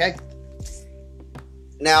 Okay.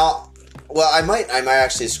 Now, well, I might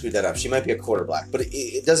actually screw that up. She might be a quarter black, but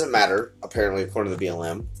it doesn't matter. Apparently, according to the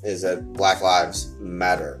BLM, is that Black Lives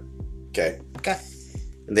Matter. Okay. Okay.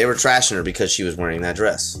 And they were trashing her because she was wearing that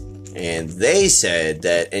dress, and they said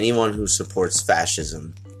that anyone who supports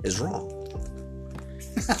fascism is wrong.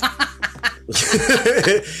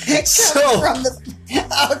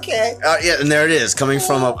 Okay. Yeah, and there it is, coming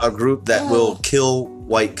from a group that will kill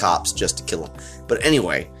white cops just to kill them. But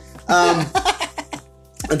anyway,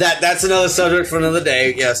 that's another subject for another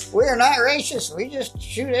day. Yes, we are not racist. We just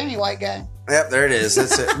shoot any white guy. Yep, there it is.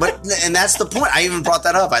 That's it. And that's the point. I even brought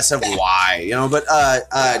that up. I said why, But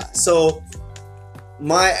so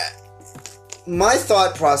my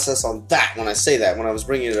thought process on that, when I say that, when I was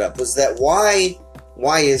bringing it up, was that why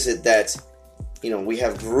is it that we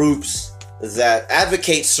have groups that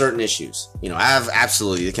advocate certain issues?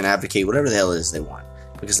 Absolutely, they can advocate whatever the hell it is they want,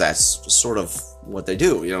 because that's sort of what they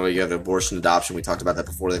do. You have abortion, adoption. We talked about that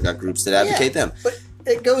before. They've got groups that advocate them. But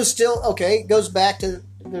it goes back to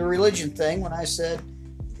the religion thing when I said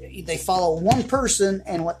they follow one person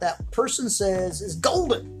and what that person says is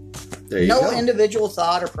golden. There you go. No individual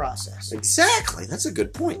thought or process. Exactly. That's a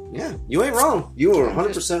good point. Yeah, you ain't wrong. You are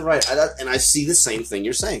 100% right. And I see the same thing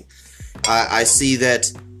you're saying. I see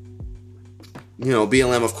that,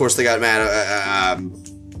 BLM, of course, they got mad.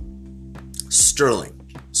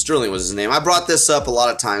 Sterling was his name. I brought this up a lot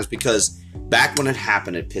of times because back when it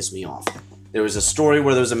happened, it pissed me off. There was a story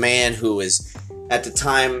where there was a man who was, at the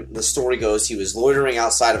time the story goes, he was loitering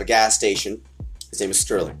outside of a gas station. His name is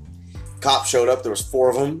Sterling. Cops showed up. There was 4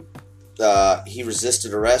 of them. He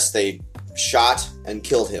resisted arrest. They shot and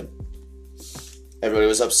killed him. Everybody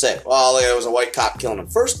was upset. Well, there was a white cop killing him.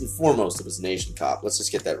 First and foremost, it was an Asian cop. Let's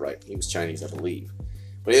just get that right. He was Chinese, I believe.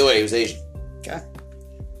 But either way, he was Asian. Okay.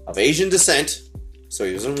 Of Asian descent. So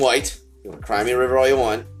he wasn't white. You want to cry me a river all you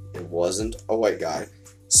want. It wasn't a white guy.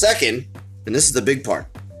 Second, and this is the big part,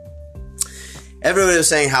 everybody was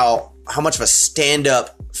saying how much of a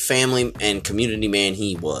stand-up family and community man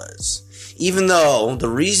he was. Even though the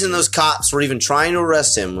reason those cops were even trying to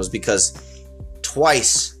arrest him was because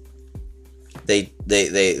twice they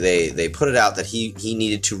put it out that he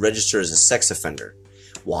needed to register as a sex offender.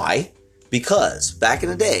 Why? Because back in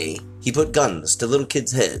the day, he put guns to little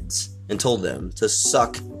kids' heads and told them to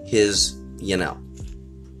suck his, 2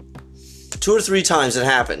 or 3 times it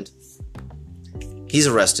happened. He's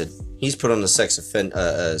arrested. He's put on the sex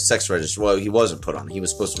register. Well, he wasn't put on. He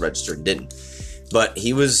was supposed to register and didn't. But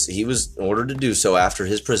he was ordered to do so after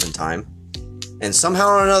his prison time. And somehow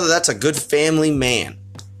or another, that's a good family man.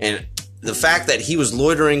 And the fact that he was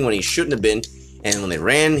loitering when he shouldn't have been, and when they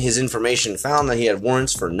ran his information, found that he had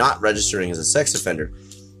warrants for not registering as a sex offender,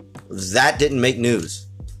 that didn't make news.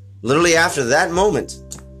 Literally after that moment,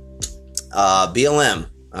 BLM,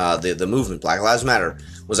 the movement, Black Lives Matter,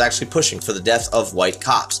 was actually pushing for the death of white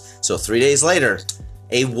cops. So 3 days later,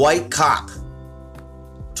 a white cop,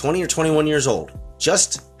 20 or 21 years old,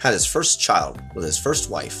 just had his first child with his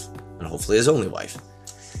first wife, and hopefully his only wife.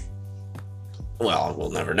 Well,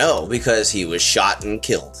 we'll never know, because he was shot and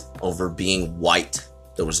killed over being white.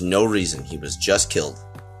 There was no reason. He was just killed.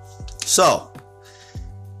 So,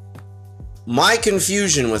 my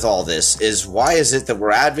confusion with all this is, why is it that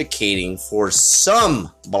we're advocating for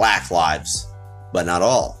some black lives, but not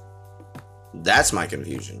all? That's my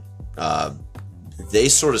confusion. They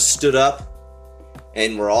sort of stood up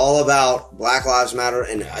and were all about Black Lives Matter,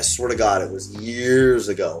 and I swear to God, it was years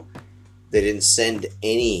ago. They didn't send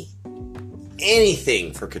anything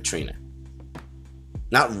for Katrina.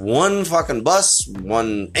 Not one fucking bus,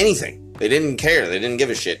 anything. They didn't care. They didn't give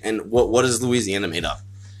a shit. And what is Louisiana made up?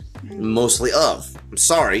 Mostly of, I'm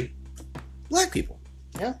sorry, black people.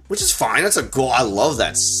 Yeah. Which is fine. That's a goal. I love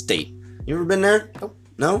that state. You ever been there? Nope.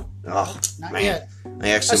 No? Oh, not man. yet.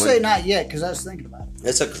 I say not yet because I was thinking about it.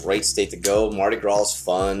 It's a great state to go. Mardi Gras is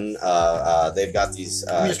fun. They've got these.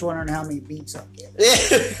 I'm just wondering how many beats I'll get.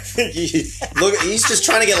 Look, he's just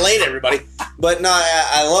trying to get laid, everybody. But no,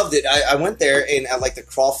 I loved it. I went there, and I like the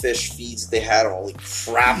crawfish feeds they had. Holy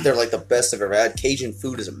crap, they're like the best I've ever had. Cajun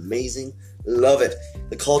food is amazing. Love it.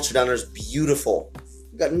 The culture down there is beautiful.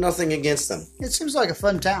 Got nothing against them. It seems like a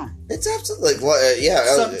fun town. It's absolutely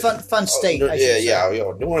fun state.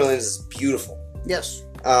 New Orleans is beautiful. Yes.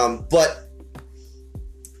 But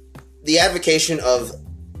the advocation of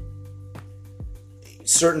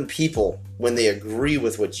certain people when they agree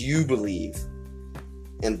with what you believe,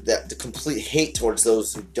 and that the complete hate towards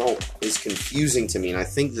those who don't, is confusing to me. And I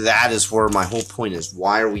think that is where my whole point is.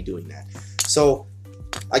 Why are we doing that? So,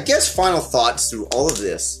 I guess final thoughts through all of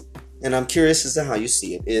this, and I'm curious as to how you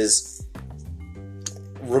see it, is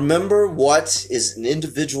remember what is an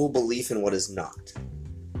individual belief and what is not.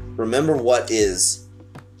 Remember what is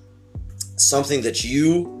something that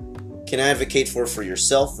you can advocate for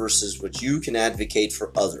yourself versus what you can advocate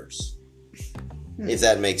for others. If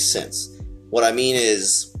that makes sense. What I mean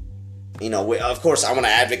is, of course, I want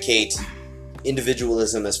to advocate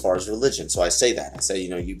individualism as far as religion. So I say that. I say,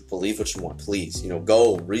 you believe what you want, please.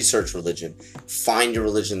 Go research religion. Find your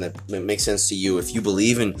religion that makes sense to you. If you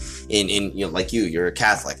believe in like you're a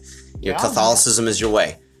Catholic. Catholicism is your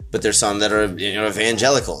way. But there's some that are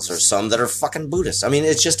evangelicals or some that are fucking Buddhists. I mean,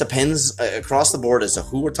 it just depends across the board as to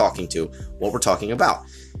who we're talking to, what we're talking about.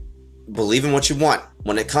 Believe in what you want.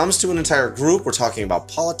 When it comes to an entire group, we're talking about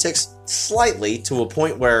politics slightly to a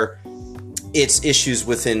point where it's issues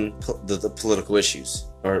within the political issues.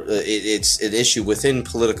 Or it's an issue within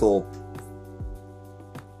political,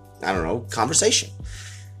 conversation.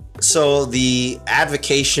 So the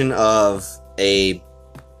advocation of a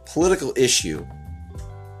political issue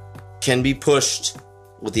can be pushed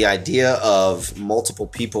with the idea of multiple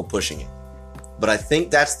people pushing it. But I think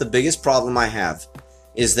that's the biggest problem I have,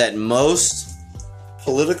 is that most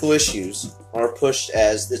political issues are pushed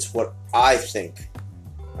as it's what I think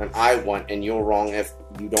and I want, and you're wrong if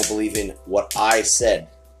you don't believe in what I said.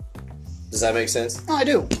 Does that make sense? No, I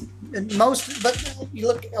do. But you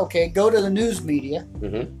look, go to the news media.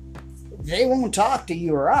 Mm-hmm. They won't talk to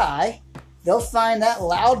you or I. They'll find that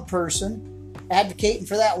loud person advocating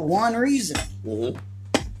for that one reason. Mm-hmm.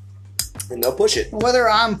 And they'll push it. Whether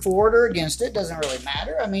I'm for it or against it doesn't really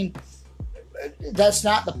matter. I mean, that's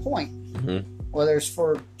not the point. Mm-hmm. Whether it's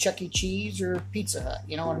for Chuck E. Cheese or Pizza Hut,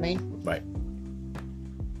 you know what I mean? Right.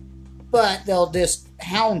 But they'll just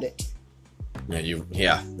hound it.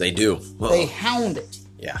 Yeah, they do. Whoa. They hound it.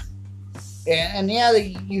 Yeah. And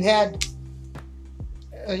you had,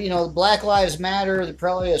 Black Lives Matter,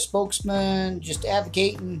 probably a spokesman just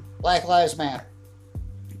advocating Black Lives Matter.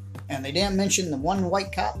 And they didn't mention the one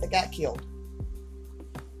white cop that got killed.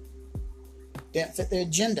 Didn't fit the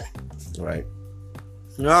agenda. Right.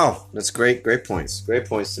 No, that's great points. Great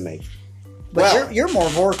points to make. But you're more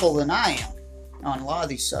vocal than I am on a lot of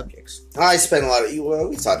these subjects. I spend a lot of,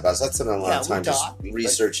 we talked about this. I spend a lot of time just researching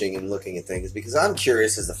researching and looking at things because I'm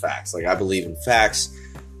curious as to facts. Like, I believe in facts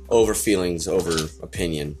over feelings, over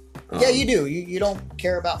opinion. Yeah, you do. You don't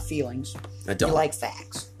care about feelings. I don't. You like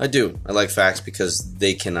facts. I do. I like facts because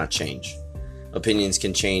they cannot change. Opinions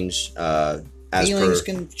can change. Feelings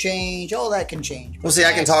can change. All that can change. Well, see,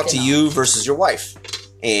 I can talk to you versus your wife.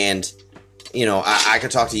 And, I can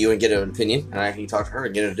talk to you and get an opinion, and I can talk to her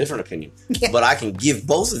and get a different opinion. Yeah. But I can give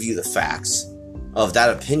both of you the facts of that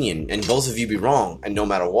opinion, and both of you be wrong. And no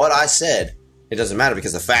matter what I said, it doesn't matter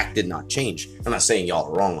because the fact did not change. I'm not saying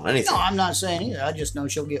y'all are wrong on anything. No, I'm not saying either. I just know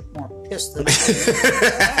she'll get more pissed than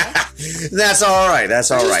I do. That's all right.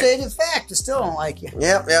 That's all right. I just stated fact. I still don't like you.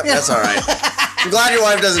 Yep, that's all right. I'm glad your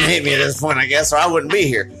wife doesn't hate me at this point, I guess, or I wouldn't be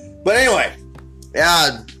here. But anyway,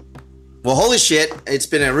 well, holy shit. It's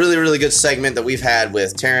been a really, really good segment that we've had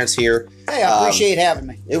with Terrence here. Hey, I appreciate having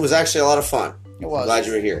me. It was actually a lot of fun. It was. I'm glad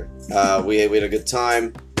you were here. We had a good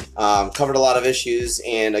time. Covered a lot of issues.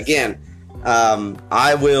 And again,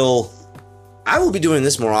 I will be doing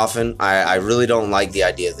this more often. I really don't like the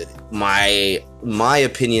idea that my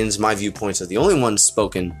opinions, my viewpoints are the only ones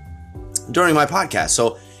spoken during my podcast.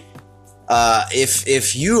 So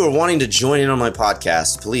if you are wanting to join in on my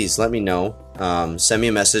podcast, please let me know. Send me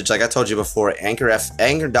a message. Like I told you before,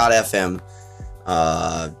 anchor.fm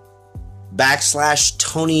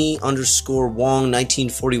 /Tony_Wong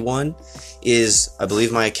 1941 is, I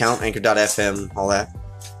believe, my account, anchor.fm, all that.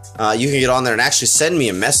 You can get on there and actually send me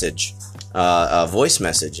a message, a voice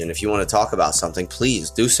message. And if you want to talk about something,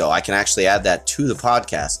 please do so. I can actually add that to the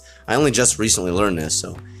podcast. I only just recently learned this.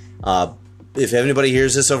 So if anybody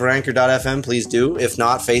hears this over anchor.fm, please do. If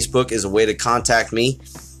not, Facebook is a way to contact me.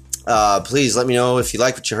 Please let me know if you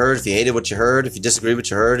like what you heard, if you hated what you heard, if you disagree with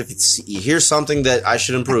what you heard, if you hear something that I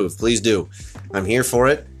should improve, please do. I'm here for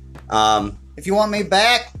it. If you want me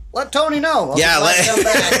back, let Tony know. Come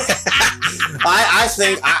back.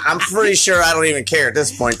 I'm pretty sure I don't even care at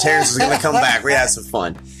this point. Terrence is going to come back. We had some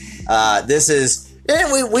fun.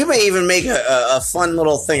 We may even make a fun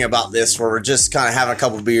little thing about this where we're just kind of having a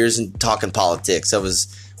couple beers and talking politics. It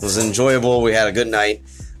was enjoyable. We had a good night.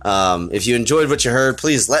 If you enjoyed what you heard,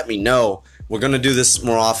 please let me know. We're going to do this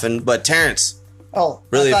more often. But Terrence. Oh,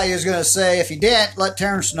 really? I thought you was going to say, if you didn't, let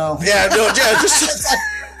Terrence know. Yeah, just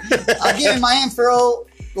I'll give him my info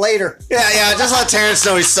later. Yeah, just let Terrence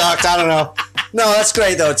know he sucked. I don't know. No, that's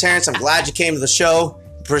great though, Terrence. I'm glad you came to the show.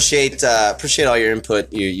 Appreciate all your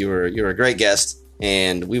input. You were a great guest,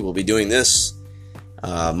 and we will be doing this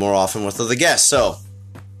more often with other guests. So,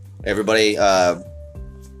 everybody.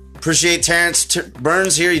 Appreciate Terrence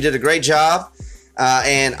Burns here. You did a great job.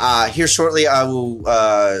 And here shortly, I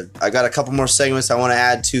got a couple more segments I want to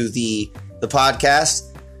add to the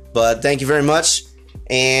podcast. But thank you very much.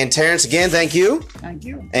 And Terrence, again, thank you. Thank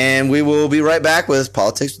you. And we will be right back with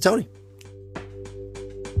Politics with Tony.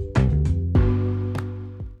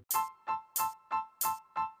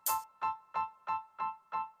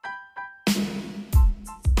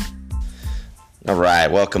 All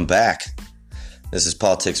right, welcome back. This is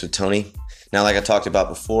Politics with Tony. Now, like I talked about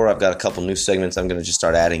before, I've got a couple new segments I'm going to just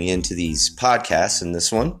start adding into these podcasts. And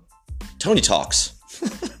this one, Tony Talks.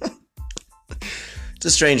 It's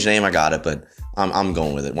a strange name, I got it, but I'm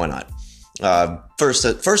going with it. Why not? First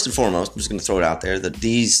and foremost, I'm just going to throw it out there that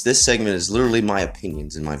this segment is literally my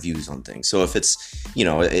opinions and my views on things. So if it's,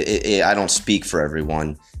 I don't speak for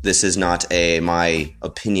everyone. This is not my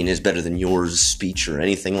opinion is better than yours speech or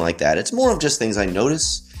anything like that. It's more of just things I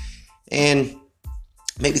notice and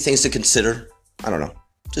maybe things to consider. I don't know,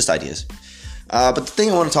 just ideas. But the thing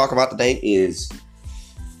I want to talk about today is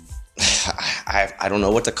I don't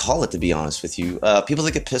know what to call it, to be honest with you. People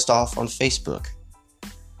that get pissed off on Facebook.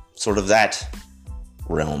 Sort of that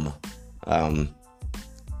realm.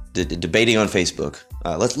 Debating on Facebook.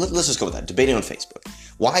 Let's just go with that. Debating on Facebook.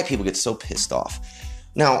 Why people get so pissed off.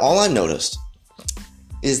 Now, all I noticed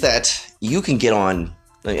is that you can get on,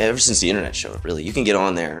 ever since the internet showed up, really, you can get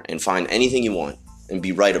on there and find anything you want and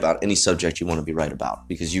be right about any subject you want to be right about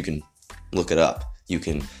because you can look it up. You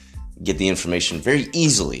can get the information very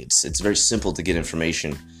easily. It's very simple to get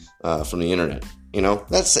information from the internet.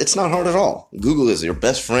 It's not hard at all. Google is your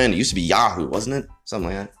best friend. It used to be Yahoo, wasn't it?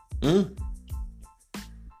 Something like that.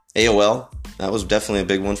 AOL, that was definitely a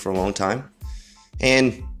big one for a long time.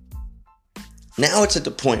 And now it's at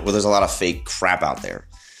the point where there's a lot of fake crap out there.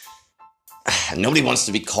 Nobody wants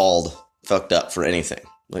to be called fucked up for anything.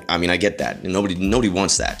 I get that. And nobody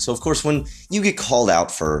wants that. So of course, when you get called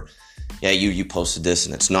out for, you posted this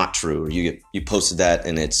and it's not true, or you posted that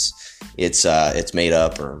and it's made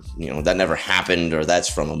up, or that never happened, or that's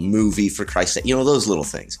from a movie, for Christ's sake, those little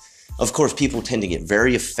things. Of course, people tend to get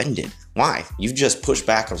very offended. Why? You've just pushed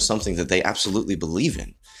back on something that they absolutely believe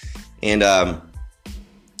in. And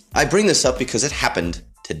I bring this up because it happened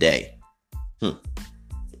today.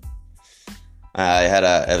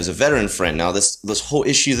 I was a veteran friend. Now, this whole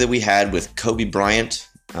issue that we had with Kobe Bryant,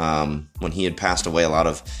 when he had passed away, a lot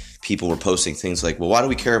of people were posting things like, well, why do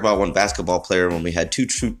we care about one basketball player when we had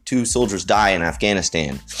two soldiers die in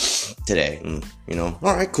Afghanistan today? And,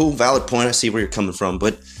 all right, cool, valid point. I see where you're coming from.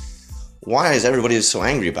 But why is everybody so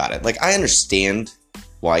angry about it? I understand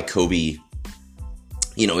why Kobe,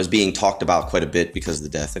 is being talked about quite a bit because of the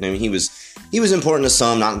death. And he was important to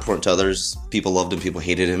some, not important to others. People loved him, people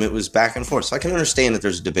hated him. It was back and forth. So I can understand that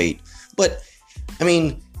there's a debate. But,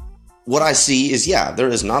 what I see is, there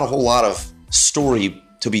is not a whole lot of story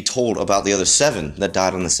to be told about the other 7 that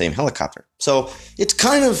died on the same helicopter. So it's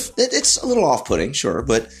it's a little off-putting, sure,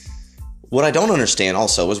 but what I don't understand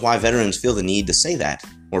also is why veterans feel the need to say that,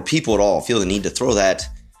 or people at all feel the need to throw that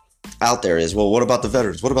out there is, well, what about the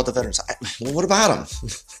veterans? What about the veterans? Well, what about them?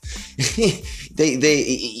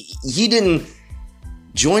 He didn't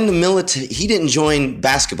join the military. He didn't join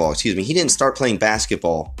basketball, He didn't start playing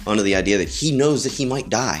basketball under the idea that he knows that he might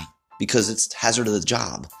die because it's hazard of the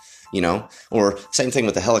job. Or same thing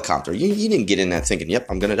with the helicopter. You didn't get in that thinking, yep,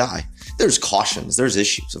 I'm going to die. There's cautions, there's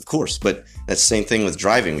issues, of course, but that's the same thing with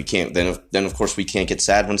driving. We can't, then of course we can't get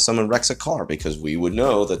sad when someone wrecks a car because we would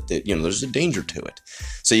know that, there's a danger to it.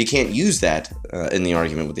 So you can't use that in the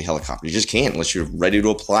argument with the helicopter. You just can't unless you're ready to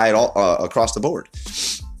apply it all across the board.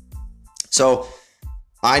 So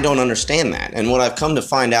I don't understand that. And what I've come to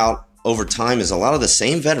find out over time is a lot of the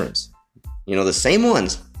same veterans, the same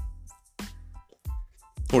ones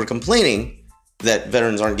who are complaining that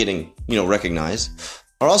veterans aren't getting, recognized,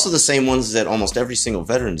 are also the same ones that almost every single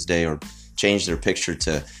Veterans Day or change their picture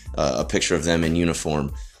to a picture of them in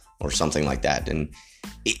uniform or something like that. And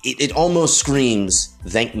it almost screams,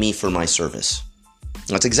 thank me for my service.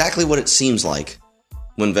 That's exactly what it seems like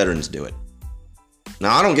when veterans do it.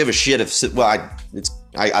 Now, I don't give a shit if, I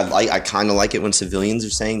kind of like it when civilians are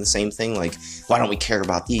saying the same thing, like, why don't we care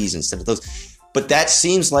about these instead of those? But that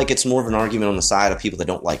seems like it's more of an argument on the side of people that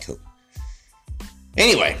don't like Kobe.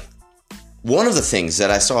 Anyway, one of the things that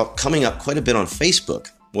I saw coming up quite a bit on Facebook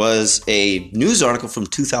was a news article from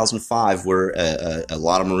 2005 where a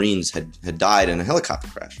lot of Marines had died in a helicopter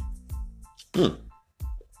crash. Well,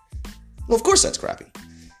 of course that's crappy.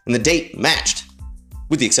 And the date matched,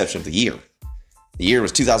 with the exception of the year. The year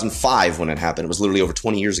was 2005 when it happened. It was literally over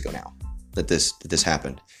 20 years ago now that this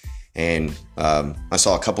happened. And I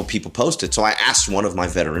saw a couple people post it. So I asked one of my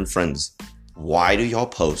veteran friends, why do y'all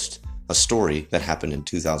post a story that happened in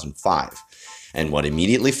 2005? And what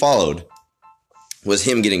immediately followed was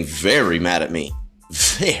him getting very mad at me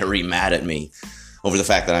over the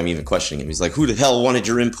fact that I'm even questioning him. He's like, who the hell wanted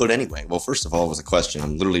your input anyway? Well, first of all, it was a question.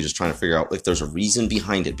 I'm literally just trying to figure out if there's a reason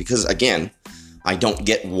behind it. Because again, I don't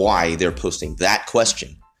get why they're posting that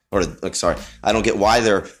question. I don't get why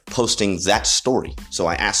they're posting that story. So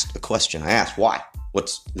I asked a question. I asked why.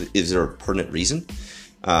 Is there a pertinent reason?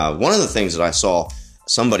 One of the things that I saw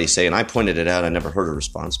somebody say, and I pointed it out, I never heard a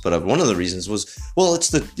response, but one of the reasons was, well, it's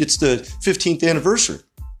the 15th anniversary.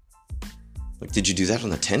 Like, did you do that on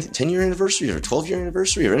the 10-year anniversary or 12-year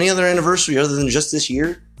anniversary or any other anniversary other than just this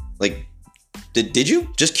year? Like, did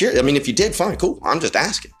you? Just curious. I mean, if you did, fine, cool. I'm just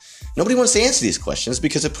asking. Nobody wants to answer these questions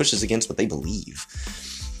because it pushes against what they believe.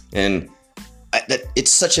 And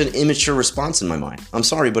it's such an immature response in my mind. I'm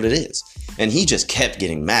sorry, but it is. And he just kept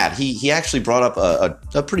getting mad. He actually brought up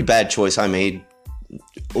a pretty bad choice I made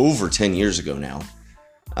over 10 years ago now,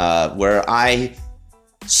 where I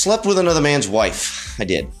slept with another man's wife. I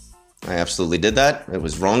did. I absolutely did that. It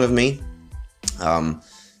was wrong of me. The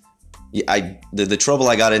trouble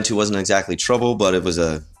I got into wasn't exactly trouble, but it was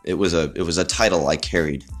a title I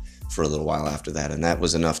carried for a little while after that, and that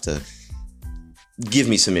was enough to give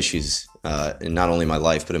me some issues in not only my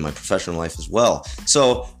life but in my professional life as well.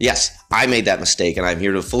 So yes, I made that mistake, and I'm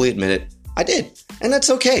here to fully admit it. I did, and that's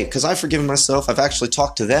okay because I've forgiven myself. I've actually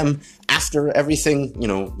talked to them after everything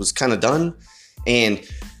was kind of done, and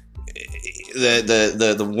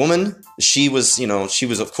the woman, she was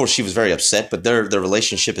of course she was very upset, but their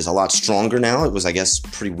relationship is a lot stronger now. It was, I guess,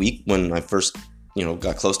 pretty weak when I first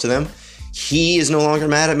got close to them. He is no longer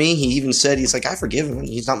mad at me. He even said, he's like, I forgive him.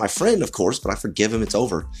 He's not my friend, of course, but I forgive him. It's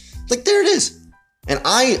over. Like, there it is. And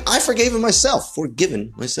I forgave him myself.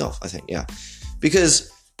 Forgiven myself, I think. Yeah. Because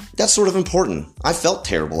that's sort of important. I felt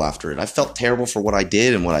terrible after it. I felt terrible for what I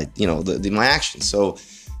did and what my actions. So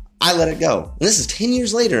I let it go. And this is 10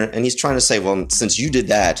 years later, and he's trying to say, well, since you did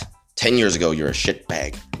that 10 years ago, you're a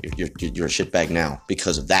shitbag. You're a shitbag now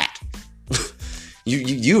because of that.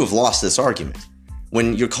 You have lost this argument.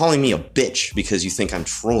 When you're calling me a bitch because you think I'm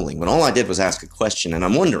trolling, when all I did was ask a question and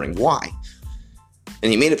I'm wondering why.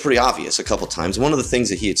 And he made it pretty obvious a couple times. One of the things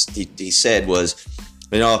that he said was,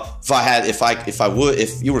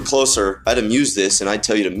 if you were closer, I'd amuse this and I'd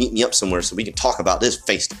tell you to meet me up somewhere so we can talk about this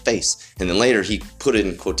face to face. And then later he put it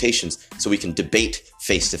in quotations so we can debate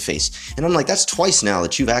face to face. And I'm like, that's twice now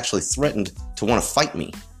that you've actually threatened to want to fight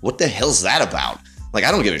me. What the hell's that about? Like,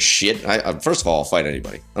 I don't give a shit. First of all, I'll fight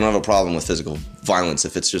anybody. I don't have a problem with physical violence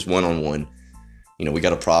if it's just one-on-one. We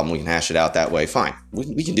got a problem, we can hash it out that way. Fine,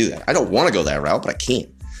 we can do that. I don't want to go that route, but I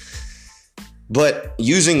can. But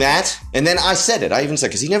using that, and then I said it. I even said,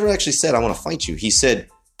 because he never actually said, I want to fight you. He said,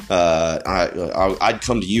 I'd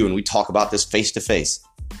come to you and we'd talk about this face-to-face.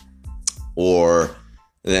 And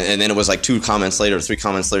then it was like 3 comments later,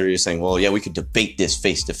 you're saying, well, yeah, we could debate this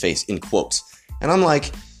face-to-face, in quotes. And I'm like...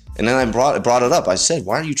 And then I brought it up. I said,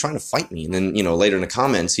 why are you trying to fight me? And then, later in the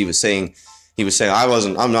comments, he was saying,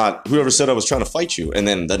 I'm not, whoever said I was trying to fight you. And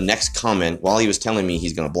then the next comment, while he was telling me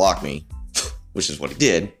he's going to block me, which is what he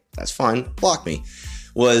did, that's fine, block me,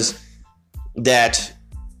 was that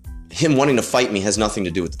him wanting to fight me has nothing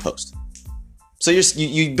to do with the post. So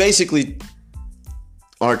you basically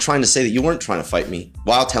are trying to say that you weren't trying to fight me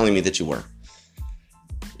while telling me that you were.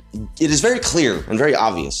 It is very clear and very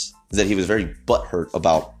obvious that he was very butthurt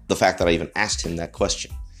about the fact that I even asked him that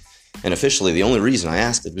question. And officially, the only reason I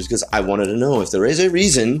asked it was because I wanted to know if there is a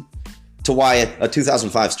reason to why a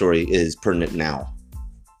 2005 story is pertinent now.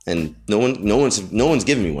 And no one's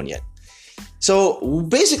given me one yet. So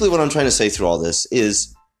basically what I'm trying to say through all this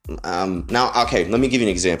is, now, okay, let me give you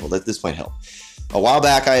an example that this might help. A while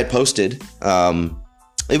back, I had posted,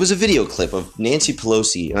 it was a video clip of Nancy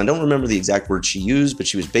Pelosi, and I don't remember the exact words she used, but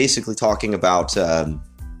she was basically talking about,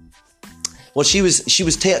 she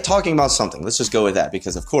was talking about something. Let's just go with that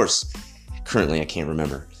because, of course, currently I can't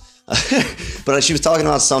remember. But she was talking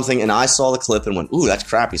about something, and I saw the clip and went, ooh, that's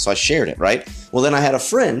crappy, so I shared it, right? Well, then I had a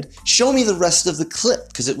friend show me the rest of the clip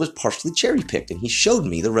because it was partially cherry-picked, and he showed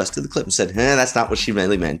me the rest of the clip and said, that's not what she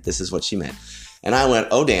really meant. This is what she meant. And I went,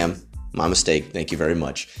 oh, damn, my mistake. Thank you very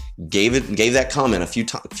much. Gave that comment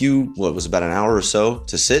about an hour or so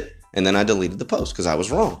to sit, and then I deleted the post because I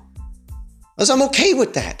was wrong. I'm okay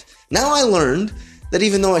with that. Now I learned that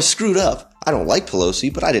even though I screwed up, I don't like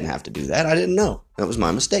Pelosi, but I didn't have to do that. I didn't know. That was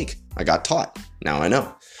my mistake. I got taught. Now I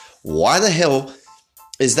know. Why the hell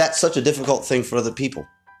is that such a difficult thing for other people?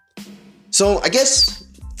 So I guess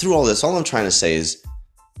through all this, all I'm trying to say is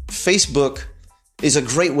Facebook is a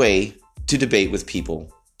great way to debate with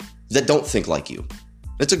people that don't think like you.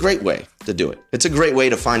 It's a great way to do it. It's a great way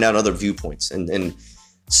to find out other viewpoints and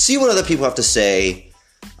see what other people have to say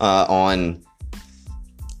on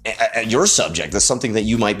your subject. That's something that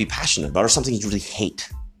you might be passionate about or something you really hate.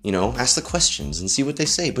 You know, ask the questions and see what they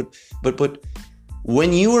say. But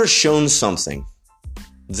when you are shown something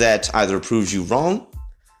that either proves you wrong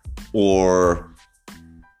or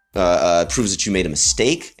proves that you made a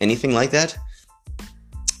mistake, anything like that,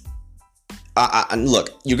 look,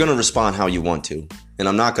 you're going to respond how you want to. And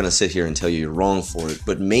I'm not going to sit here and tell you you're wrong for it.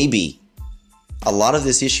 But maybe a lot of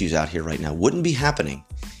these issues out here right now wouldn't be happening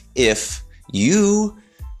if you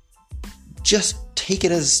just take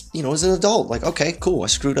it as, you know, as an adult. Like, okay, cool, I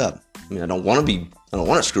screwed up. I mean, I don't want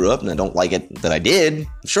to screw up, and I don't like it that I did,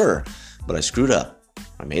 sure, but I screwed up.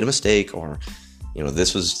 I made a mistake, or, you know,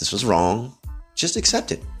 this was wrong. Just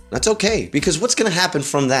accept it. That's okay, because what's going to happen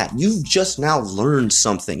from that? You've just now learned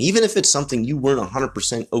something, even if it's something you weren't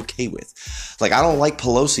 100% okay with. Like, I don't like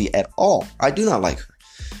Pelosi at all. I do not like her.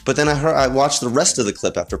 But then I watched the rest of the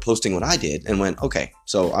clip after posting what I did and went, okay,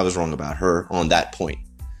 so I was wrong about her on that point.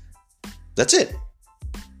 That's it.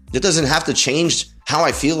 It doesn't have to change how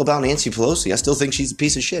I feel about Nancy Pelosi. I still think she's a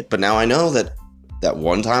piece of shit. But now I know that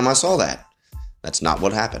one time I saw that's not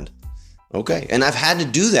what happened. Okay. And I've had to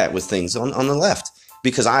do that with things on the left.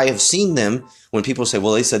 Because I have seen them when people say,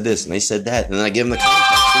 well, they said this and they said that. And then I give them the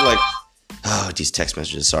context. They're like, oh, these text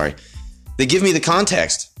messages, sorry. They give me the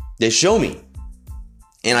context. They show me.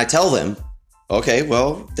 And I tell them, okay,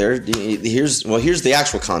 well, here's the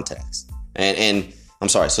actual context. And I'm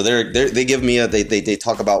sorry. So they give me they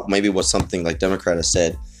talk about maybe what something like Democrat has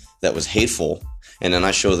said that was hateful. And then I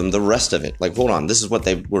show them the rest of it. Like, hold on, this is what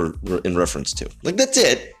they were in reference to. Like, that's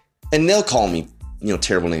it. And they'll call me, you know,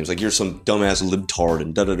 terrible names, like you're some dumbass libtard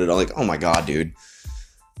and da-da-da-da. Like, oh my God, dude.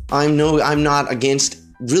 I'm not against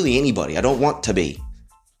really anybody. I don't want to be.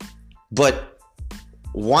 But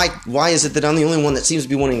why is it that I'm the only one that seems to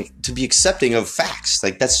be wanting to be accepting of facts?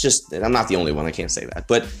 Like, that's just, I'm not the only one. I can't say that.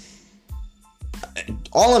 But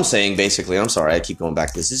all I'm saying, basically, I'm sorry, I keep going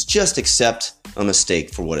back to this, is just accept a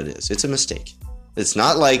mistake for what it is. It's a mistake. It's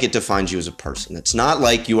not like it defines you as a person. It's not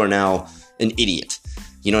like you are now an idiot.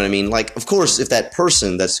 You know what I mean? Like, of course, if that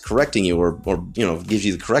person that's correcting you or you know, gives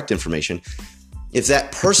you the correct information, if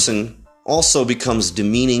that person also becomes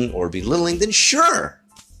demeaning or belittling, then sure,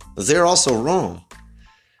 they're also wrong.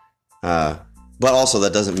 But also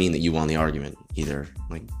that doesn't mean that you won the argument either.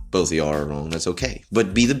 Like, both of you are wrong. That's okay.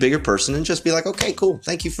 But be the bigger person and just be like, okay, cool.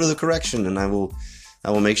 Thank you for the correction. And I will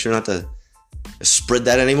make sure not to spread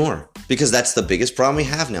that anymore, because that's the biggest problem we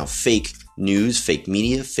have now. Fake news, fake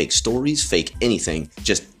media, fake stories, fake anything,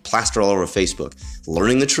 just plaster all over Facebook.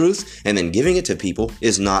 Learning the truth and then giving it to people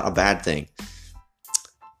is not a bad thing.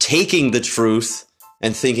 Taking the truth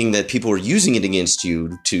and thinking that people are using it against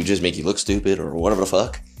you to just make you look stupid or whatever the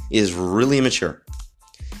fuck is really immature.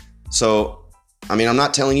 So, I mean, I'm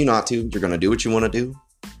not telling you not to. You're going to do what you want to do.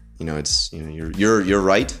 You know, it's, you know, you're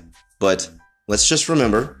right. But let's just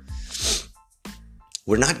remember,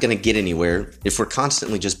 we're not going to get anywhere if we're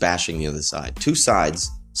constantly just bashing the other side. Two sides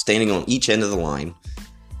standing on each end of the line.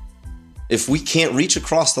 If we can't reach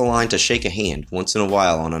across the line to shake a hand once in a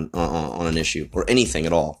while on an issue or anything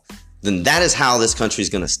at all, then that is how this country is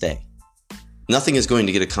going to stay. Nothing is going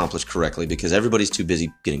to get accomplished correctly because everybody's too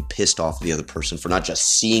busy getting pissed off at the other person for not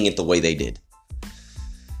just seeing it the way they did.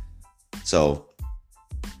 So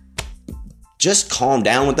just calm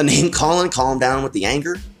down with the name calling, calm down with the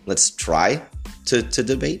anger. Let's try to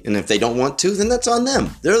debate. And if they don't want to, then that's on them.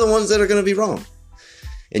 They're the ones that are going to be wrong.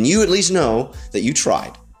 And you at least know that you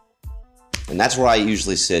tried. And that's where I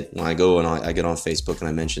usually sit when I go and I get on Facebook and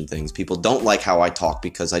I mention things. People don't like how I talk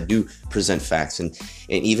because I do present facts. And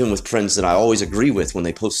even with friends that I always agree with, when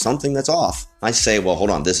they post something that's off, I say, well, hold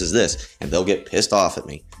on, this is this. And they'll get pissed off at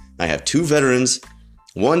me. I have two veterans.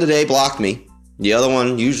 One today blocked me. The other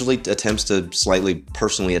one usually attempts to slightly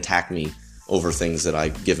personally attack me over things that I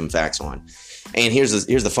give him facts on. And here's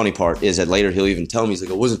the funny part is that later he'll even tell me, he's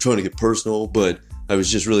like, I wasn't trying to get personal, but I was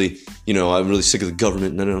just really, you know, I'm really sick of the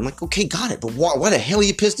government. And I'm like, okay, got it. But why the hell are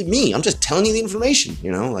you pissed at me? I'm just telling you the information,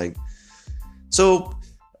 you know, like, so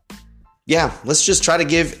yeah, let's just try to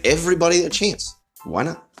give everybody a chance. Why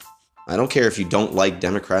not? I don't care if you don't like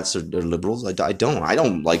Democrats or liberals. I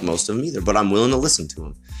don't like most of them either, but I'm willing to listen to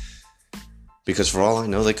them because for all I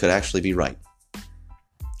know, they could actually be right.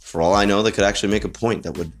 For all I know, they could actually make a point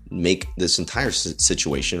that would make this entire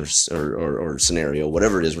situation or scenario,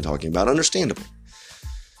 whatever it is we're talking about, understandable.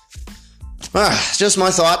 Just my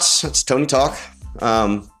thoughts. It's Tony Talk.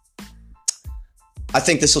 I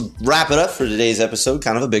think this will wrap it up for today's episode.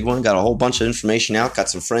 Kind of a big one. Got a whole bunch of information out. Got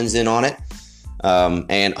some friends in on it.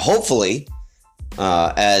 And hopefully,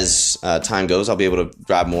 as time goes, I'll be able to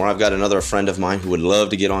grab more. I've got another friend of mine who would love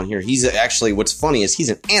to get on here. He's actually, what's funny is he's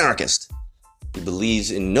an anarchist. He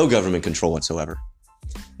believes in no government control whatsoever.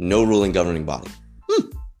 No ruling governing body.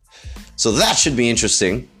 So that should be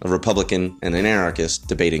interesting. A Republican and an anarchist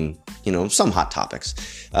debating, some hot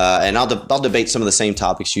topics. And I'll debate some of the same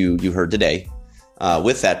topics you heard today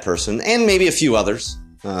with that person and maybe a few others.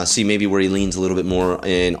 See maybe where he leans a little bit more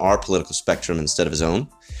in our political spectrum instead of his own.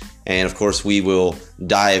 And of course, we will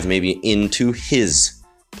dive maybe into his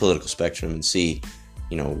political spectrum and see,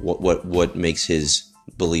 what makes his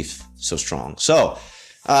belief so strong. So,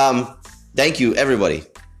 thank you, everybody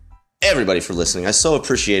for listening. I so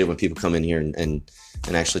appreciate it when people come in here and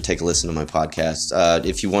actually take a listen to my podcast.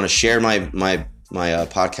 If you want to share my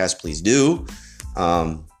podcast, please do.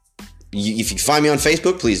 If you find me on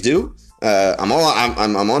Facebook, please do. I'm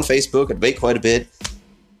on Facebook. I debate quite a bit.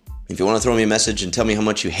 If you want to throw me a message and tell me how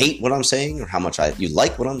much you hate what I'm saying or how much you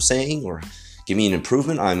like what I'm saying or give me an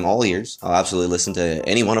improvement, I'm all ears. I'll absolutely listen to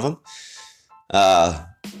any one of them.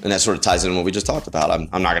 And that sort of ties in what we just talked about.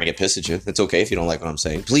 I'm not going to get pissed at you. It's okay if you don't like what I'm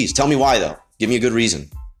saying. Please tell me why, though. Give me a good reason.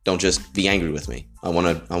 Don't just be angry with me. I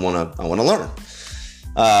want to learn.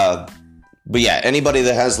 But yeah, anybody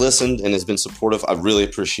that has listened and has been supportive, I really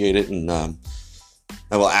appreciate it. And I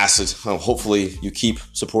will ask it. Hopefully you keep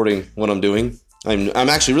supporting what I'm doing. I'm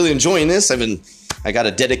actually really enjoying this. I got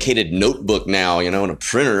a dedicated notebook now, and a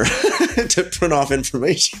printer to print off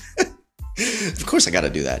information. Of course I got to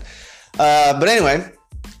do that. But anyway,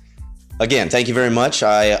 again, thank you very much.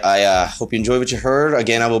 I hope you enjoyed what you heard.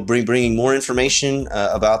 Again, I will be bringing more information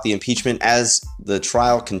about the impeachment as the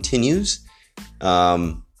trial continues.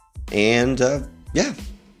 Yeah,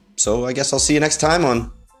 so I guess I'll see you next time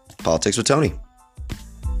on Politics with Tony.